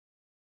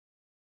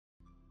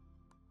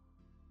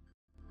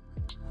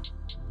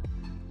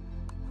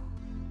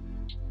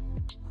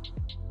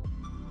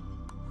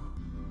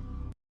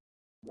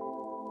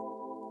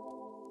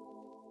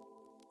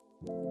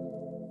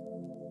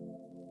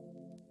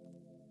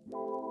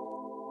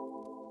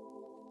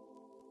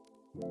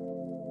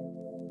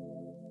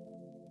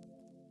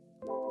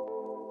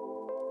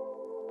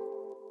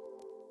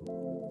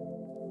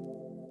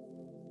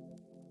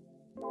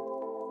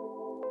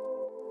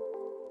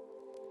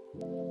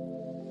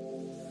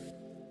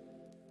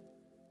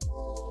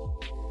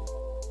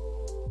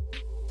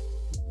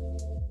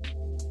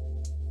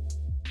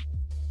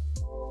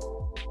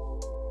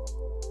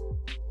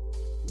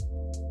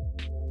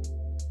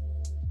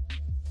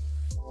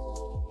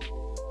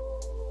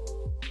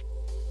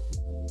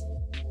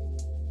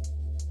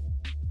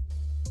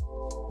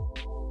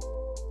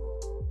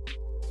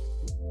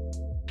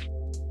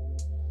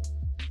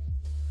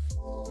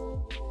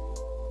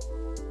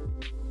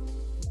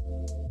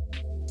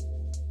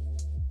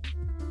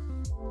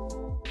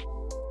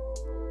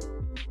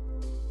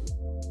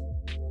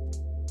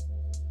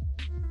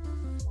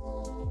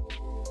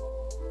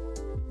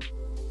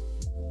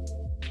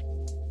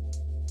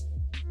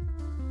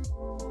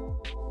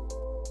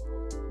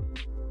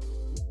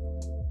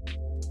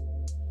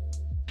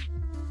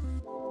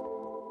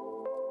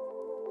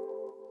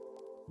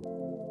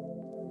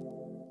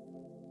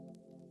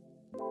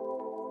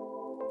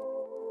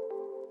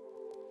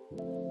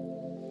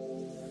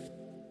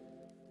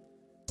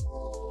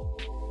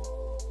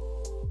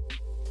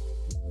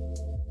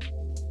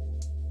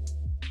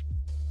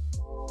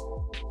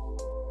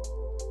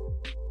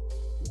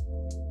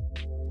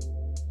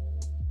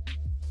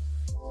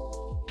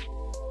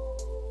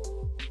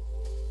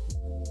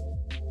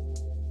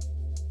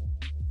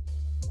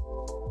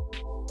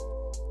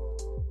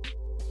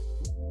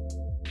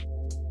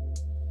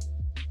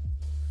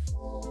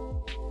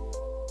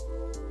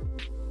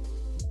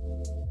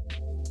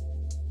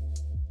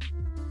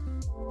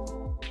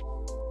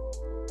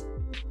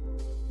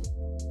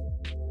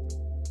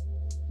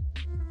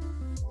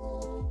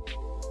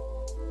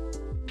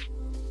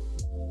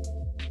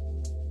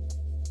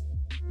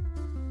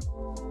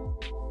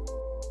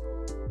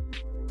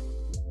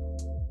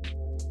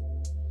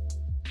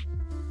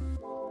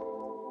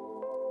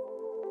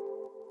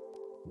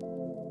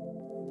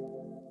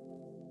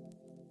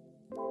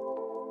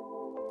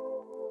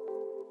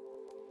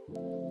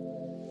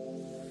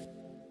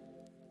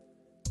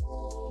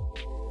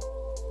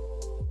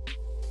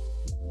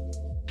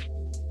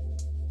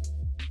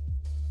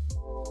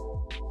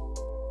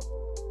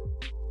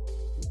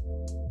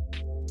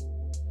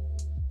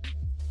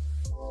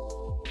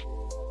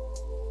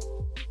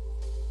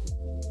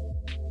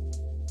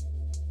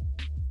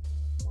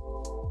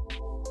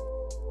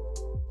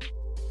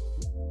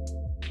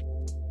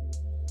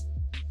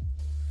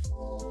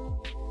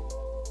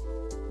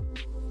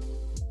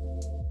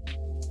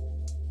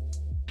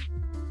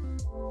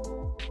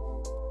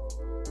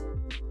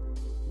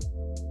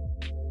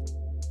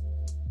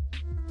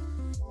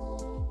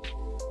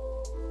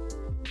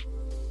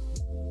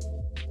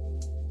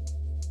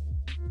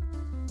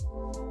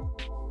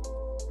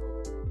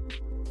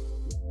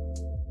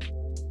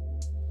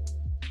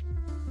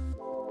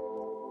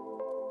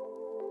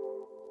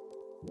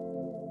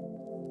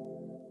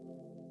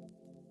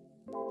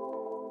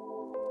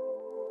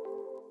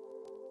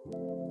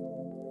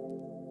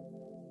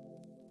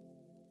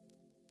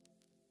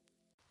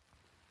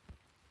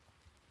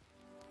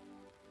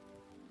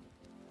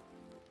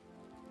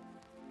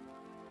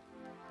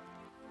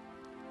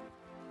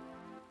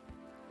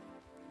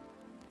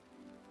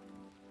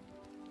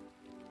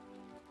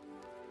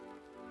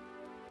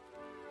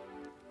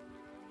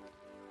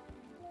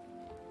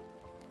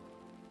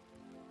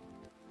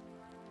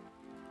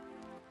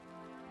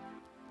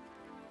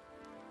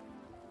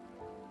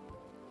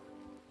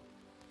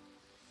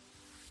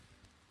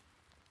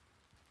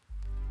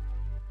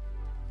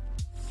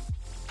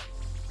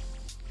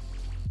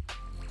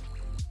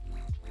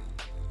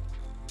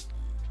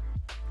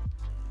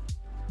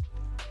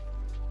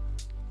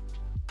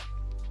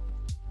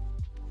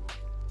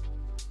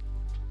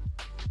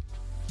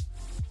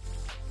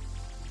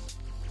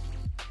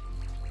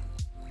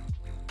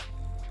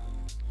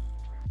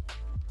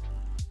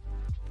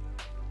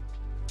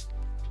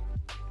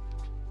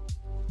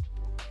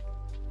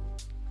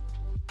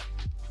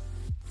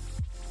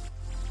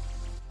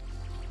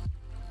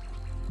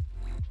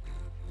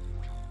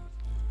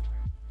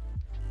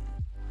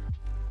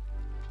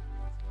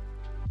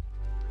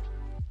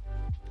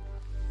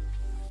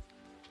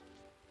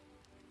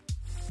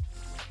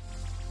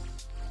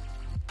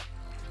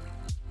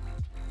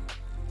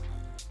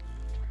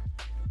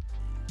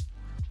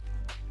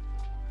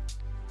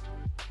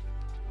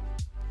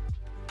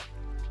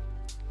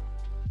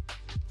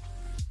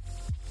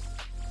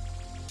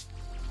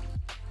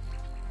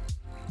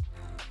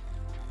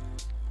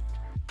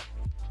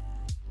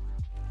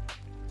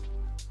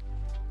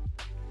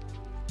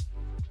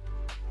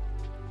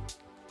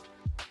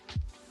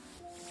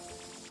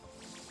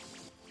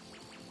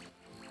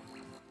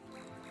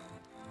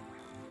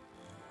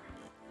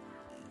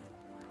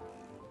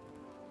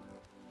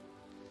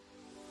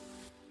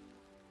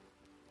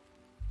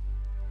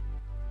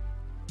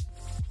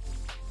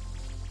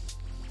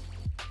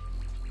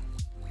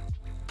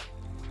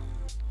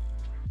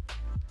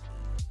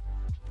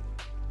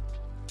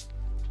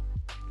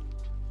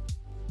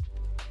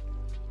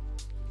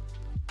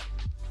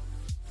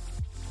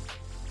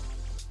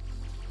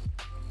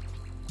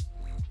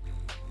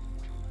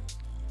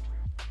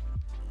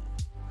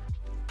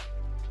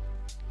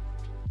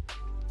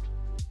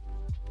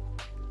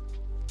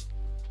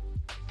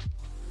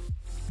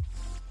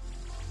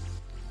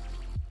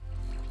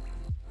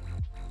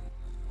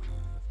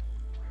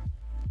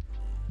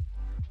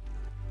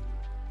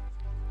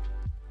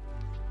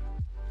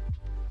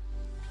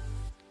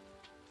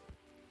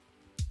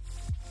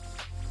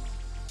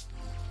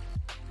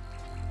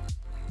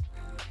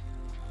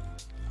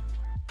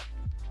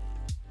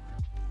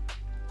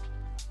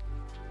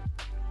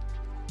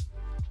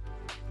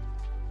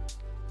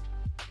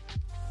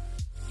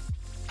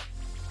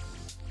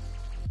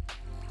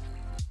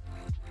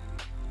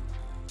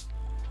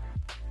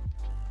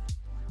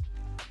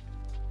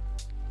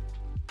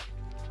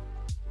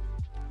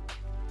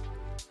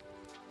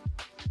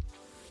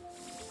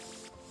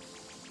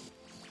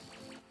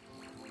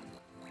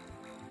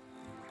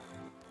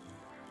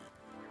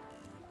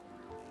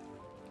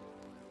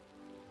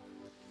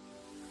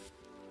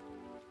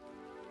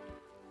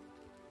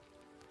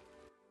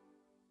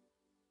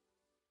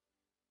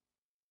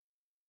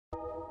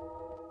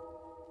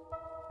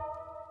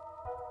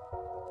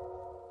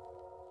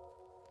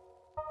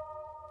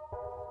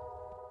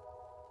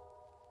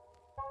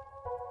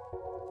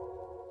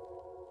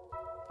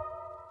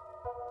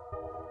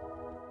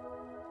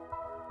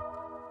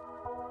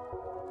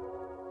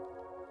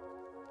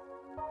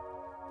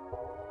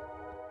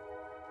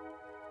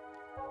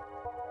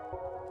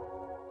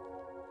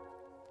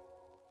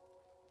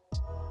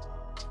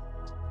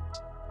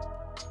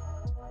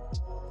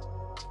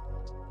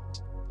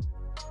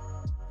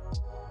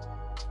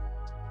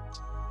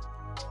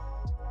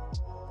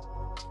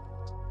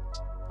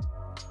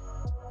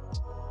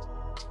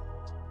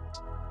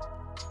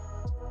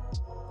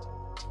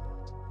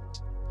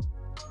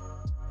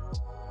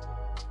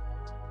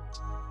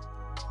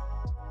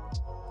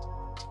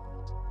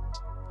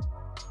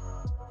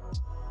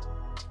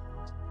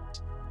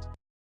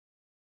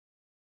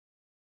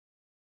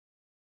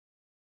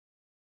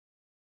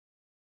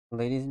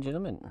 Ladies and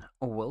gentlemen,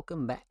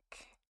 welcome back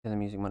to the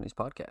Music Mondays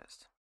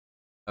podcast.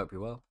 Hope you're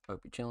well.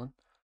 Hope you're chilling.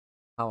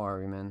 How are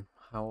we, man?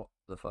 How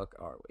the fuck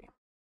are we?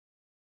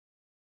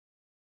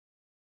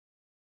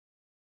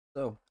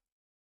 So,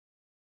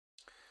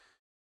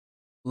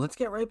 let's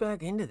get right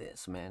back into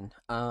this, man.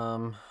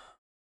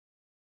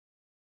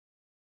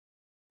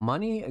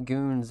 Money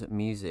Goons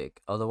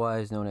Music,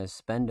 otherwise known as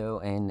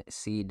Spendo and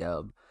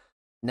C-Dub.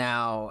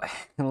 Now,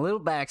 a little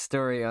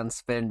backstory on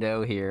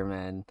Spendo here,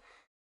 man.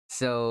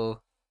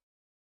 So,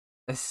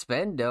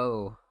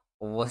 Spendo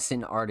was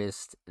an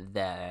artist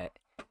that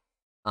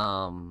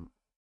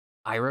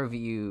I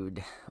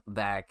reviewed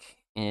back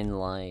in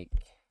like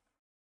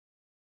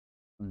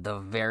the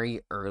very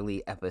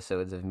early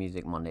episodes of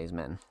Music Mondays,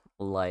 man.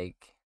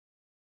 Like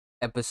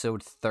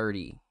episode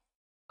 30,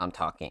 I'm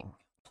talking.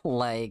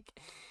 Like,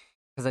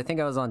 because I think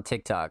I was on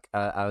TikTok.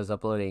 I was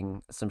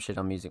uploading some shit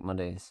on Music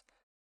Mondays,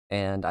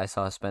 and I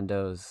saw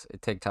Spendo's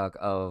TikTok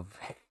of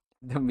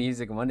the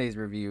Music Mondays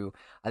review.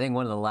 I think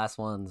one of the last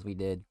ones we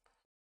did.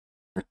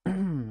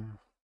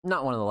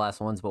 Not one of the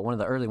last ones, but one of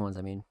the early ones,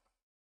 I mean.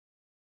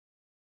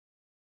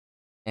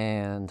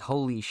 And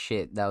holy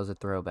shit, that was a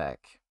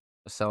throwback.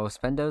 So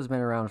Spendo's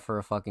been around for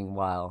a fucking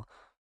while,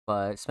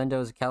 but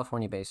Spendo's a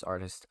California-based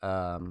artist.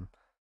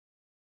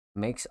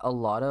 Makes a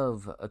lot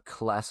of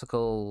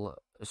classical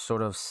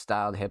sort of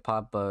styled hip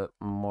hop, but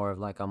more of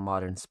like a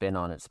modern spin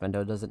on it.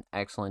 Spendo does an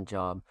excellent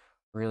job,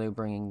 really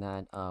bringing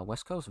that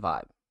West Coast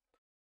vibe.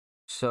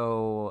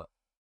 So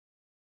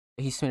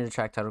he submitted a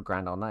track titled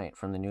 "Grind All Night"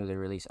 from the newly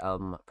released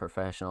album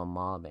 "Professional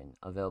Mobbing,"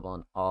 available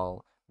on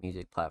all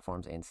music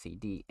platforms and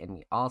CD. And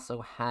we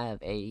also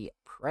have a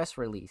press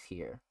release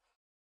here.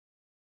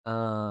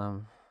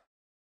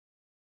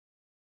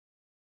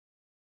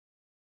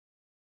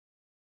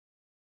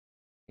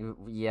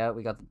 Yeah,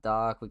 we got the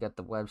doc, we got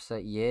the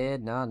website. Yeah,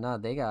 no,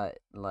 they got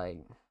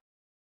like,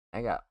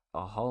 I got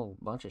a whole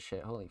bunch of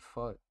shit. Holy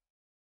fuck.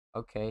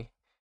 Okay,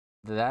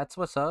 that's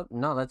what's up.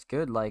 No, that's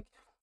good. Like,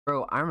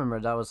 bro, I remember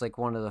that was like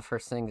one of the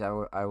first things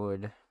I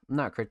would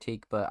not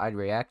critique, but I'd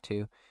react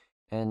to,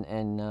 and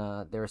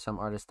there were some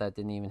artists that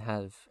didn't even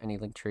have any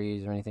link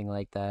trees or anything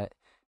like that,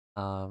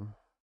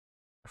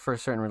 for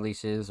certain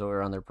releases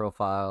or on their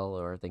profile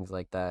or things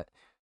like that.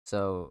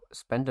 So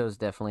Spendo's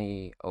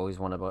definitely always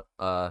one of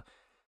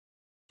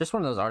just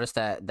one of those artists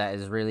that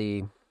is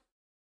really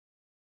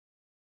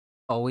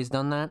always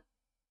done that,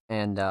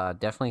 and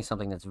definitely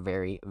something that's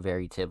very,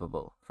 very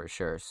tippable for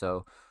sure.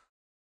 So,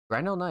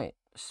 Grind All Night,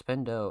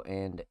 Spendo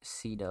and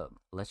C-Dub.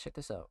 Let's check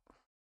this out.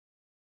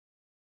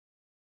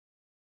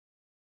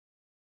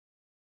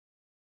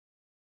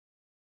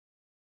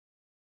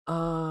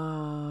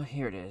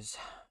 Here it is.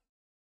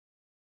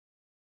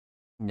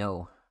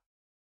 No.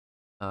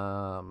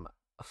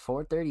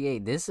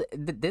 438. This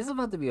is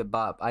about to be a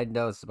bop. I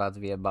know it's about to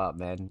be a bop,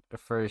 man,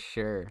 for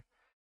sure.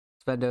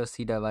 Spendo,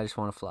 C-Dub, I just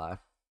want to fly.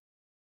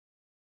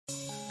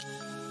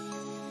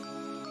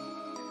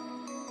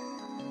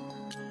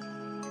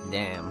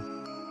 Damn.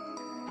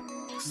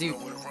 Dude,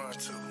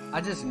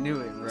 I just knew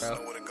it, bro.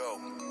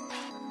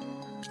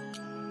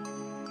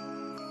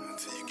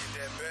 Until you get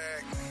that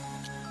bag,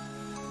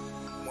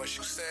 once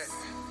you set,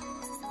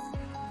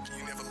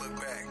 you never look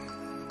back.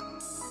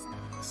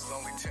 This is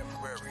only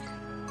temporary.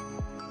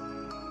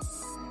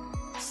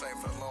 Same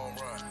for the long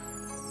run.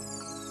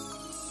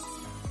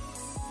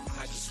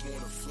 I just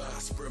wanna fly,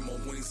 spread my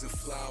wings and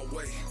fly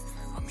away.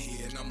 I'm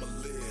here and I'ma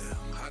live.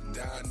 I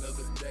die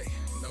another day.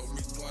 No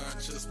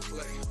rewind, just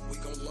play. We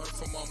gon' learn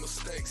from our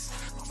mistakes.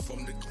 I'm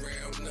from the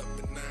ground up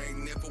and I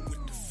ain't never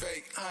with the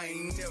fake. I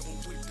ain't never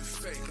with the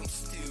fake. I'm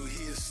still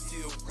here,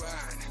 still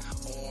riding.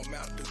 Arm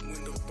out the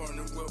window,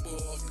 burning rubber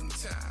off them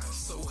tires.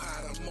 So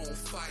hot, I'm on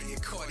fire.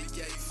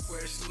 Cartier,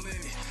 fresh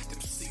linen.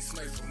 Them seats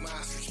made from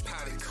ostrich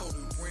powder,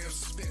 coated rims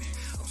spinning.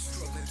 I'm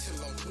struggling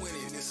till I'm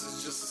winning. This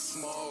is just a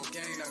small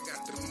gain. I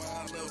got the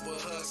mind of a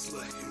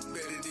hustler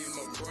embedded in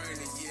my brain.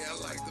 And yeah, I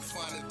like the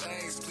finer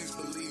things. Please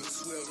believe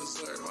it's well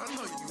deserved. I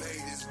know you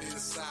haters been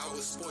sour,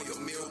 spoil your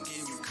milk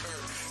and you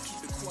curd.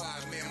 Keep it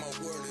quiet, man. My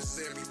word is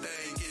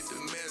everything. Get the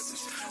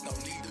message. No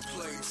need to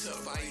play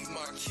tough. I eat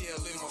my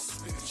kale in my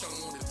spinach. I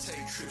want to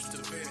take trips to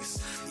Venice.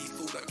 Eat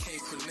food I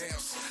can't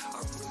pronounce. I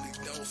really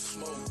don't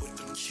smoke, but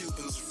them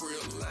Cubans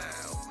real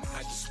loud.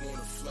 I just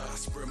wanna fly,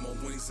 spread my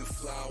wings and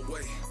fly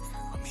away.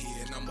 I'm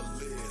here and I'ma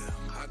live.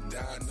 I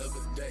die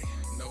another day.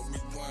 No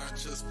rewind,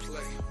 just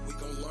play. We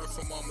gon' learn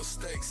from our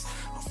mistakes.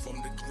 I'm from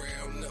the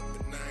ground up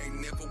and I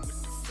ain't never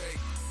with the fake.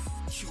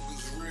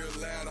 Cubans real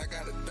loud, I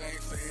got a thing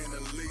for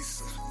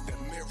Annalisa. That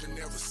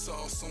marinara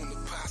sauce on the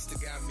pasta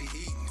got me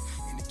eating.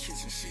 In the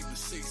kitchen, she was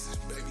seasoned.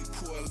 Baby,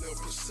 pour a little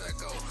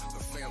Prosecco.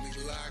 Her family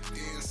locked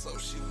in, so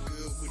she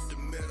good with the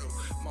metal.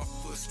 My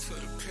foot's to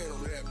the pedal,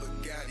 that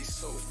Bugatti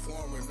so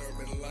foreign.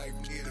 Urban life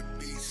near the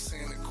beach,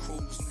 Santa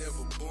Cruz,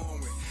 never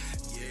boring.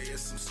 Yeah,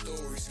 some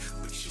stories,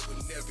 but you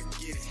would never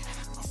get it.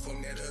 I'm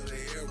from that other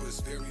era, it's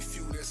very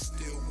few that's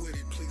still with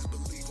it. Please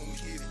believe I'm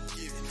here to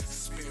get it.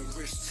 Spin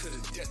rich to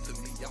the death of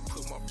me. I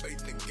put my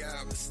faith in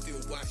God, but still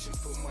watching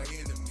for my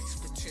enemies.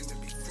 Pretend to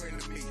be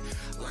friend of me,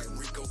 like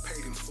Rico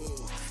paid in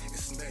full.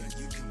 It's nothing,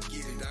 you can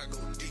get it. I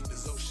go deep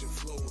as ocean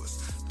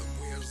floors. The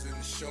whales and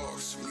the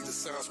sharks, read the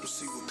signs,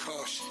 proceed with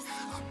caution.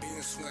 I've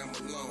been swam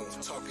alone,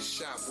 talking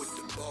shop with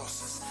the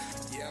bosses.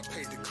 Yeah, I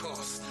paid the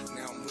cost,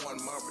 now I'm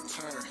wanting my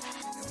return.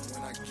 And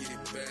when I get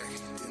it back,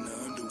 then the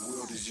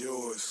underworld is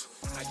yours.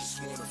 I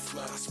just wanna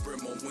fly,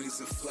 spread my wings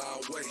and fly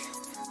away.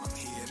 I'm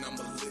here and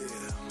I'ma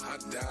live, I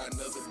die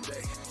another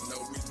day. No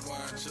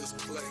rewind, just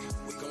play.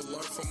 We gon'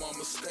 learn from our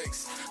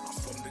mistakes. I'm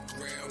from the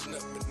ground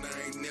up, but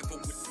I ain't never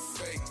with the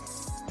fake.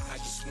 I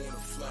just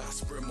wanna fly,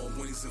 spread my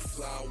wings and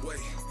fly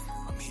away.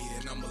 I'm here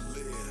and I'ma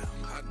live,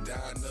 I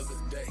die another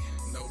day.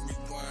 No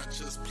rewind,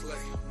 just play.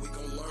 We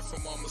gon' learn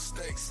from our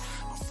mistakes.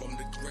 I'm from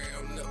the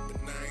ground up,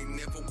 but I ain't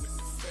never with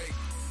the fake.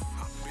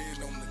 I've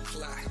been on the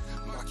clock,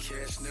 my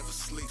cash never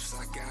sleeps.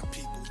 I got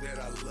people that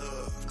I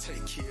love,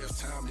 take care of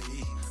time to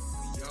eat.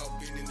 We all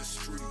been in the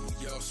street,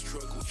 we all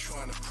struggle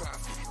trying to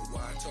profit.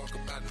 Why I talk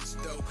about this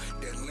dope,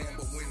 that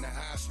Lambo in the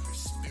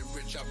ostrich. Been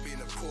rich, I've been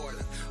a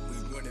porter. We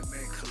running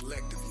man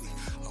collectively,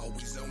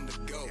 always on the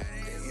go.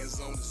 The end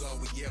zone is all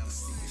we ever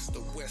see. It's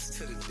the west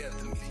to the death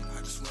of me. I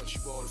just want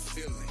you all to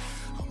feel it.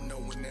 I'm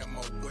knowing that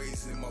my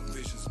ways and my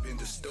vision's been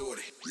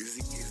distorted. Is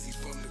he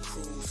from the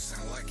cruise?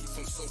 Sound like he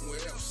from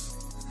somewhere else.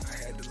 I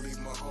had to leave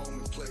my home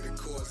and play the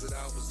cards that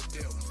I was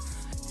dealt.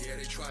 Yeah,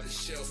 they try to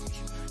shelf me,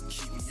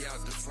 keep me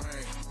out the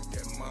frame.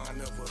 That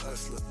mind of a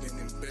hustler been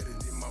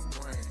embedded in my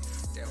brain.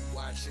 That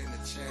watch and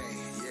the chain,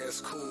 yeah,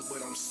 it's cool,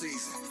 but I'm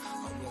seasoned.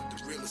 I want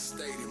the real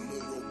estate in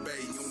Monroe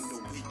Bay on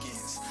the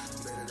weekends.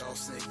 Let it all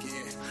sink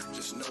in,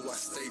 just know I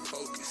stay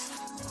focused.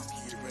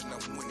 I'm here and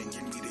I'm winning,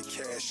 give me the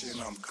cash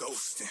and I'm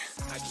ghosting.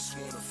 I just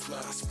wanna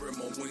fly, spread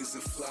my wings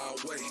and fly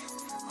away.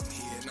 I'm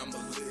here and I'ma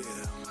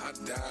live, I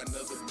die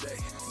another day.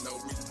 No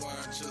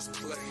rewind, just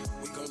play.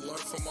 We gon'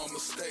 learn from our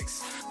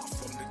mistakes. I'm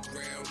from the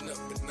ground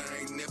up, but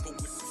I ain't never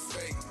with the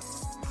fake.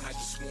 I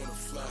just wanna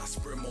fly,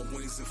 spread my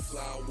wings and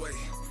fly away.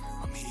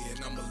 I'm here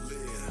and I'ma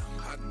live,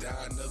 I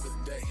die another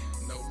day.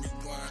 No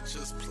rewind,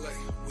 just play.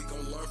 We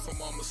gon' learn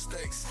from our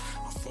mistakes.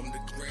 I'm from the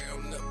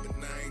ground up, but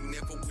I ain't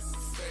never with the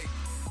fake.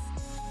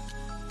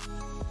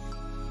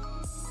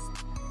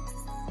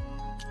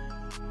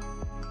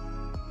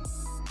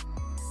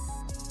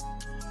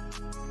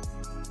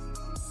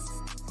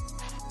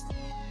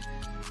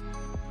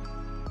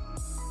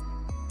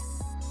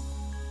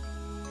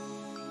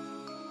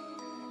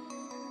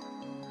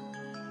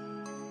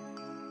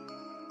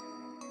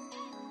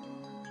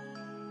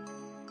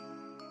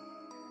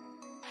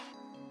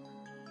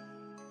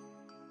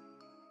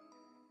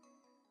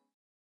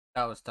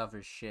 That was tough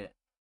as shit.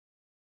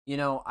 You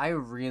know, I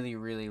really,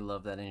 really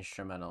love that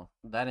instrumental.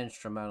 That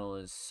instrumental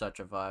is such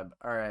a vibe.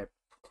 Alright.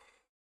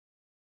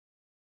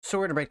 So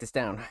we're gonna break this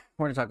down.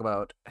 We're gonna talk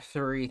about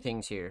three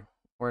things here.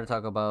 We're gonna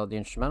talk about the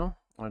instrumental.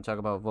 We're gonna talk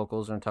about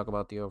vocals. We're gonna talk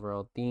about the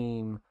overall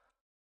theme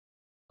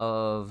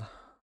of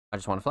I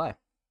Just Wanna Fly.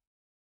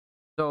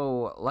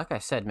 So, like I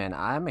said, man,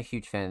 I'm a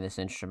huge fan of this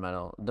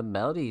instrumental. The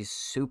melody's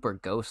super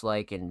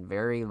ghost-like and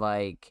very,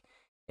 like,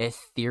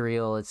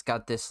 ethereal. It's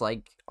got this,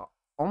 like,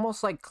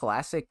 almost, like,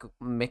 classic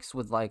mixed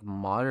with, like,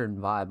 modern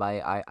vibe.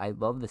 I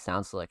love the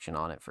sound selection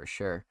on it, for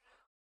sure.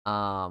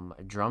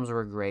 Drums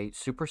were great.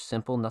 Super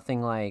simple.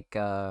 Nothing, like,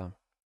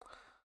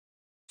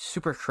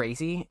 super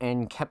crazy.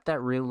 And kept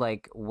that real,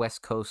 like,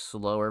 West Coast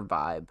slower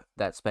vibe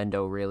that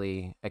Spendo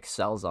really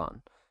excels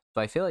on.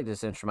 So I feel like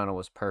this instrumental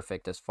was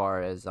perfect as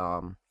far as,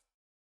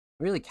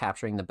 really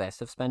capturing the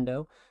best of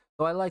Spendo.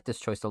 So I like this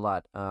choice a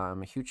lot.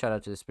 A huge shout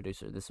out to this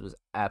producer. This was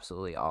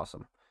absolutely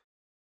awesome.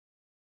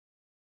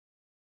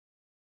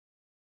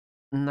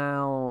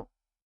 Now,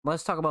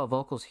 let's talk about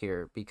vocals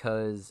here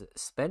because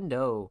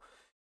Spendo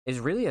is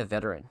really a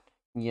veteran,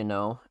 you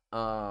know?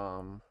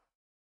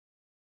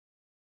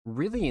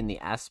 Really in the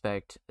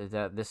aspect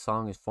that this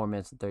song is 4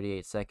 minutes and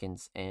 38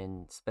 seconds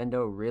and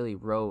Spendo really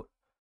wrote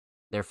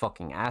their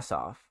fucking ass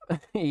off.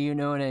 You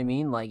know what I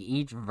mean? Like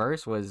each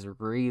verse was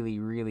really,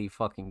 really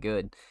fucking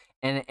good.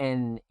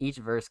 And each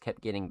verse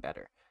kept getting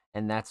better.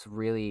 And that's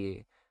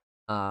really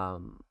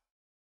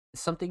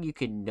something you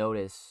could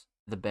notice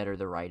the better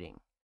the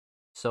writing.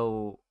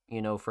 So,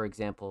 you know, for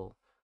example,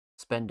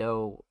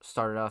 Spendo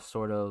started off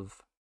sort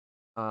of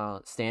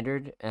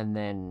standard and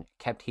then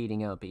kept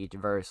heating up each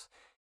verse.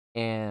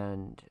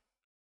 And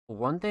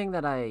one thing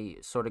that I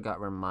sort of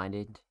got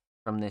reminded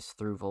from this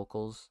through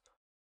vocals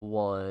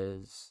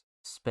was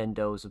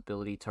Spendo's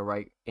ability to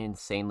write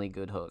insanely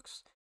good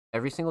hooks.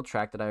 Every single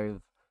track that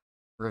I've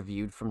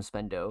reviewed from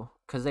Spendo,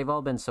 because they've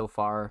all been so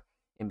far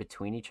in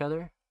between each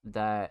other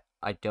that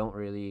I don't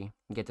really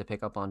get to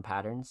pick up on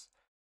patterns.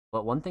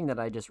 But one thing that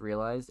I just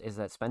realized is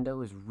that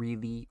Spendo is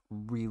really,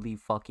 really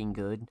fucking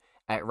good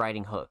at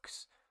writing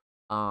hooks.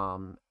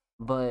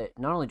 But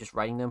not only just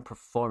writing them,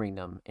 performing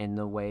them in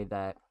the way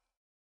that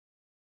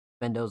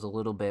Spendo's a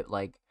little bit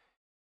like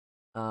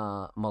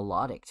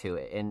melodic to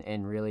it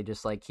and really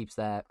just like keeps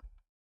that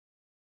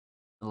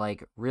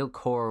like real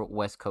core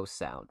West Coast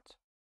sound,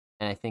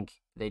 and I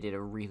think they did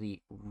a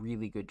really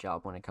really good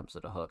job when it comes to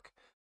the hook.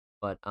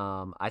 But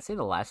I'd say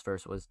the last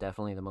verse was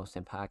definitely the most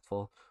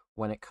impactful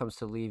when it comes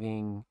to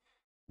leaving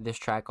this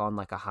track on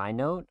like a high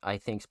note. I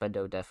think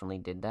Spendo definitely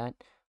did that.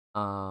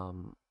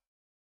 Um,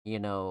 you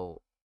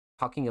know,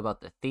 talking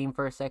about the theme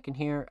for a second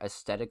here,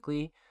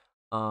 aesthetically,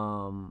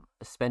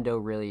 Spendo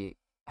really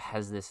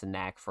has this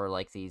knack for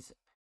like these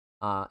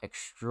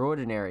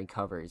extraordinary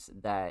covers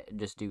that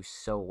just do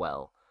so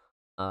well.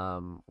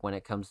 When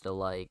it comes to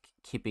like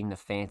keeping the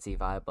fancy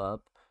vibe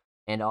up,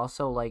 and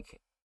also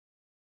like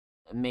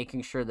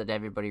making sure that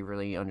everybody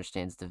really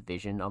understands the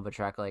vision of a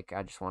track like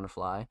I Just Want to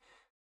Fly.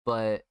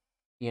 But,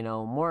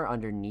 more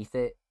underneath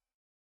it,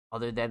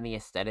 other than the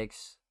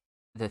aesthetics,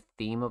 the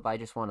theme of I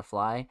Just Want to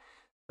Fly,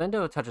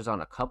 Bendo touches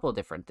on a couple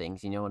different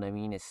things, you know what I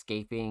mean?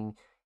 Escaping,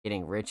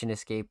 getting rich and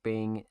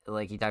escaping.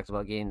 Like, he talks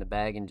about getting the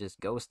bag and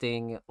just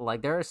ghosting.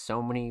 Like, there are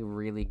so many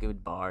really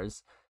good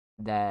bars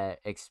that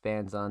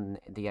expands on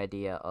the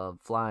idea of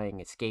flying,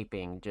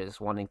 escaping,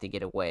 just wanting to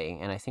get away.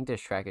 And I think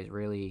this track is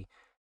really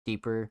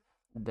deeper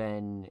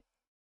than,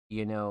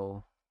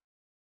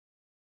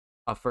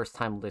 a first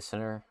time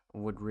listener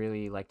would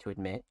really like to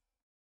admit.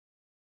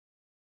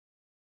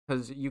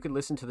 Because you could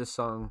listen to this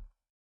song,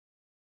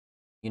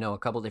 a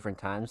couple different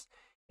times,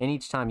 and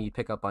each time you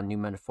pick up on new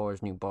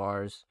metaphors, new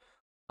bars.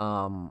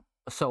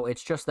 So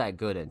it's just that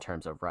good in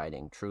terms of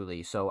writing,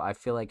 truly. So I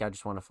feel like I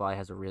Just Want to Fly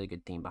has a really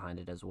good theme behind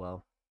it as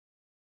well.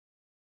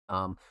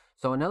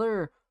 So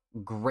another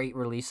great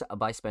release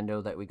by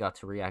Spendo that we got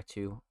to react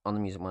to on the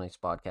Music Mondays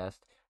podcast.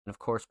 And of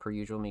course, per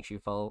usual, make sure you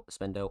follow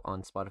Spendo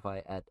on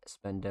Spotify at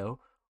Spendo,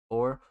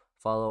 or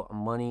follow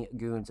Money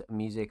Goons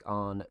Music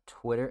on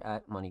Twitter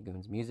at Money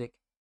Goons Music.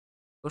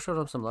 Go show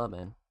them some love,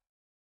 man.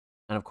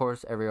 And of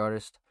course, every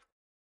artist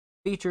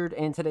featured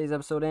in today's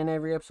episode and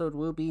every episode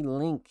will be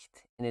linked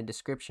in the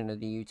description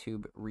of the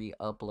YouTube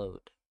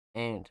re-upload.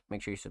 And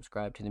make sure you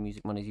subscribe to the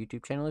Music Mondays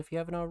YouTube channel if you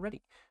haven't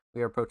already.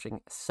 We are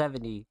approaching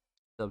 70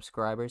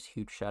 subscribers.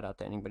 Huge shout out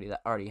to anybody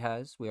that already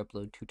has. We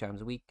upload 2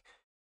 times a week.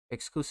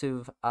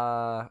 Exclusive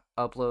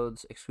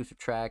uploads, exclusive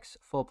tracks,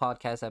 full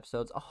podcast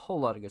episodes, a whole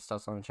lot of good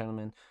stuff on the channel,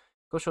 man.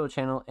 Go show the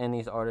channel and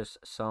these artists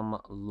some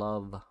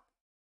love.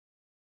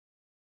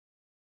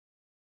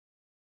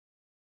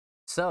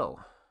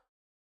 So,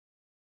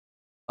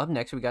 up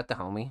next we got the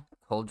homie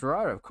Cole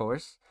Girard, of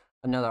course.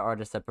 Another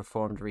artist that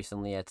performed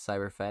recently at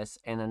Cyberfest,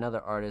 and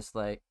another artist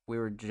like we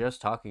were just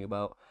talking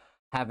about,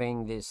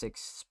 having this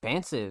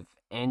expansive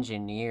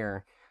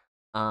engineer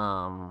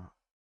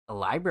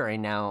library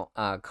now.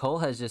 Cole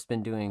has just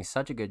been doing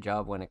such a good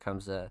job when it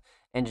comes to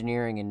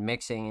engineering and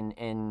mixing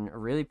and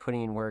really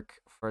putting in work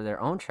for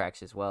their own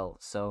tracks as well.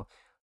 So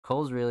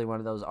Cole's really one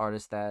of those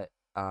artists that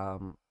I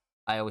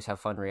always have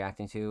fun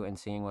reacting to and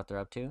seeing what they're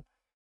up to.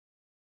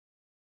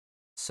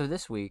 So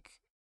this week,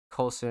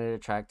 Cole submitted a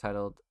track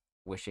titled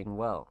Wishing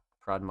Well,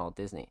 Prod Mall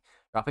Disney,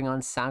 dropping on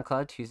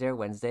SoundCloud Tuesday or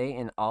Wednesday,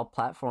 and all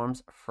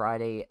platforms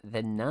Friday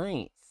the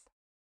 9th.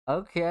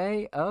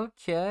 Okay.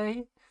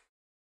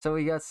 So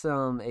we got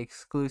some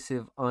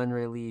exclusive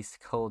unreleased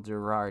Cole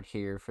Girard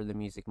here for the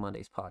Music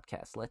Mondays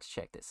podcast. Let's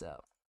check this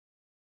out.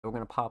 We're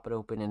going to pop it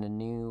open in a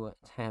new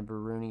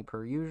Tambourine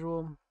per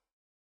usual.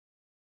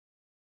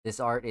 This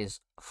art is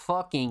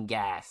fucking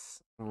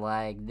gas.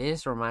 Like,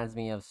 this reminds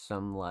me of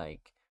some,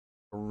 like,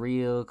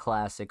 real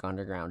classic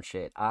underground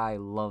shit. I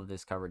love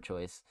this cover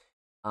choice.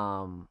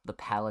 The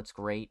palette's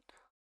great.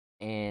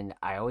 And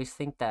I always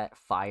think that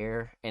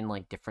fire and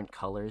like different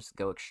colors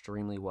go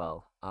extremely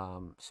well.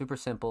 Super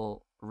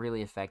simple,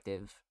 really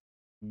effective.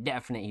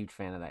 Definite huge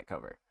fan of that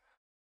cover.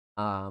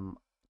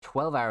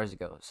 12 hours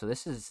ago. So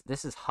this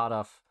is hot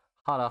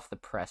off the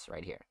press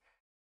right here.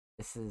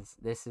 This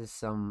is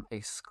some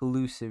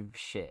exclusive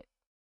shit.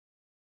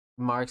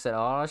 Mark said,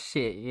 "Oh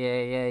shit,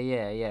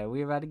 yeah.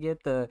 We about to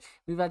get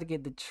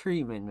the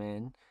treatment,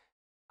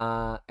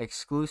 man."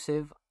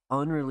 Exclusive,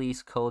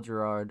 unreleased Cole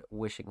Girard,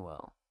 Wishing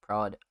Well,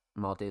 Prod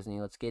Mall Disney.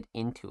 Let's get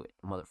into it,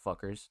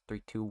 motherfuckers.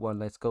 3, 2, 1,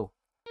 let's go.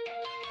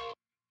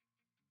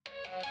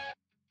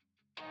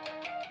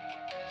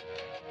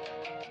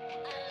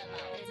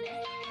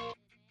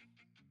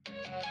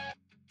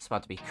 It's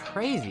about to be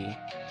crazy.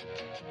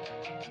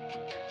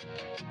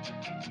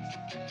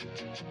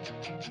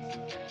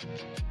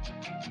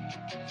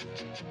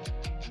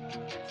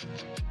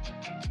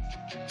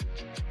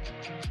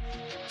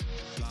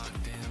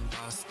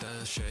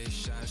 Straight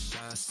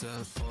shots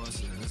of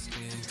porcelain,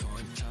 skin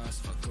coin toss,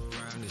 fuck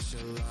around, it's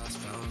your loss,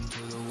 found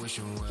to the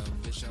wishing well,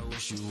 bitch, I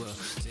wish you well,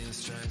 seeing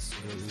strengths,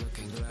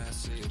 looking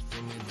glassy,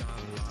 put me down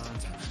a long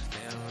time,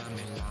 damn, let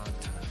me long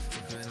time,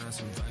 tripping on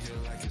some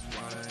bucket like it's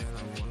water, and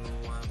I wonder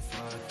why I'm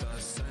fucked up,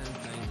 same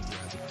thing, you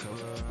got to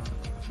cover up,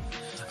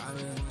 I've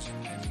been wishing,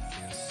 made me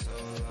feel so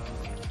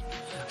low,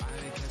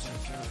 I ain't catching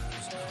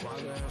feelings, why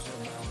girls so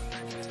bad when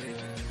they be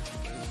leaving.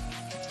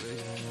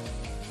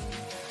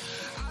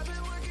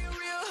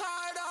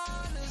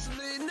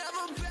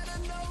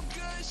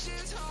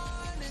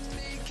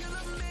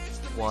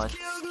 What?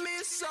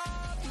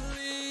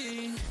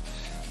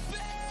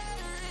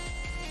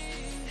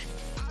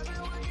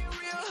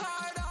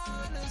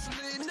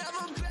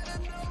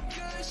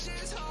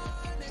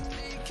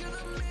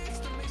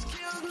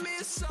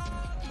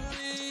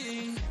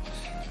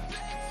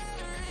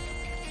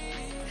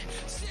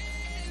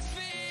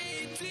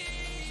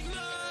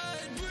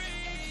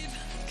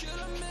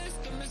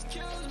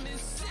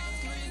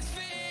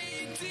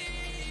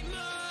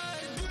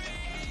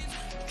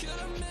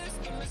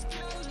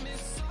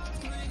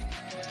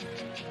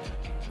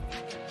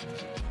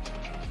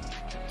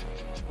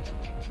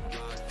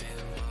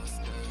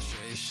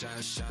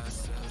 shot,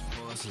 sells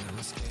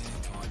porcelain skin,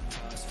 point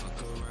toss,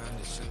 fuck around,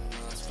 it's your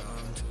nuts,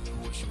 bound to the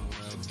wish you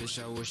well, bitch,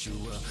 I wish you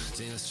well,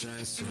 seeing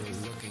strengths to it,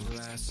 looking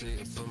glassy,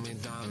 it put me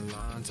down a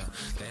long time,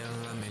 they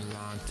don't let me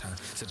long time,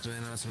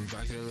 sipping on some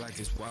vodka like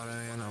it's water,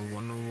 and I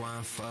wonder why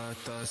I'm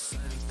fucked up, same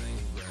thing,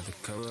 you rather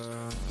cover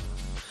up,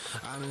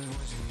 I've been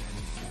watching you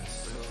feel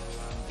so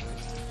lovely,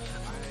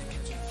 I didn't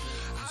catch you,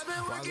 I've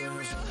been working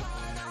real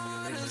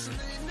hard, honestly,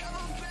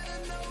 never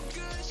been no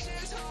good,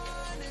 shit's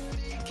hard, and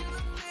me, kill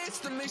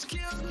the mix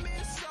kills me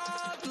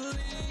softly,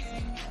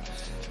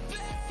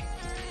 baby.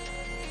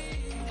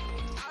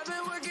 I've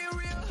been working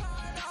real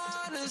hard,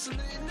 honestly.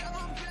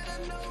 Never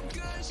been no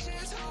good,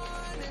 shit's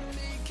hard, and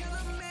me kill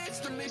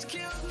the mix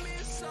kills me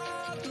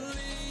softly,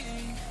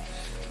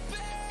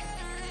 baby.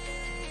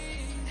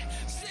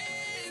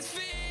 6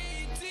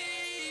 feet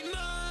deep,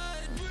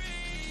 mud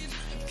breathe.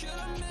 Kill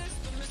the mix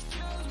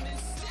kills me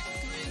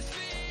softly. 6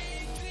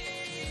 feet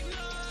deep,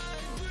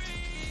 mud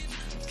breathe.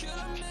 Kill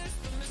the mix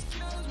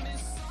kills me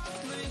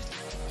softly.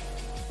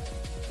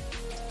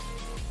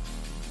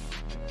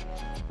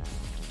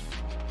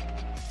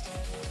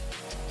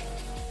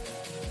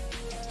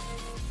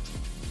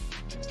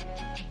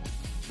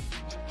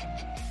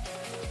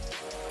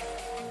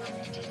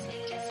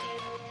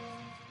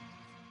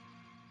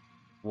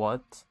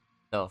 What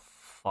the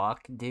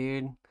fuck,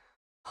 dude?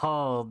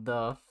 Hold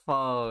the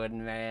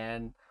phone,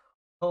 man.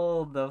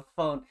 Hold the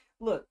phone.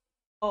 Look,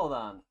 hold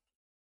on.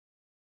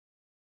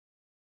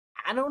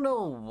 I don't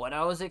know what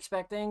I was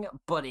expecting,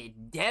 but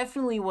it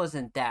definitely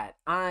wasn't that.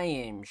 I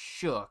am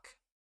shook.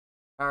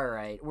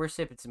 Alright, we're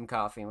sipping some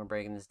coffee and we're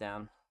breaking this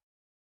down.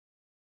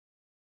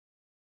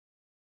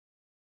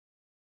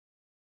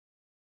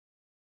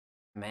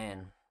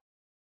 Man.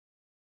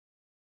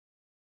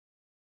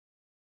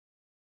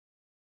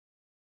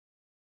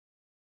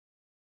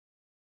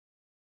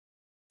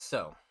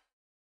 So,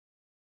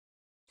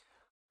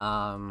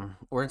 we're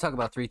gonna talk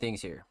about three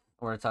things here.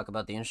 We're gonna talk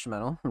about the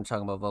instrumental. We're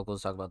talking about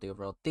vocals. Talk about the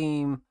overall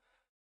theme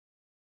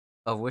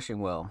of Wishing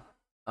Well.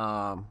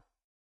 I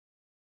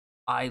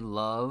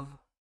love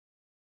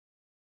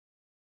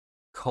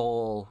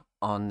Cole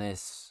on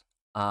this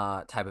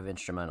type of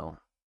instrumental.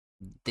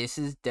 This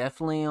is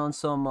definitely on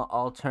some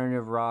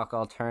alternative rock,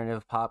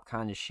 alternative pop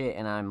kind of shit,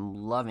 and I'm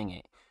loving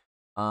it.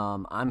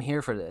 I'm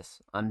here for this.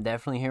 I'm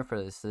definitely here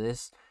for this.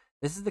 This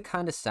is the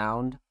kind of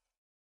sound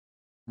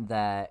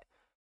that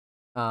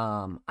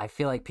I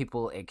feel like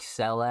people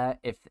excel at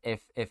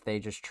if they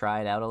just try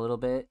it out a little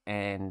bit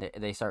and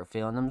they start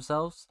feeling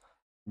themselves.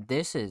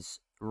 This is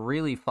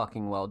really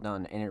fucking well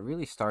done, and it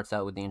really starts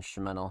out with the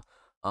instrumental.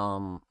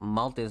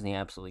 Malt Disney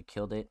absolutely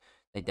killed it.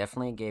 They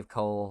definitely gave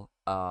Cole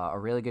a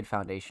really good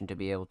foundation to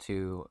be able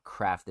to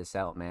craft this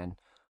out, man.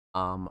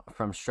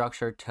 From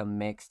structure to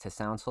mix to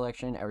sound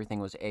selection, everything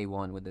was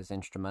A1 with this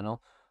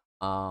instrumental.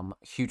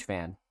 Huge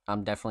fan.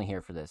 I'm definitely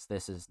here for this.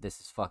 This is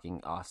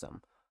fucking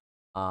awesome.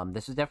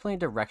 This is definitely a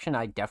direction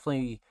I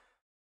definitely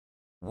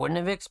wouldn't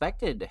have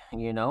expected.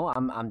 You know,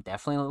 I'm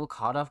definitely a little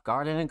caught off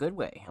guard in a good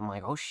way. I'm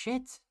like, oh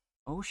shit,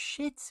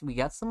 we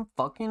got some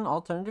fucking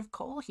alternative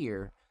Cole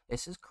here.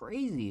 This is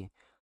crazy.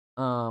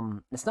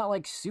 It's not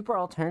like super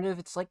alternative.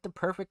 It's like the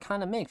perfect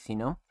kind of mix, you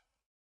know.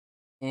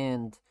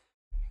 And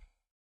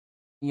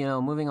you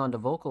know, moving on to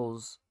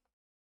vocals,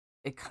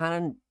 it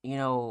kind of, you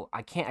know,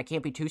 I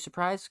can't be too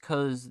surprised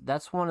because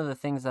that's one of the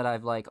things that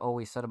I've like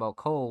always said about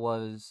Cole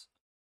was,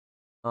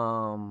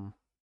 um,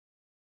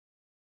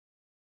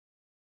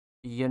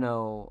 you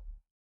know,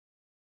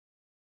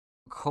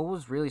 Cole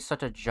was really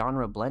such a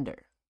genre blender.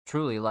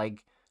 Truly,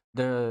 like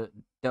the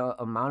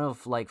amount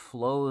of like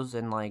flows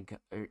and like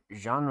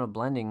genre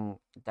blending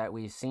that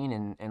we've seen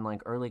in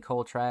like early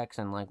Cole tracks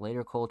and like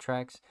later Cole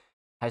tracks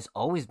has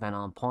always been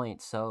on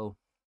point. So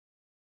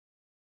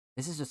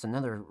this is just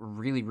another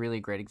really, really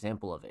great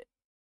example of it,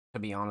 to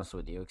be honest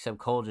with you. Except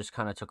Cole just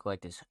kind of took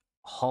like this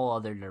whole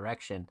other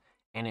direction,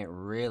 and it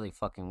really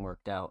fucking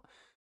worked out.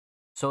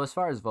 So as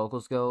far as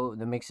vocals go,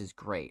 the mix is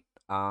great.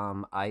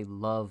 I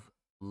love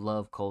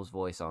Cole's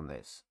voice on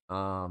this.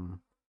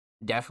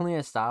 Definitely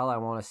a style I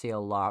want to see a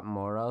lot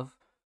more of.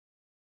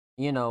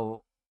 You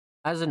know,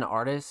 as an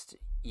artist,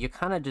 you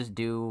kind of just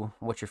do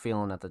what you're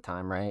feeling at the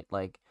time, right?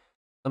 Like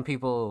some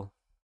people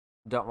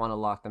don't want to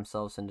lock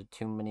themselves into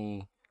too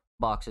many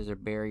boxes or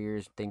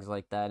barriers, things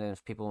like that. And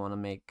if people want to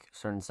make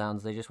certain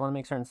sounds, they just want to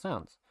make certain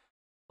sounds.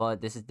 But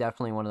this is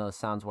definitely one of those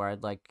sounds where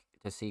I'd like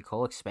to see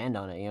Cole expand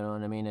on it, you know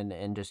what I mean?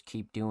 And just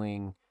keep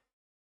doing,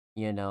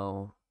 you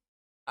know,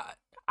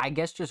 I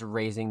guess just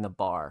raising the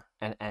bar.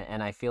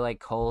 And I feel like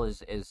Cole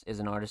is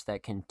an artist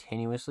that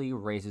continuously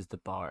raises the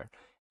bar.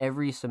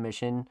 Every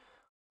submission,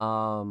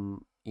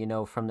 you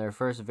know, from their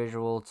first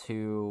visual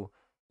to,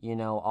 you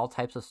know, all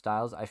types of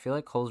styles, I feel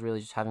like Cole's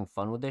really just having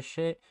fun with this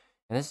shit.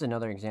 And this is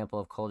another example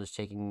of Cole just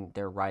taking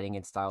their writing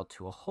and style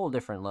to a whole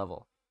different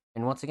level.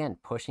 And once again,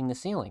 pushing the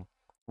ceiling,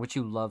 which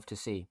you love to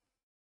see.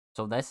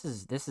 So this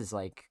is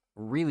like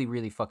really,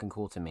 really fucking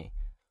cool to me.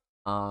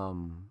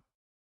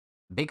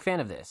 Big fan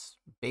of this.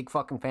 Big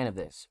fucking fan of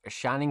this. A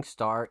Shining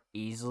Star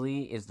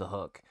easily is the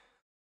hook.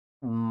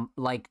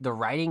 like the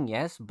writing,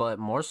 yes, but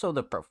more so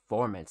the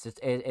performance.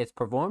 It's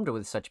performed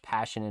with such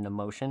passion and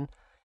emotion,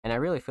 and I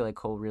really feel like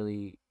Cole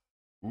really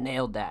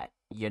nailed that.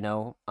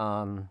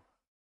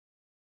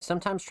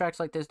 Sometimes tracks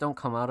like this don't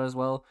come out as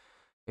well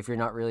if you're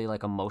not really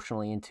like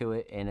emotionally into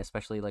it, and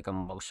especially like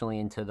emotionally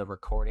into the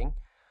recording,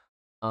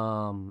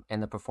 and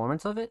the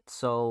performance of it.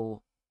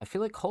 So I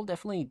feel like Cole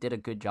definitely did a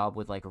good job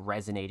with like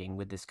resonating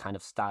with this kind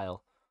of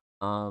style.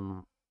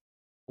 Um,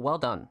 well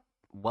done,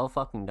 well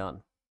fucking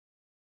done.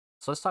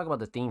 So let's talk about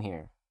the theme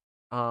here.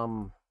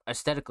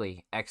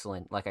 Aesthetically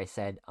excellent, like I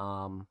said.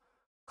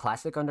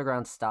 Classic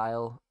underground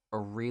style. I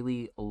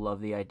really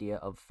love the idea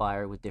of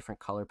fire with different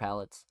color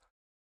palettes.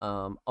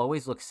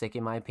 Always looks sick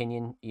in my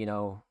opinion.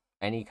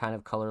 Any kind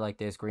of color like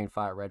this, green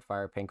fire, red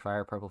fire, pink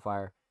fire, purple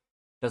fire,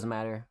 doesn't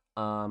matter.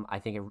 I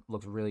think it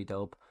looks really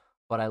dope.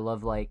 But I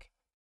love like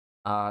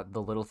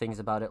the little things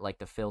about it, like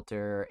the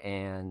filter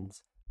and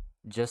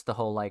just the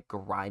whole like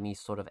grimy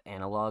sort of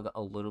analog,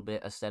 a little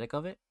bit aesthetic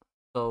of it.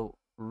 So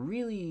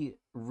really,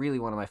 really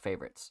one of my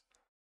favorites.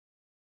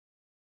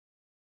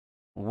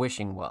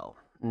 Wishing Well.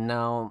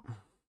 Now,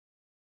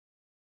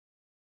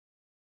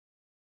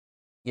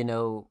 you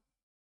know,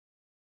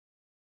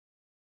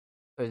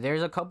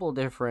 there's a couple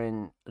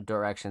different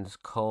directions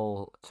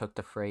Cole took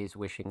the phrase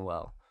wishing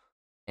well.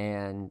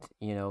 And,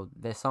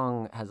 this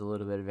song has a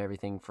little bit of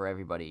everything for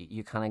everybody.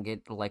 You kind of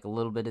get like a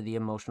little bit of the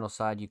emotional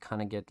side, you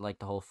kind of get like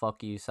the whole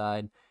fuck you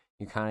side,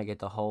 you kind of get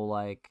the whole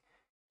like,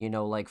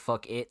 like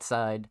fuck it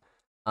side.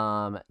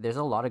 There's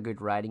a lot of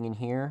good writing in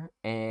here,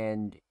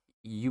 and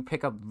you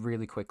pick up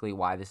really quickly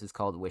why this is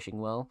called Wishing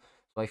Well.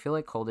 So I feel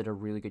like Cole did a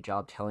really good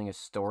job telling a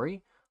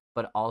story,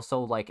 but also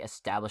like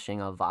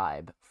establishing a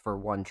vibe for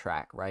one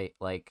track, right?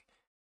 Like,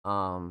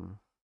 um,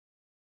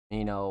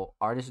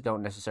 artists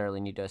don't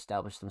necessarily need to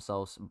establish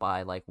themselves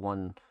by like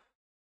one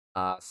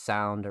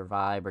sound or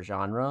vibe or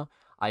genre.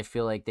 I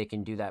feel like they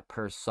can do that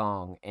per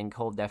song, and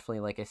Cole definitely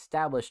like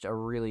established a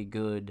really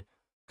good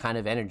kind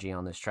of energy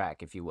on this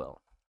track, if you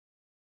will.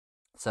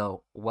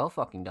 So well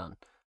fucking done.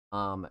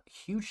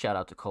 Huge shout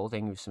out to Cole.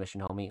 Thank you for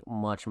submission, homie.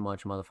 Much,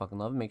 much motherfucking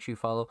love. Make sure you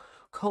follow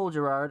Cole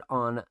Gerard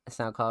on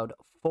SoundCloud.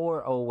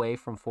 4 away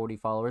from 40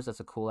 followers. That's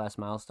a cool ass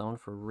milestone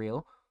for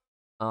real.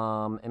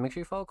 And make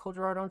sure you follow Cole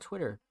Gerard on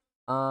Twitter.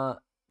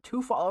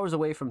 2 followers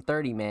away from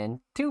 30, man.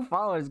 2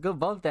 followers. Go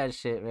bump that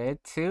shit, man.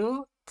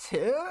 Two?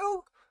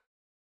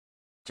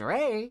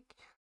 Drake.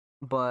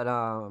 But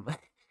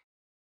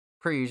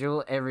per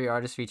usual, every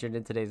artist featured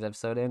in today's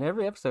episode and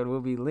every episode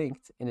will be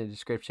linked in the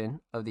description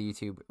of the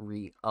YouTube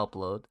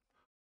re-upload.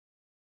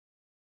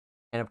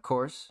 And of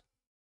course,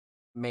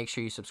 make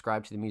sure you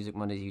subscribe to the Music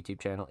Mondays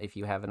YouTube channel if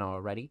you haven't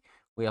already.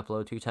 We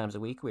upload 2 times a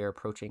week. We are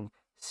approaching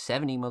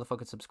 70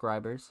 motherfucking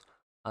subscribers.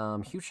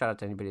 Huge shout out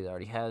to anybody that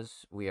already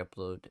has. We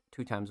upload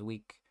 2 times a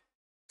week.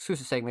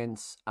 Exclusive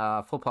segments,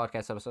 full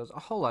podcast episodes, a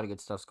whole lot of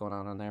good stuff's going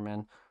on there,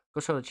 man.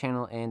 Go show the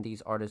channel and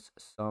these artists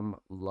some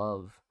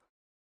love.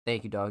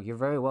 Thank you, dog. You're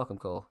very welcome,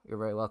 Cole. You're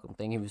very welcome.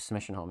 Thank you for the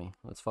submission, homie.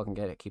 Let's fucking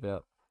get it. Keep it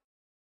up.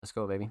 Let's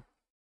go, baby.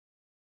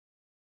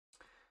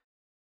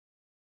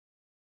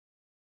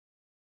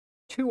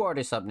 2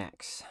 artists up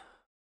next.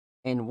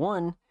 And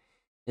one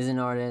is an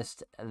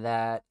artist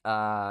that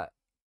I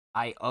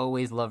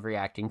always love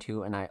reacting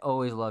to, and I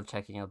always love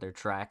checking out their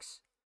tracks.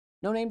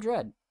 No Name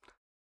Dread.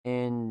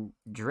 And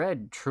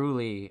Dread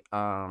truly,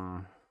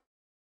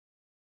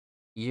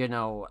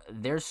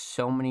 there's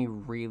so many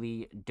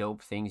really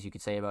dope things you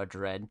could say about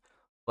Dread,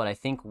 but I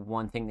think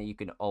one thing that you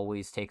can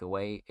always take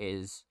away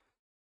is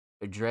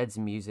Dread's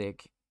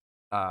music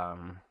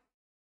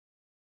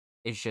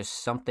is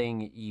just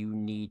something you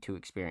need to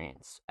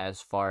experience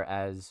as far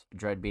as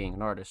Dread being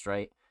an artist,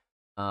 right?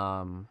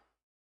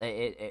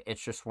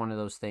 It's just one of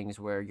those things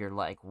where you're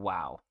like,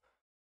 wow,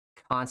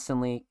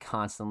 constantly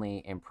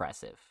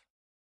impressive.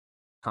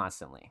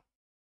 Constantly.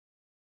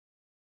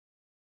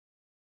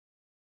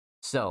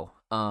 So,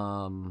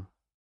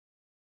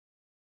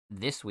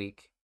 this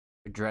week,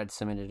 Dread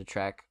submitted a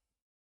track,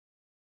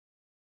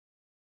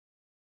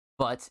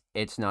 but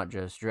it's not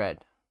just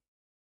Dread.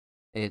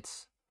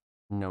 It's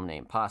No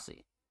Name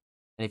Posse.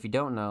 And if you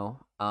don't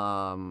know,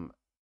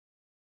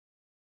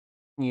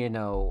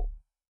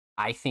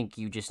 I think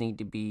you just need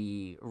to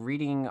be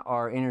reading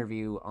our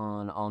interview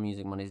on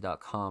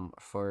allmusicmondays.com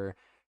for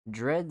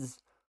Dread's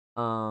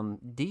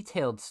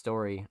detailed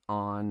story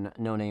on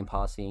No Name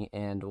Posse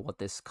and what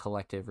this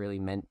collective really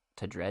meant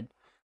to Dread.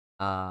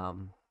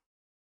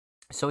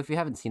 So if you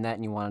haven't seen that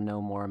and you want to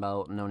know more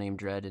about No Name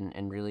Dread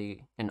and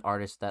really an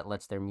artist that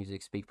lets their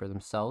music speak for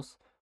themselves,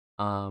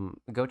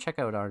 go check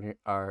out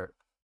our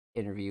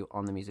interview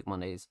on the Music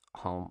Mondays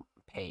home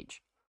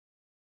page.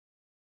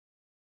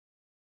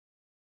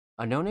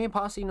 A No Name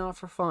Posse not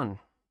for fun.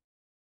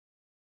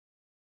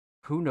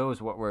 Who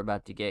knows what we're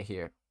about to get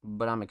here,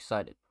 but I'm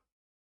excited.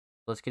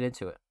 Let's get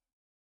into it.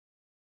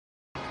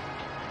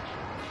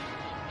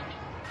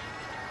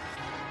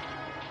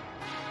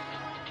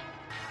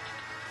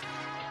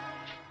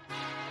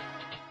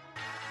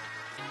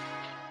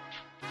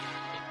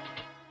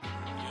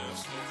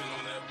 Smoking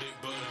on that big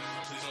butter.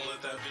 Please don't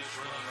let that bitch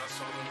run. I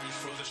saw them reach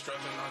for the strap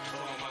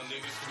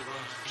we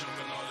run.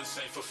 Jumping all this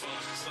ain't for fun.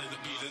 Slay the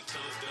beat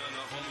until it's done.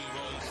 A homie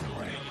rolling,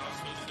 smoking up, I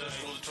spill the dust.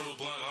 Roll the turtle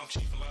blunt. I'm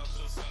chiefing loud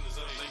till the sun is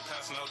up. They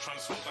passing out trying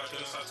to smoke like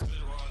us. I spit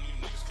it raw, and you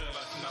niggas cut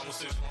like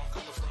 916 where I'm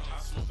coming from. I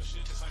smoke the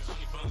shit just like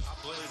honey buns. I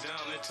blood it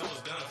down until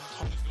it's done.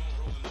 Homies gon'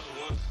 roll another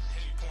one.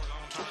 Henny pouring,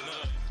 I'm turning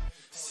up.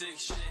 Sick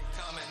shit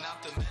coming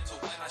out the mental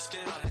when I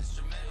spit on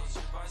instrumentals.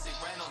 Your bars they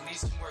rental need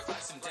some work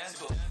like some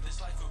dental. This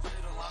life a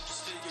riddle, I'm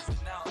just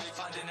figuring out,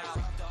 finding out.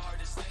 I'm the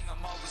hardest thing,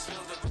 I'm always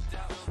filled up with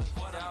doubt.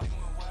 What I'm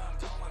doing, where I'm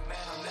going,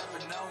 man, I'm never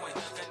knowing.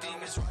 Got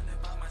demons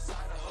running by my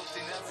side, I hope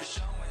they never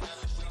showing.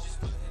 We just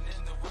putting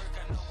in the work,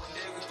 I know one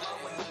day we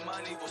blowing. The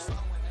money will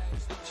flowing,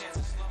 there's no chance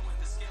of slowing.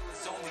 The skill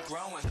is only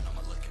growing.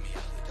 I'ma look at me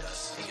out of the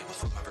dust. Ain't give a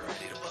fuck, I'm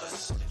ready to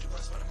bust. So did you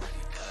rust, but I'm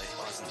ready to cut.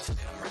 Bars in the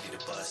ticket, I'm ready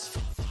to bust.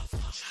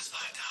 Shots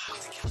fired down.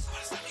 With the kill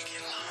squad, it's time you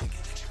get in line.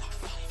 Get the drip up,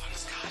 falling from the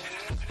sky. And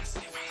I'm not gonna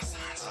see around the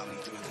signs. I've been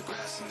through the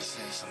grass and the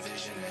same some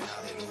vision. And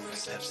how they moving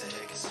steps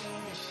ahead can see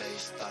in your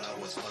face. Thought I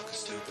was fucking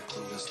stupid,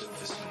 clueless,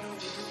 doofus,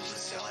 maneuver,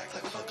 losers. Y'all act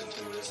like fucking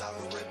through this. I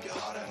will rip your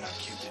heart out, not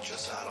Cupid,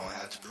 just so I don't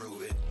have to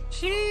prove it.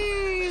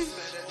 Jeez.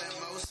 Better than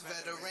most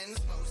veterans,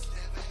 most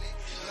evident.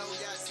 No,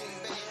 y'all seen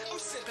bad. I'm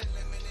sipping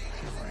lemonade.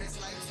 And it's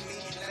life to me.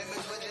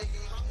 Lemons with the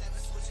game. I'm never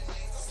switching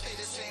names. I'll stay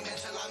the same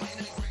until I'm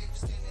in the grave.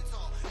 Standing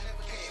tall,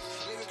 never cave.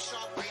 Lyric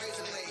sharp,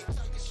 razor blade.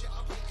 Talking shit,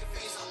 I'll break your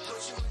face. I'll put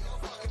you in your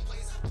fucking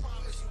place. I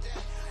promise you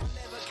that. I'll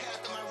never cap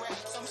in my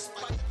raps. I'm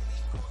spiked.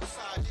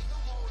 Courtside, they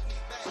gon' hold me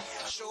back.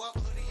 I show up,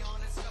 hoodie on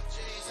and stuff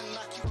J's and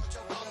knock you out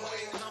your bum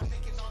ways. And I'm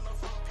making on the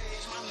front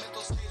page. My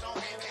mental state on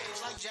rampage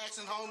like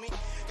Jackson, homie.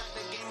 Got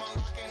the game on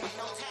lock and ain't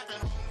no tapping,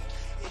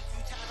 homie. If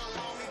you tap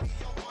along me, be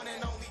your one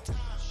and only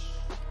time.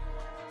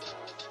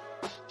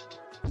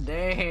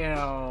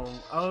 Damn.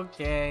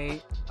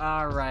 Okay.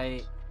 All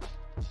right.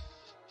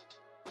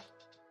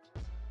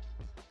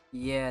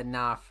 Yeah,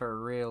 nah,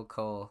 for real,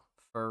 Cole.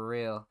 For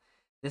real.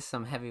 This is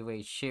some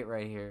heavyweight shit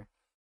right here.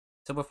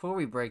 So before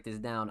we break this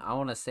down, I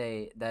want to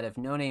say that if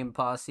No Name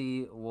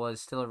Posse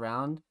was still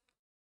around,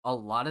 a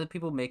lot of the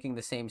people making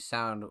the same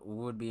sound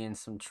would be in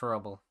some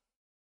trouble.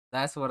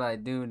 That's what I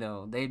do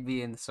know. They'd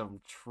be in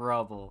some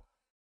trouble.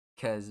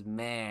 Cause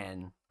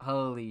man,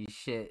 holy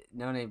shit,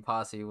 No Name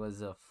Posse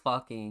was a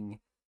fucking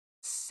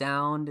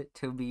sound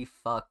to be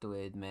fucked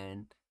with,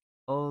 man.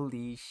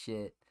 Holy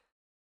shit.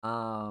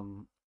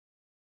 So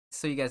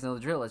you guys know the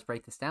drill. Let's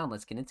break this down.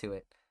 Let's get into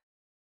it.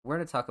 We're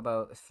gonna talk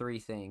about three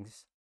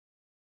things.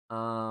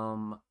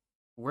 We're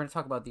gonna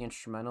talk about the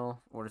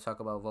instrumental. We're gonna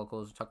talk about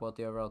vocals. We'll talk about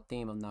the overall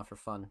theme of Not For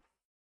Fun.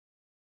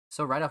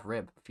 So right off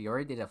rip,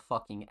 Fiore did a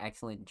fucking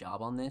excellent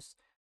job on this.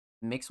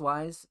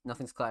 Mix-wise,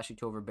 nothing's clashing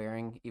too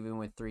overbearing, even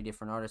with 3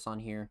 different artists on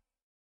here.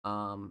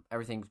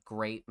 Everything's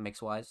great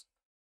mix-wise.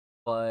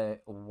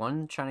 But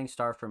one shining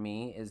star for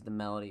me is the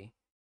melody.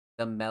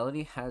 The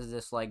melody has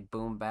this, like,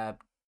 boom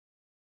bap,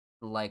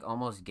 like,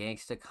 almost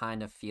gangsta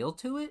kind of feel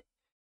to it.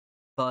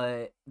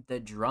 But the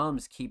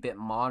drums keep it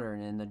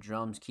modern, and the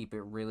drums keep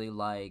it really,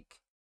 like,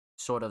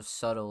 sort of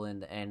subtle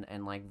and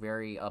like,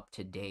 very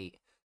up-to-date.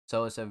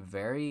 So it's a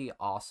very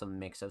awesome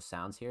mix of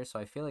sounds here. So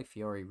I feel like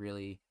Fiore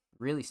really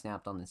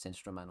snapped on this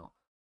instrumental.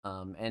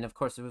 And of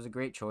course it was a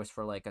great choice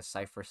for like a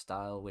cypher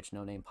style, which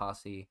No Name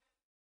Posse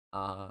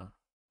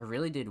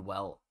really did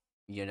well.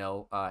 You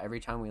know, every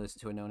time we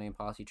listen to a No Name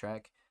Posse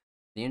track,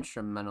 the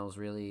instrumentals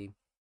really,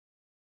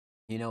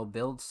 you know,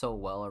 build so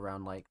well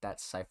around like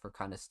that cypher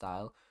kind of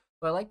style.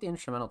 So I like the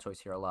instrumental choice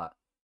here a lot.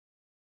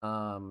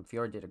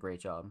 Fiore did a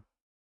great job.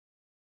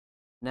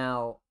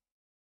 Now,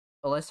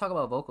 let's talk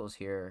about vocals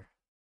here.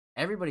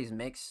 Everybody's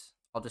mix,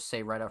 I'll just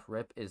say right off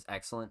rip, is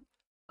excellent.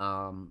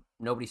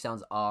 Nobody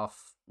sounds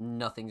off.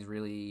 Nothing's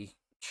really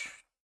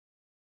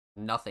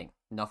nothing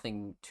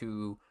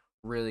to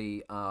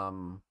really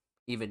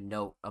even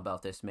note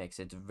about this mix.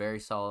 It's very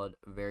solid,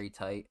 very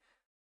tight.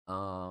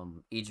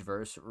 Each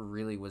verse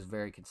really was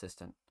very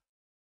consistent.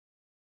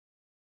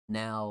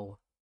 Now,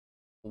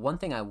 one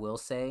thing I will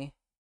say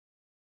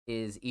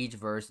is each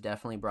verse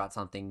definitely brought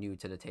something new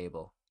to the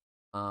table.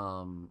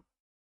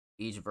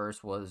 Each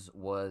verse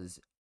was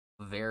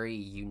very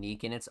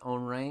unique in its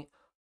own right,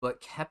 but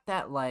kept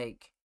that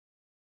like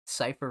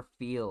cypher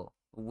feel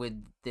with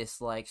this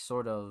like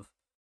sort of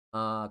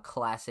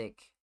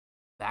classic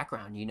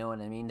background, you know what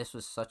I mean? This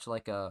was such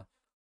like a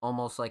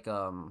almost like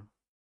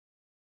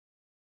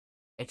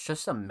it's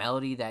just a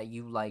melody that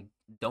you like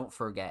don't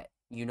forget,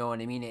 you know what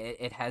I mean?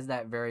 It has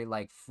that very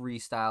like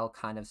freestyle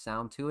kind of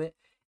sound to it,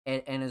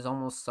 and is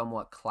almost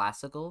somewhat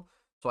classical.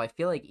 So I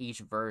feel like each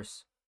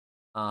verse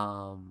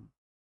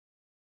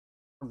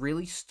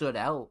really stood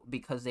out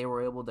because they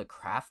were able to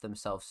craft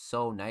themselves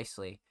so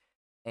nicely.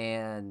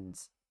 And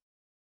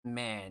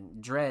man,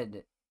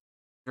 Dread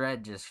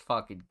just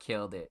fucking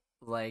killed it.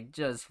 Like,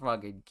 just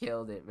fucking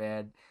killed it,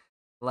 man.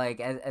 Like,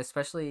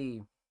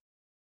 especially,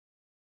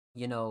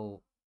 you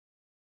know,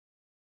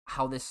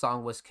 how this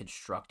song was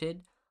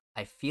constructed.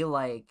 I feel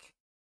like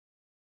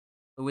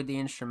with the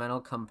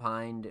instrumental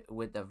combined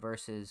with the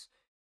verses,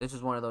 this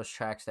is one of those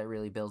tracks that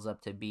really builds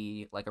up to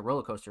be like a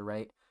roller coaster,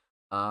 right?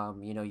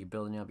 You know, you're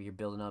building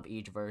up,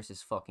 each verse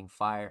is fucking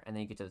fire, and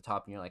then you get to the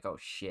top and you're like, oh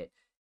shit,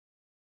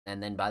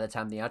 And then by the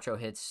time the outro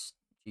hits,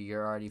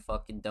 you're already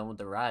fucking done with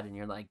the ride, and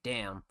you're like,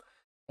 damn.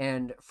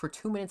 And for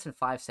 2 minutes and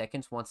 5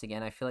 seconds, once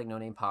again, I feel like No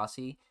Name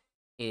Posse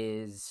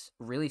is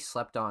really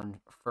slept on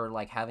for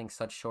like having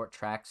such short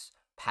tracks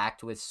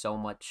packed with so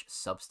much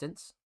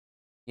substance.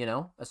 You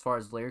know, as far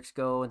as lyrics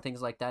go and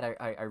things like that,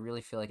 I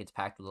really feel like it's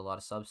packed with a lot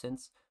of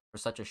substance for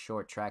such a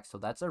short track. So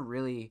that's a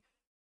really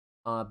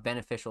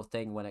beneficial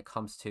thing when it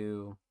comes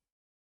to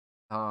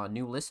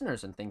new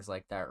listeners and things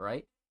like that,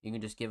 right? You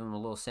can just give them a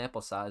little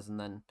sample size and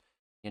then,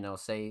 you know,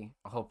 say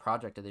a whole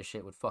project of this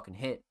shit would fucking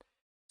hit.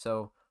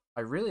 So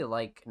I really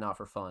like Not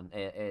For Fun.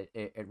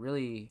 It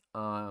really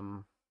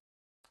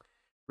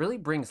really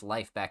brings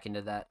life back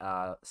into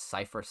that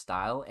cypher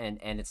style, and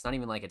it's not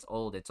even like it's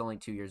old. It's only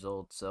 2 years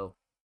old, so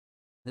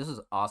this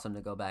is awesome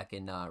to go back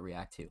and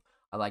react to.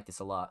 I like this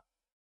a lot.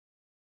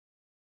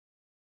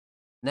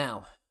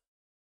 Now,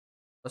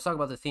 let's talk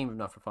about the theme of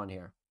Not For Fun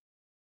here.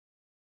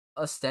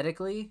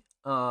 Aesthetically,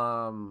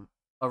 a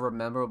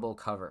rememberable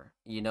cover.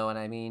 You know what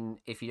I mean?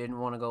 If you didn't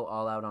want to go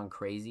all out on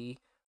crazy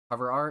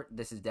cover art,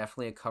 this is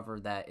definitely a cover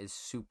that is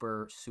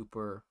super,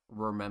 super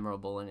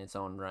rememberable in its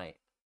own right.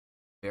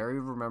 Very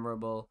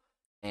rememberable,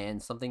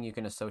 and something you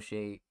can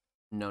associate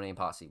No Name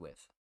Posse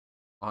with.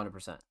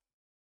 100%.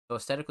 So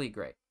aesthetically,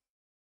 great.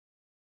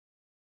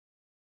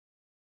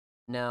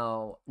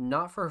 Now,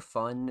 Not For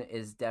Fun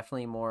is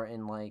definitely more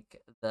in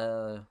like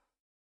the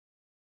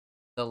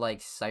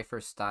like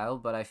cypher style,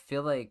 but I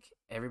feel like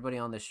everybody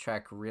on this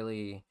track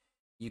really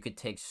you could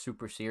take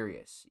super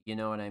serious, you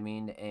know what I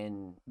mean?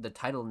 And the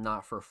title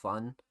Not For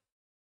Fun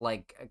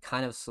like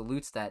kind of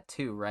salutes that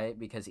too, right?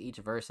 Because each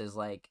verse is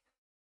like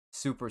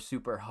super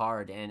super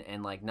hard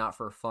and like not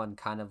for fun,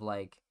 kind of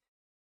like,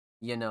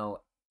 you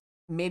know,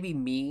 maybe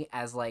me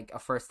as like a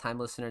first time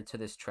listener to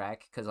this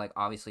track, because like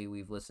obviously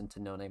we've listened to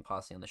No Name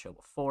Posse on the show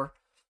before,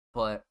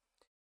 but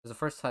as a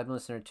first time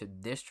listener to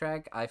this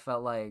track, I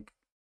felt like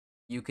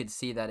you could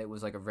see that it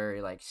was like a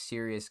very like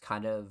serious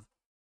kind of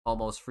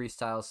almost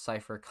freestyle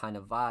cypher kind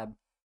of vibe,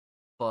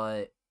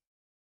 but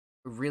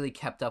really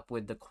kept up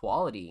with the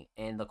quality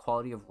and the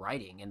quality of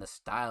writing and the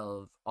style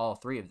of all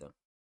three of them.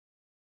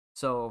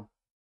 So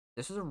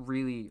this is a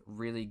really,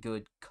 really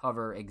good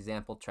cover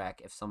example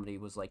track. If somebody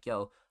was like,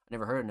 yo, I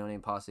never heard of No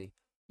Name Posse,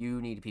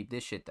 you need to peep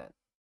this shit then.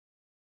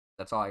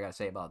 That's all I gotta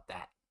say about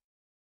that.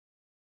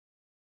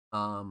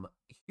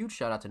 Huge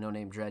shout out to No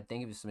Name Dread.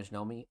 Thank you for the submission,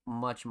 Nomi.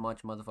 Much,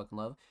 much motherfucking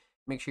love.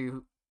 Make sure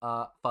you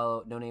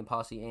follow No Name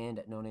Posse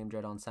and No Name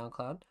Dread on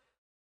SoundCloud.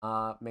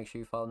 Make sure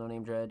you follow No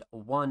Name Dread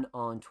 1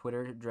 on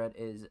Twitter. Dread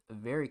is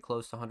very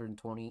close to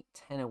 120,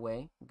 10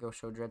 away. Go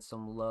show Dread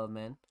some love,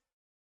 man.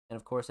 And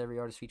of course, every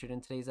artist featured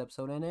in today's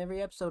episode and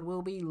every episode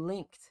will be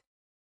linked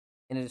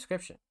in the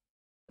description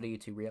for the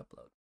YouTube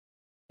re-upload.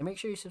 And make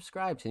sure you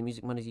subscribe to the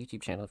Music Mondays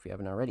YouTube channel if you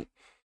haven't already.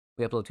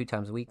 We upload 2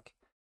 times a week.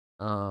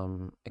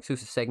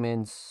 Exclusive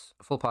segments,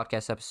 full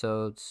podcast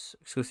episodes,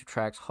 exclusive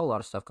tracks, whole lot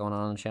of stuff going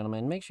on the channel,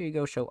 man. Make sure you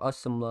go show us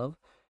some love,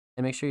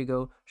 and make sure you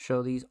go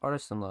show these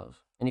artists some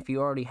love. And if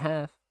you already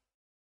have,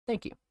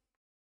 thank you.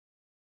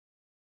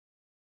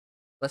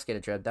 Let's get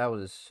it, Dread. That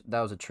was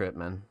a trip,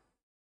 man.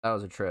 That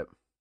was a trip.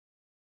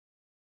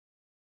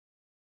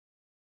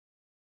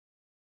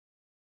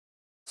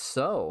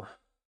 So,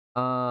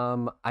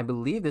 I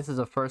believe this is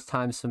a first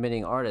time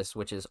submitting artist,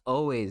 which is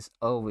always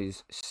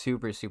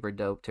super, super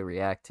dope to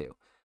react to.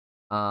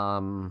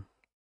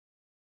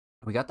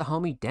 We got the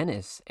homie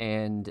Dennis,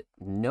 and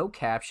no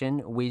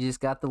caption. We just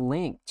got the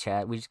link,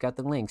 chat. We just got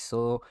the link.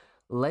 So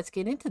let's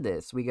get into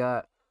this. We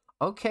got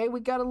a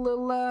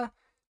little,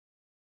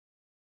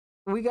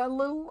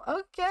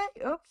 okay.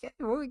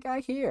 What we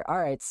got here? All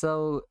right.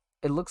 So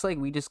it looks like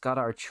we just got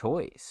our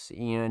choice,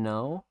 you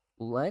know,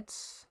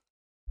 let's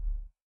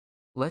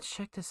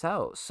check this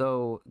out.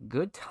 So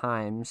Good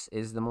Times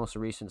is the most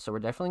recent, so we're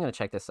definitely going to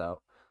check this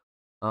out.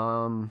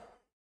 And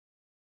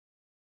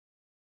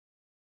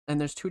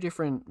there's 2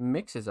 different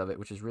mixes of it,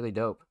 which is really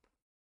dope.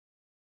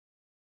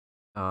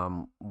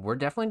 We're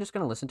definitely just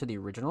going to listen to the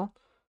original,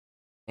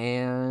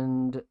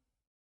 and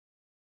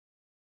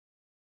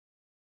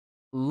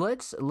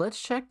let's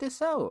check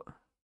this out.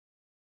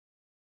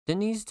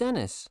 Denise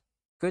Dennis,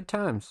 Good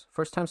Times,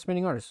 first time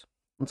submitting artist.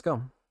 Let's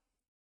go.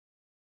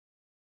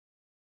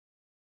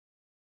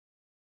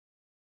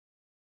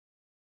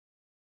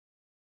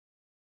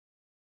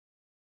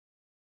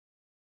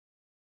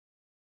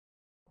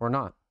 Or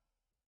not.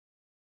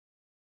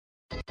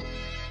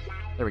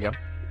 There we go.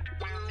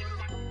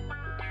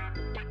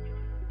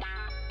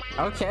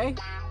 Okay.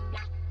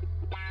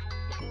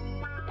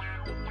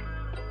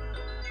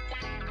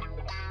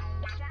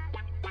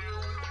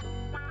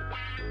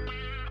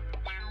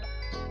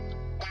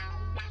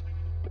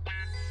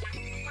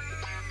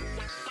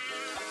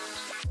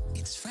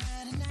 It's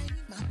Friday night,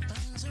 my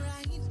buns are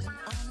right. I'm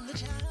on the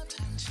job,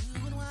 time to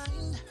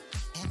unwind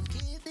and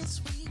get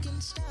this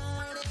weekend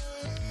started.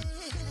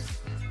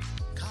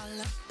 Call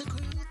up the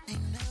crew, they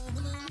know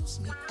the moves.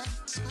 Meet at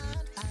the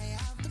spot, I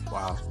have the ball.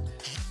 Wow.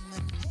 And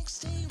the next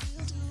day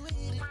we'll do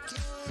it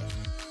again.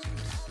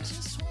 I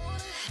just wanna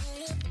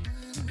have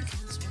fun,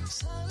 'cause when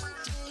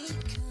Sunday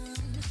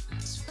comes,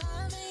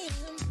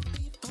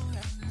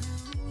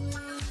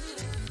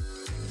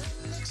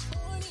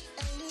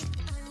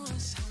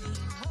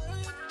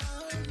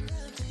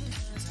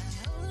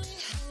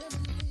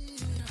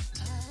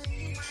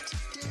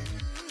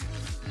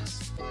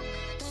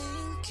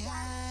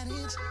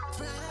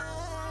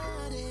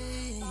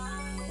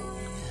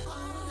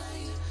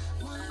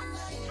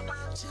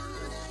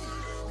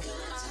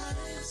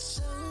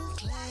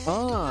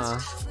 Ah.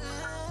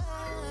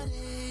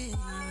 Friday.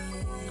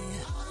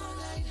 All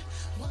night,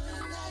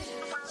 one night,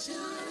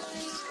 two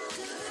nights,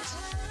 good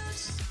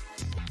times.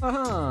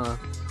 Uh-huh.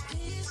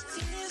 This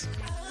is a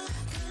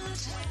good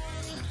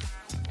time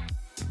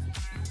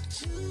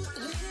to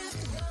live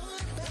your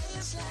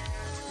best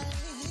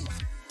life.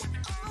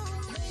 Oh,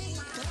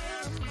 make the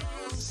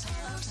most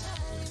of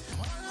time.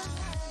 One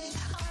night,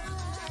 all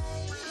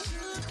night,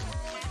 two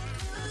nights,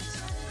 good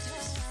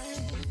times.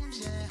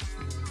 Yeah,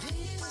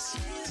 this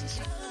is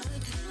a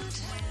good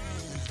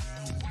time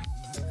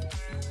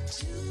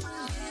to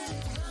live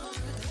your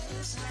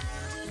best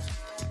life.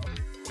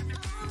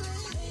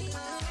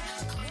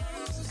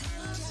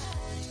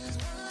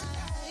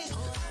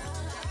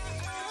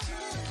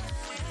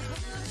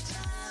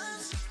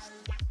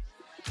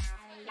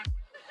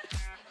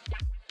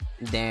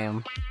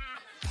 Damn.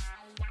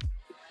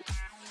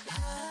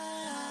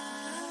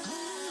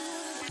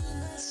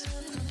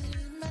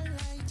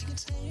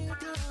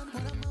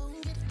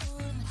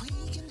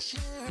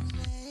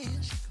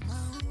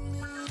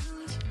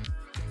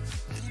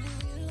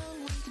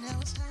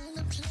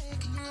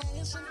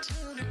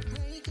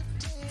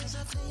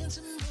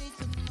 To make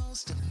the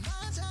most of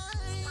my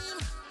time,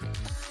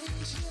 I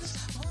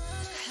just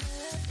wanna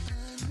have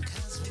fun,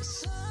 'cause when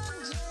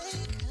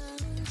Sunday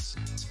comes,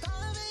 it's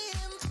 5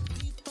 a.m.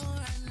 before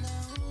I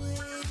know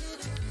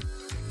it.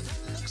 The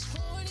next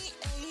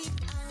 48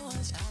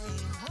 hours, I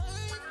ain't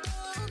worried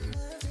about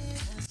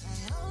nothing, 'cause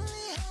I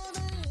only have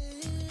a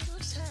little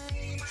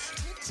time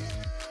to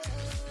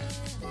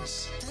dance.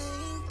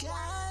 Thank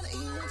God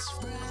it's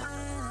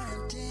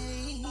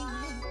Friday.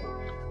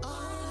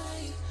 All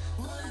night,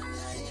 one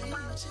night,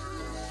 two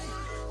night,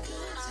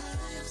 good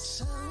times.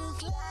 So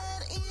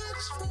glad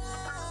it's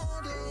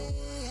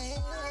Friday.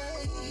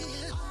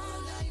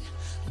 All night,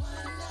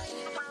 one night,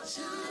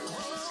 two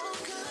nights,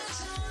 good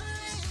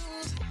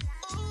times.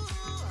 Ooh,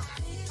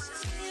 this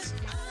is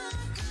a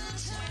good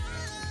time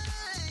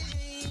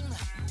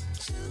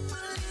to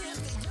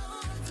live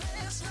your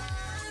best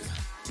life.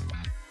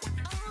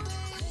 Oh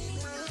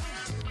baby,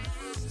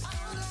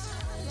 all night,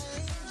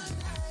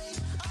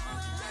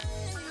 all night,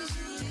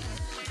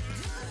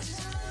 good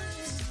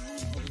times. This is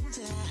a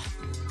good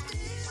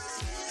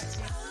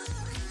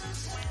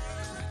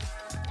time.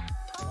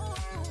 Oh,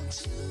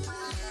 to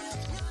live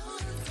your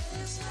best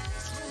life.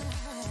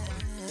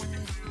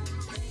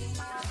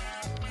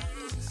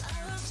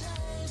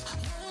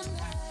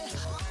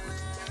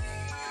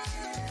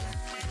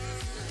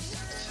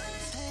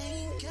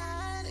 Thank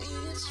God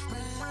it's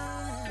Friday.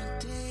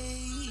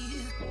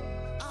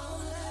 All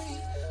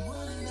night,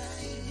 one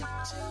night,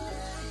 two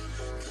night,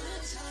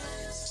 good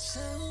times.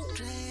 So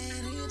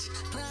glad it's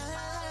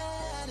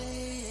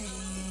Friday.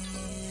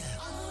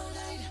 All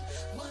night,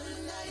 one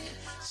night,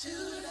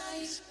 two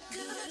nights,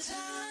 good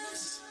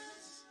times.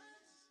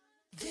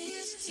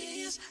 This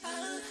is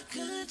a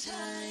good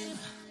time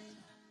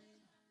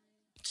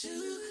to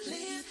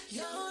live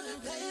your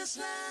best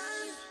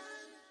life.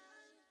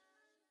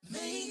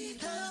 Make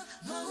the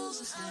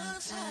most of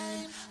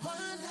time.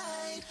 One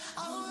night,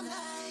 all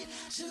night,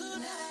 two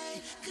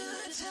night,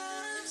 good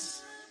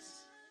times.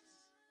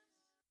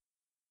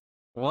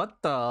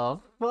 What the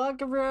fuck,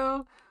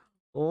 bro?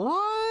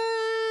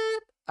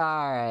 What?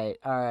 Alright.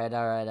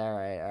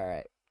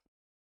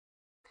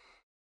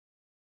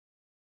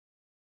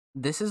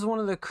 This is one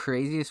of the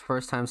craziest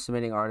first time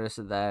submitting artists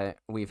that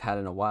we've had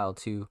in a while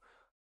too.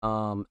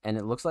 And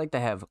it looks like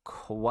they have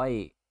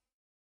quite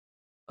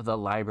the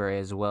library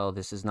as well.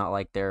 This is not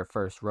like their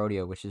first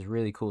rodeo, which is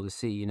really cool to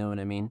see, you know what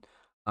I mean?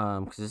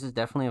 Because this is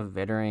definitely a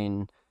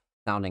veteran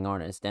sounding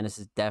artist. Dennis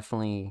has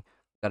definitely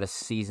got a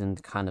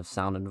seasoned kind of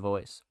sound and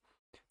voice.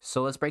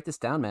 So let's break this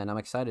down, man. I'm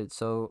excited.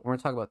 So we're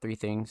gonna talk about three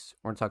things.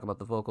 We're gonna talk about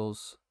the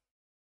vocals.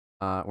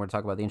 We're gonna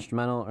talk about the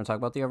instrumental. We're gonna talk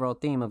about the overall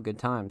theme of Good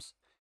Times.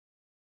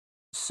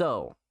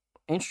 So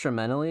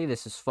instrumentally,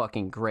 this is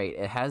fucking great.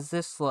 It has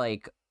this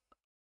like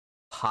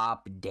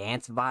pop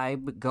dance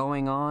vibe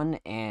going on,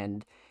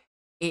 and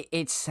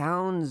it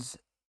sounds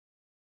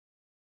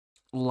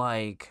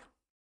like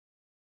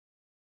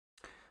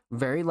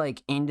very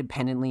like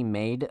independently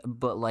made,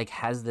 but like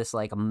has this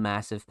like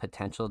massive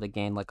potential to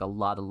gain like a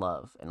lot of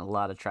love and a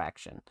lot of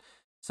traction.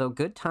 So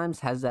Good Times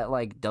has that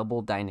like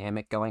double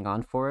dynamic going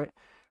on for it,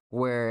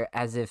 where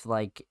as if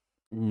like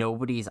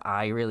nobody's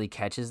eye really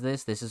catches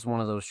this. This is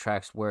one of those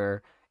tracks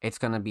where it's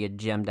gonna be a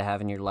gem to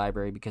have in your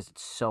library because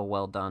it's so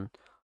well done.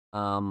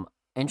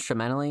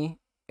 Instrumentally,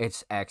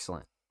 it's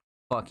excellent,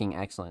 fucking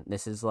excellent.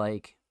 This is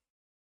like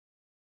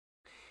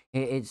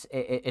it's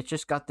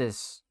just got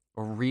this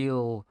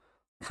real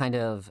kind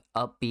of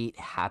upbeat,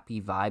 happy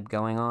vibe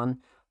going on,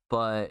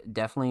 but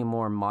definitely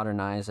more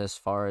modernized as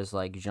far as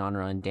like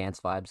genre and dance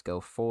vibes go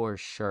for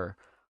sure.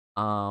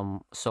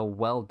 So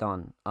well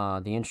done.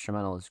 The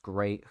instrumental is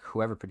great.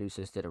 Whoever produced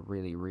this did a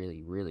really,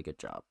 really, really good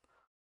job.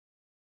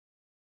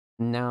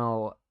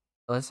 Now,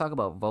 let's talk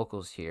about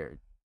vocals here.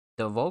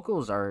 The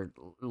vocals are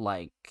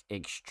like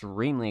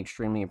extremely,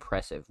 extremely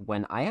impressive.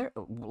 When I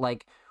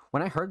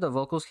heard the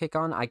vocals kick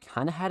on, I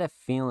kind of had a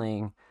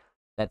feeling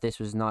that this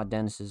was not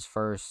Dennis's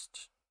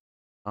first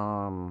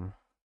um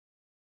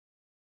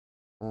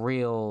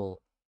real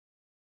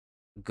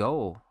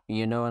go,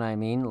 you know what I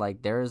mean?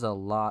 Like there's a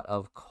lot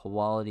of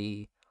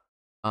quality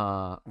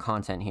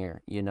content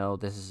here. You know,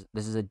 this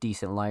is a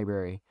decent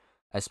library,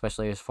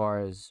 especially as far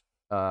as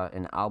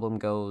an album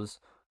goes,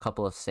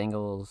 couple of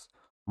singles,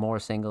 more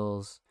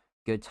singles,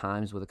 good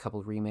times with a couple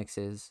of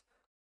remixes.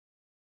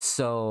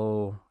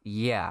 So,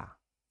 yeah,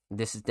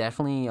 this is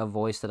definitely a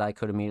voice that I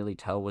could immediately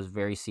tell was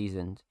very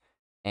seasoned,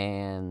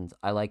 and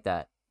I like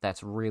that.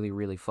 That's really,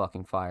 really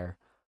fucking fire.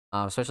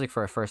 Especially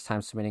for a first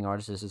time submitting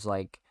artist, this is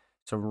like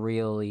some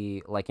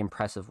really like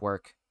impressive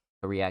work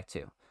to react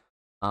to.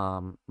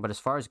 But as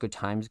far as good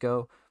times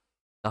go,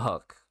 the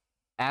hook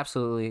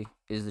absolutely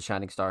is the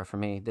shining star for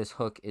me. This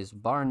hook is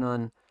bar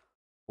none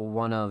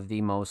one of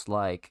the most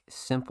like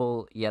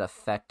simple yet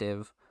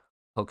effective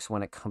hooks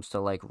when it comes to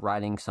like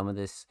writing some of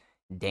this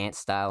dance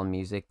style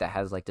music that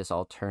has like this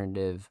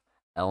alternative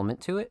element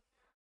to it.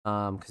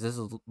 Because there's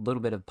a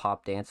little bit of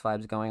pop dance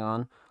vibes going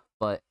on,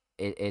 but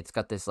it's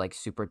got this like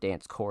super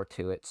dance core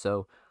to it.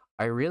 So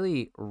I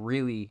really,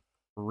 really,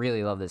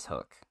 really love this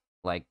hook.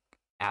 Like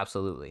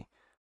absolutely.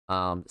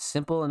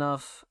 Simple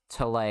enough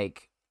to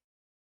like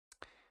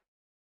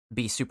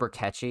be super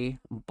catchy,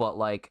 but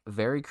like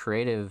very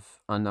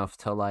creative enough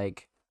to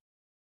like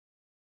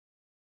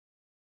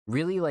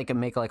really like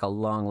make like a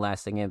long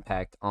lasting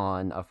impact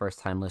on a first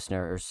time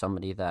listener or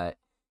somebody that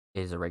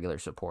is a regular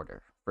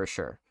supporter for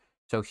sure.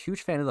 So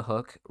huge fan of the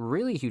hook,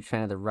 really huge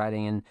fan of the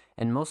writing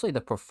and mostly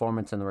the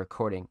performance and the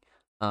recording.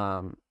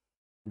 Um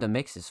the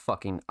mix is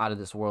fucking out of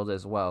this world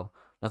as well.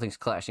 Nothing's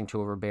clashing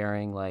too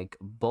overbearing. Like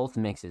both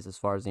mixes as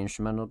far as the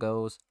instrumental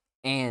goes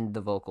and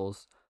the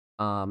vocals.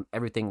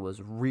 Everything was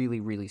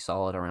really, really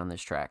solid around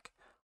this track.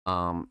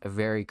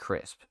 Very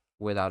crisp,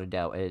 without a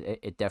doubt.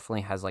 It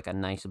definitely has like a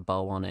nice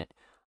bow on it.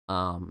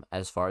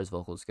 As far as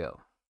vocals go,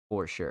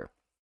 for sure.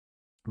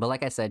 But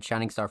like I said,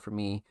 shining star for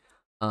me,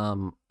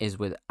 is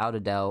without a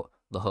doubt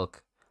the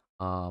hook.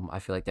 I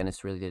feel like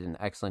Dennis really did an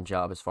excellent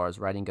job as far as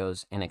writing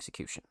goes and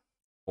execution,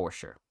 for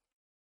sure.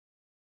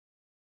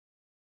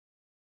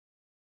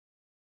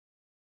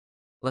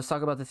 Let's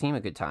talk about the theme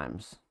of Good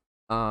Times.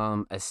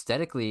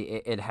 Aesthetically,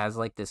 it has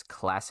like this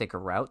classic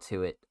route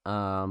to it.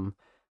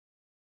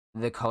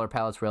 The color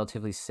palette's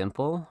relatively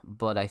simple,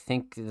 but I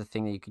think the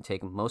thing that you can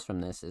take most from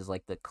this is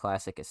like the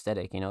classic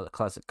aesthetic. You know, the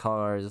classic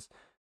cars,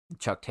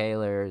 Chuck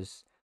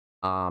Taylors.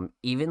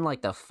 Even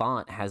like the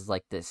font has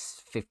like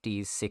this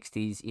 50s,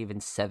 60s, even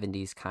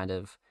 70s kind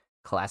of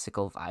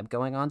classical vibe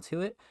going on to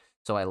it.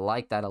 So I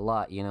like that a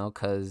lot, you know,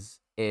 because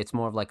it's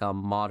more of like a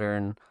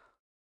modern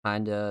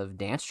kind of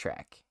dance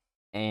track,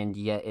 and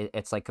yet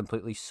it's like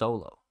completely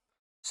solo.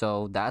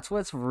 So that's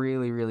what's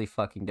really, really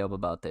fucking dope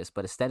about this.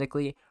 But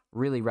aesthetically,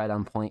 really right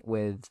on point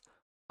with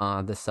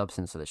the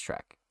substance of this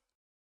track.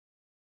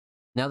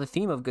 Now, the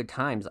theme of Good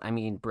Times, I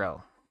mean,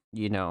 bro,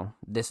 you know,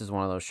 this is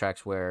one of those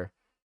tracks where,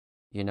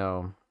 you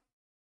know,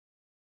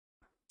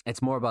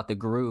 it's more about the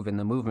groove and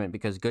the movement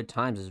because Good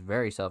Times is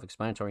very self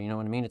explanatory. You know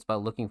what I mean? It's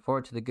about looking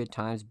forward to the good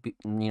times, you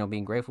know,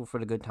 being grateful for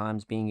the good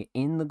times, being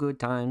in the good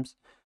times.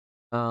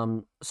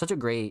 Such a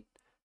great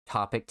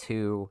topic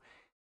to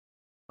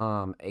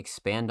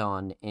expand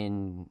on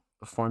in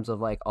forms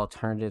of like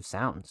alternative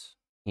sounds,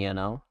 you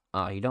know.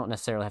 You don't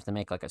necessarily have to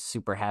make like a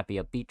super happy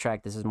upbeat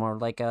track. This is more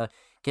like a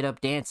get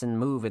up, dance, and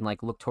move and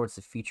like look towards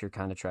the future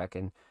kind of track.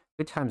 And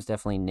Good Times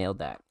definitely nailed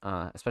that,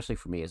 especially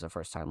for me as a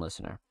first time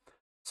listener.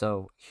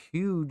 So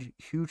huge,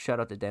 huge shout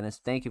out to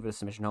Dennis. Thank you for the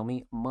submission,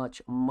 homie.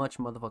 Much, much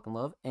motherfucking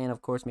love. And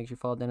of course, make sure you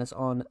follow Dennis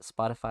on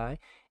Spotify.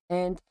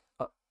 And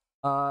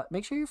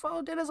make sure you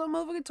follow Dennis on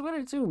motherfucking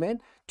Twitter too, man.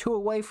 2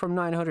 away from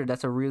 900.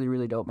 That's a really,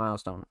 really dope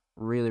milestone.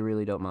 Really,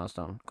 really dope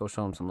milestone. Go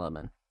show him some love,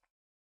 man.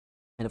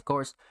 And of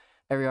course,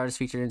 every artist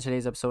featured in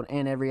today's episode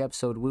and every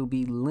episode will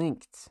be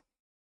linked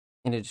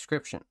in the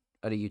description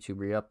of the YouTube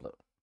re-upload.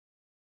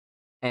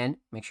 And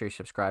make sure you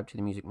subscribe to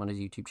the Music Mondays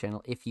YouTube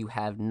channel if you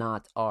have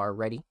not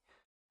already.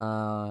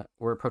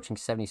 We're approaching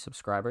 70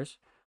 subscribers.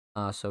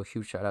 So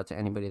huge shout out to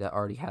anybody that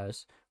already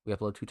has. We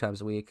upload 2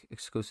 times a week,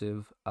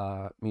 exclusive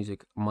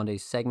Music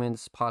Mondays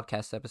segments,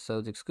 podcast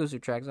episodes,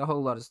 exclusive tracks, a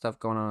whole lot of stuff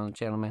going on the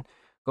channel, man.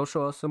 Go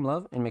show us some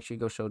love and make sure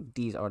you go show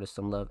these artists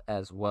some love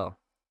as well.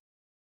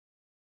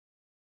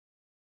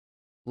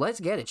 Let's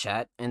get it,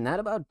 chat. And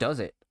that about does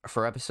it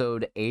for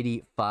episode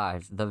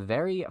 85. The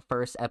very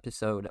first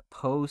episode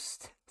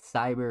post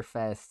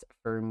Cyberfest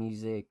for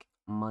Music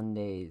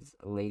Mondays.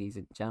 Ladies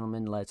and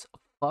gentlemen, let's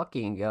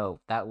fucking go.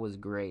 That was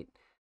great.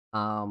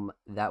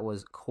 That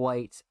was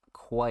quite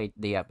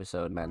the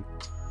episode, man.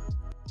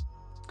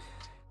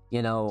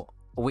 You know,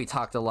 we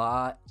talked a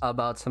lot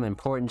about some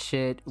important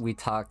shit. We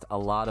talked a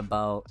lot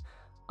about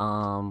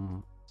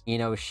you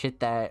know, shit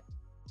that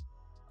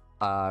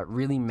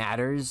really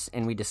matters,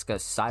 and we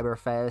discussed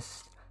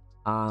Cyberfest.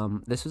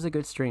 This was a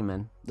good stream,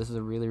 man. This is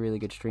a really, really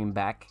good stream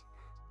back,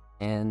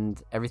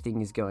 and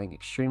everything is going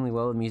extremely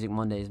well with Music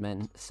Mondays,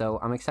 man. So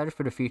I'm excited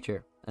for the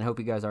future, and I hope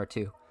you guys are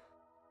too.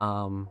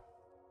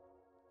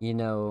 You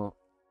know,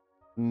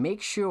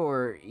 make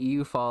sure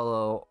you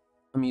follow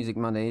Music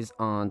Mondays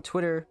on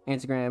Twitter,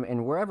 Instagram,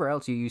 and wherever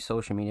else you use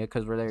social media,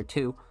 because we're there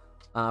too,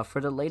 for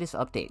the latest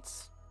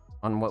updates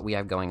on what we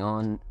have going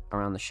on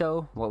around the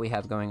show, what we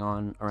have going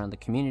on around the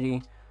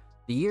community.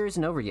 The year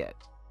isn't over yet.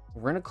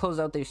 We're going to close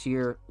out this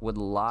year with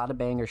a lot of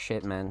banger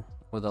shit, man.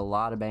 With a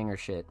lot of banger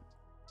shit.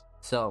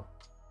 So,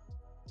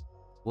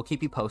 we'll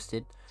keep you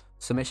posted.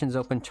 Submissions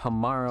open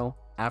tomorrow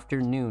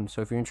afternoon.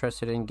 So if you're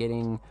interested in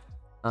getting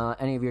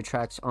any of your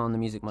tracks on the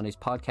Music Mondays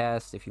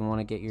podcast, if you want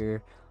to get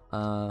your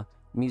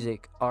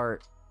music,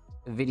 art,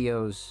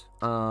 videos,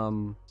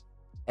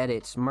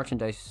 edits,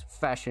 merchandise,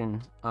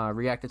 fashion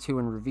reacted to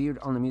and reviewed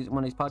on the Music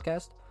Mondays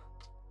podcast,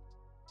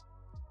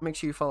 make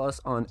sure you follow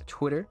us on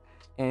Twitter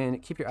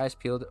and keep your eyes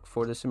peeled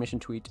for the submission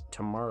tweet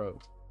tomorrow.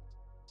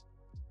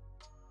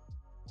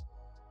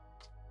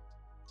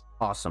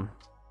 Awesome.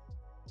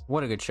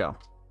 What a good show.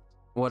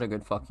 What a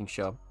good fucking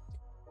show.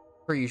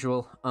 Per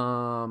usual,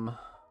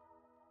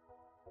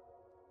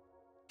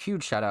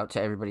 huge shout out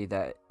to everybody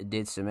that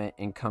did submit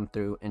and come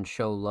through and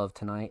show love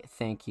tonight.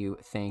 Thank you,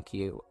 thank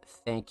you,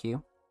 thank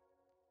you.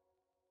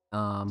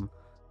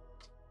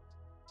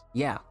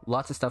 Yeah,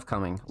 lots of stuff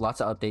coming.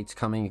 Lots of updates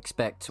coming.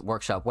 Expect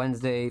Workshop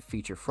Wednesday,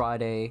 Feature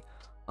Friday.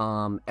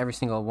 Every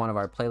single one of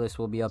our playlists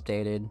will be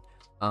updated.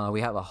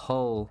 We have a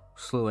whole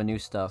slew of new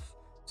stuff.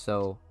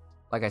 So,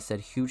 like I said,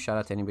 huge shout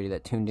out to anybody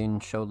that tuned in,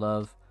 showed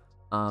love.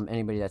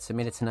 Anybody that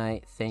submitted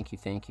tonight, thank you,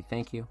 thank you,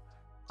 thank you.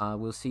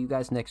 We'll see you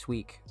guys next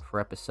week for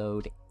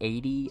episode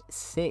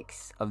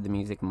 86 of the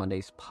Music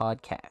Mondays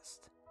podcast.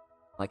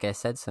 Like I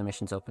said,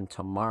 submissions open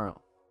tomorrow.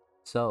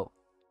 So,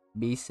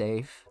 be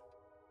safe.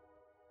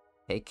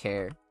 Take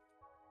care.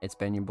 It's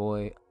been your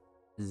boy,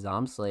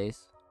 Zom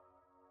Slays.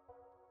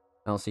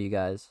 I'll see you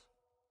guys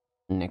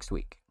next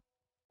week.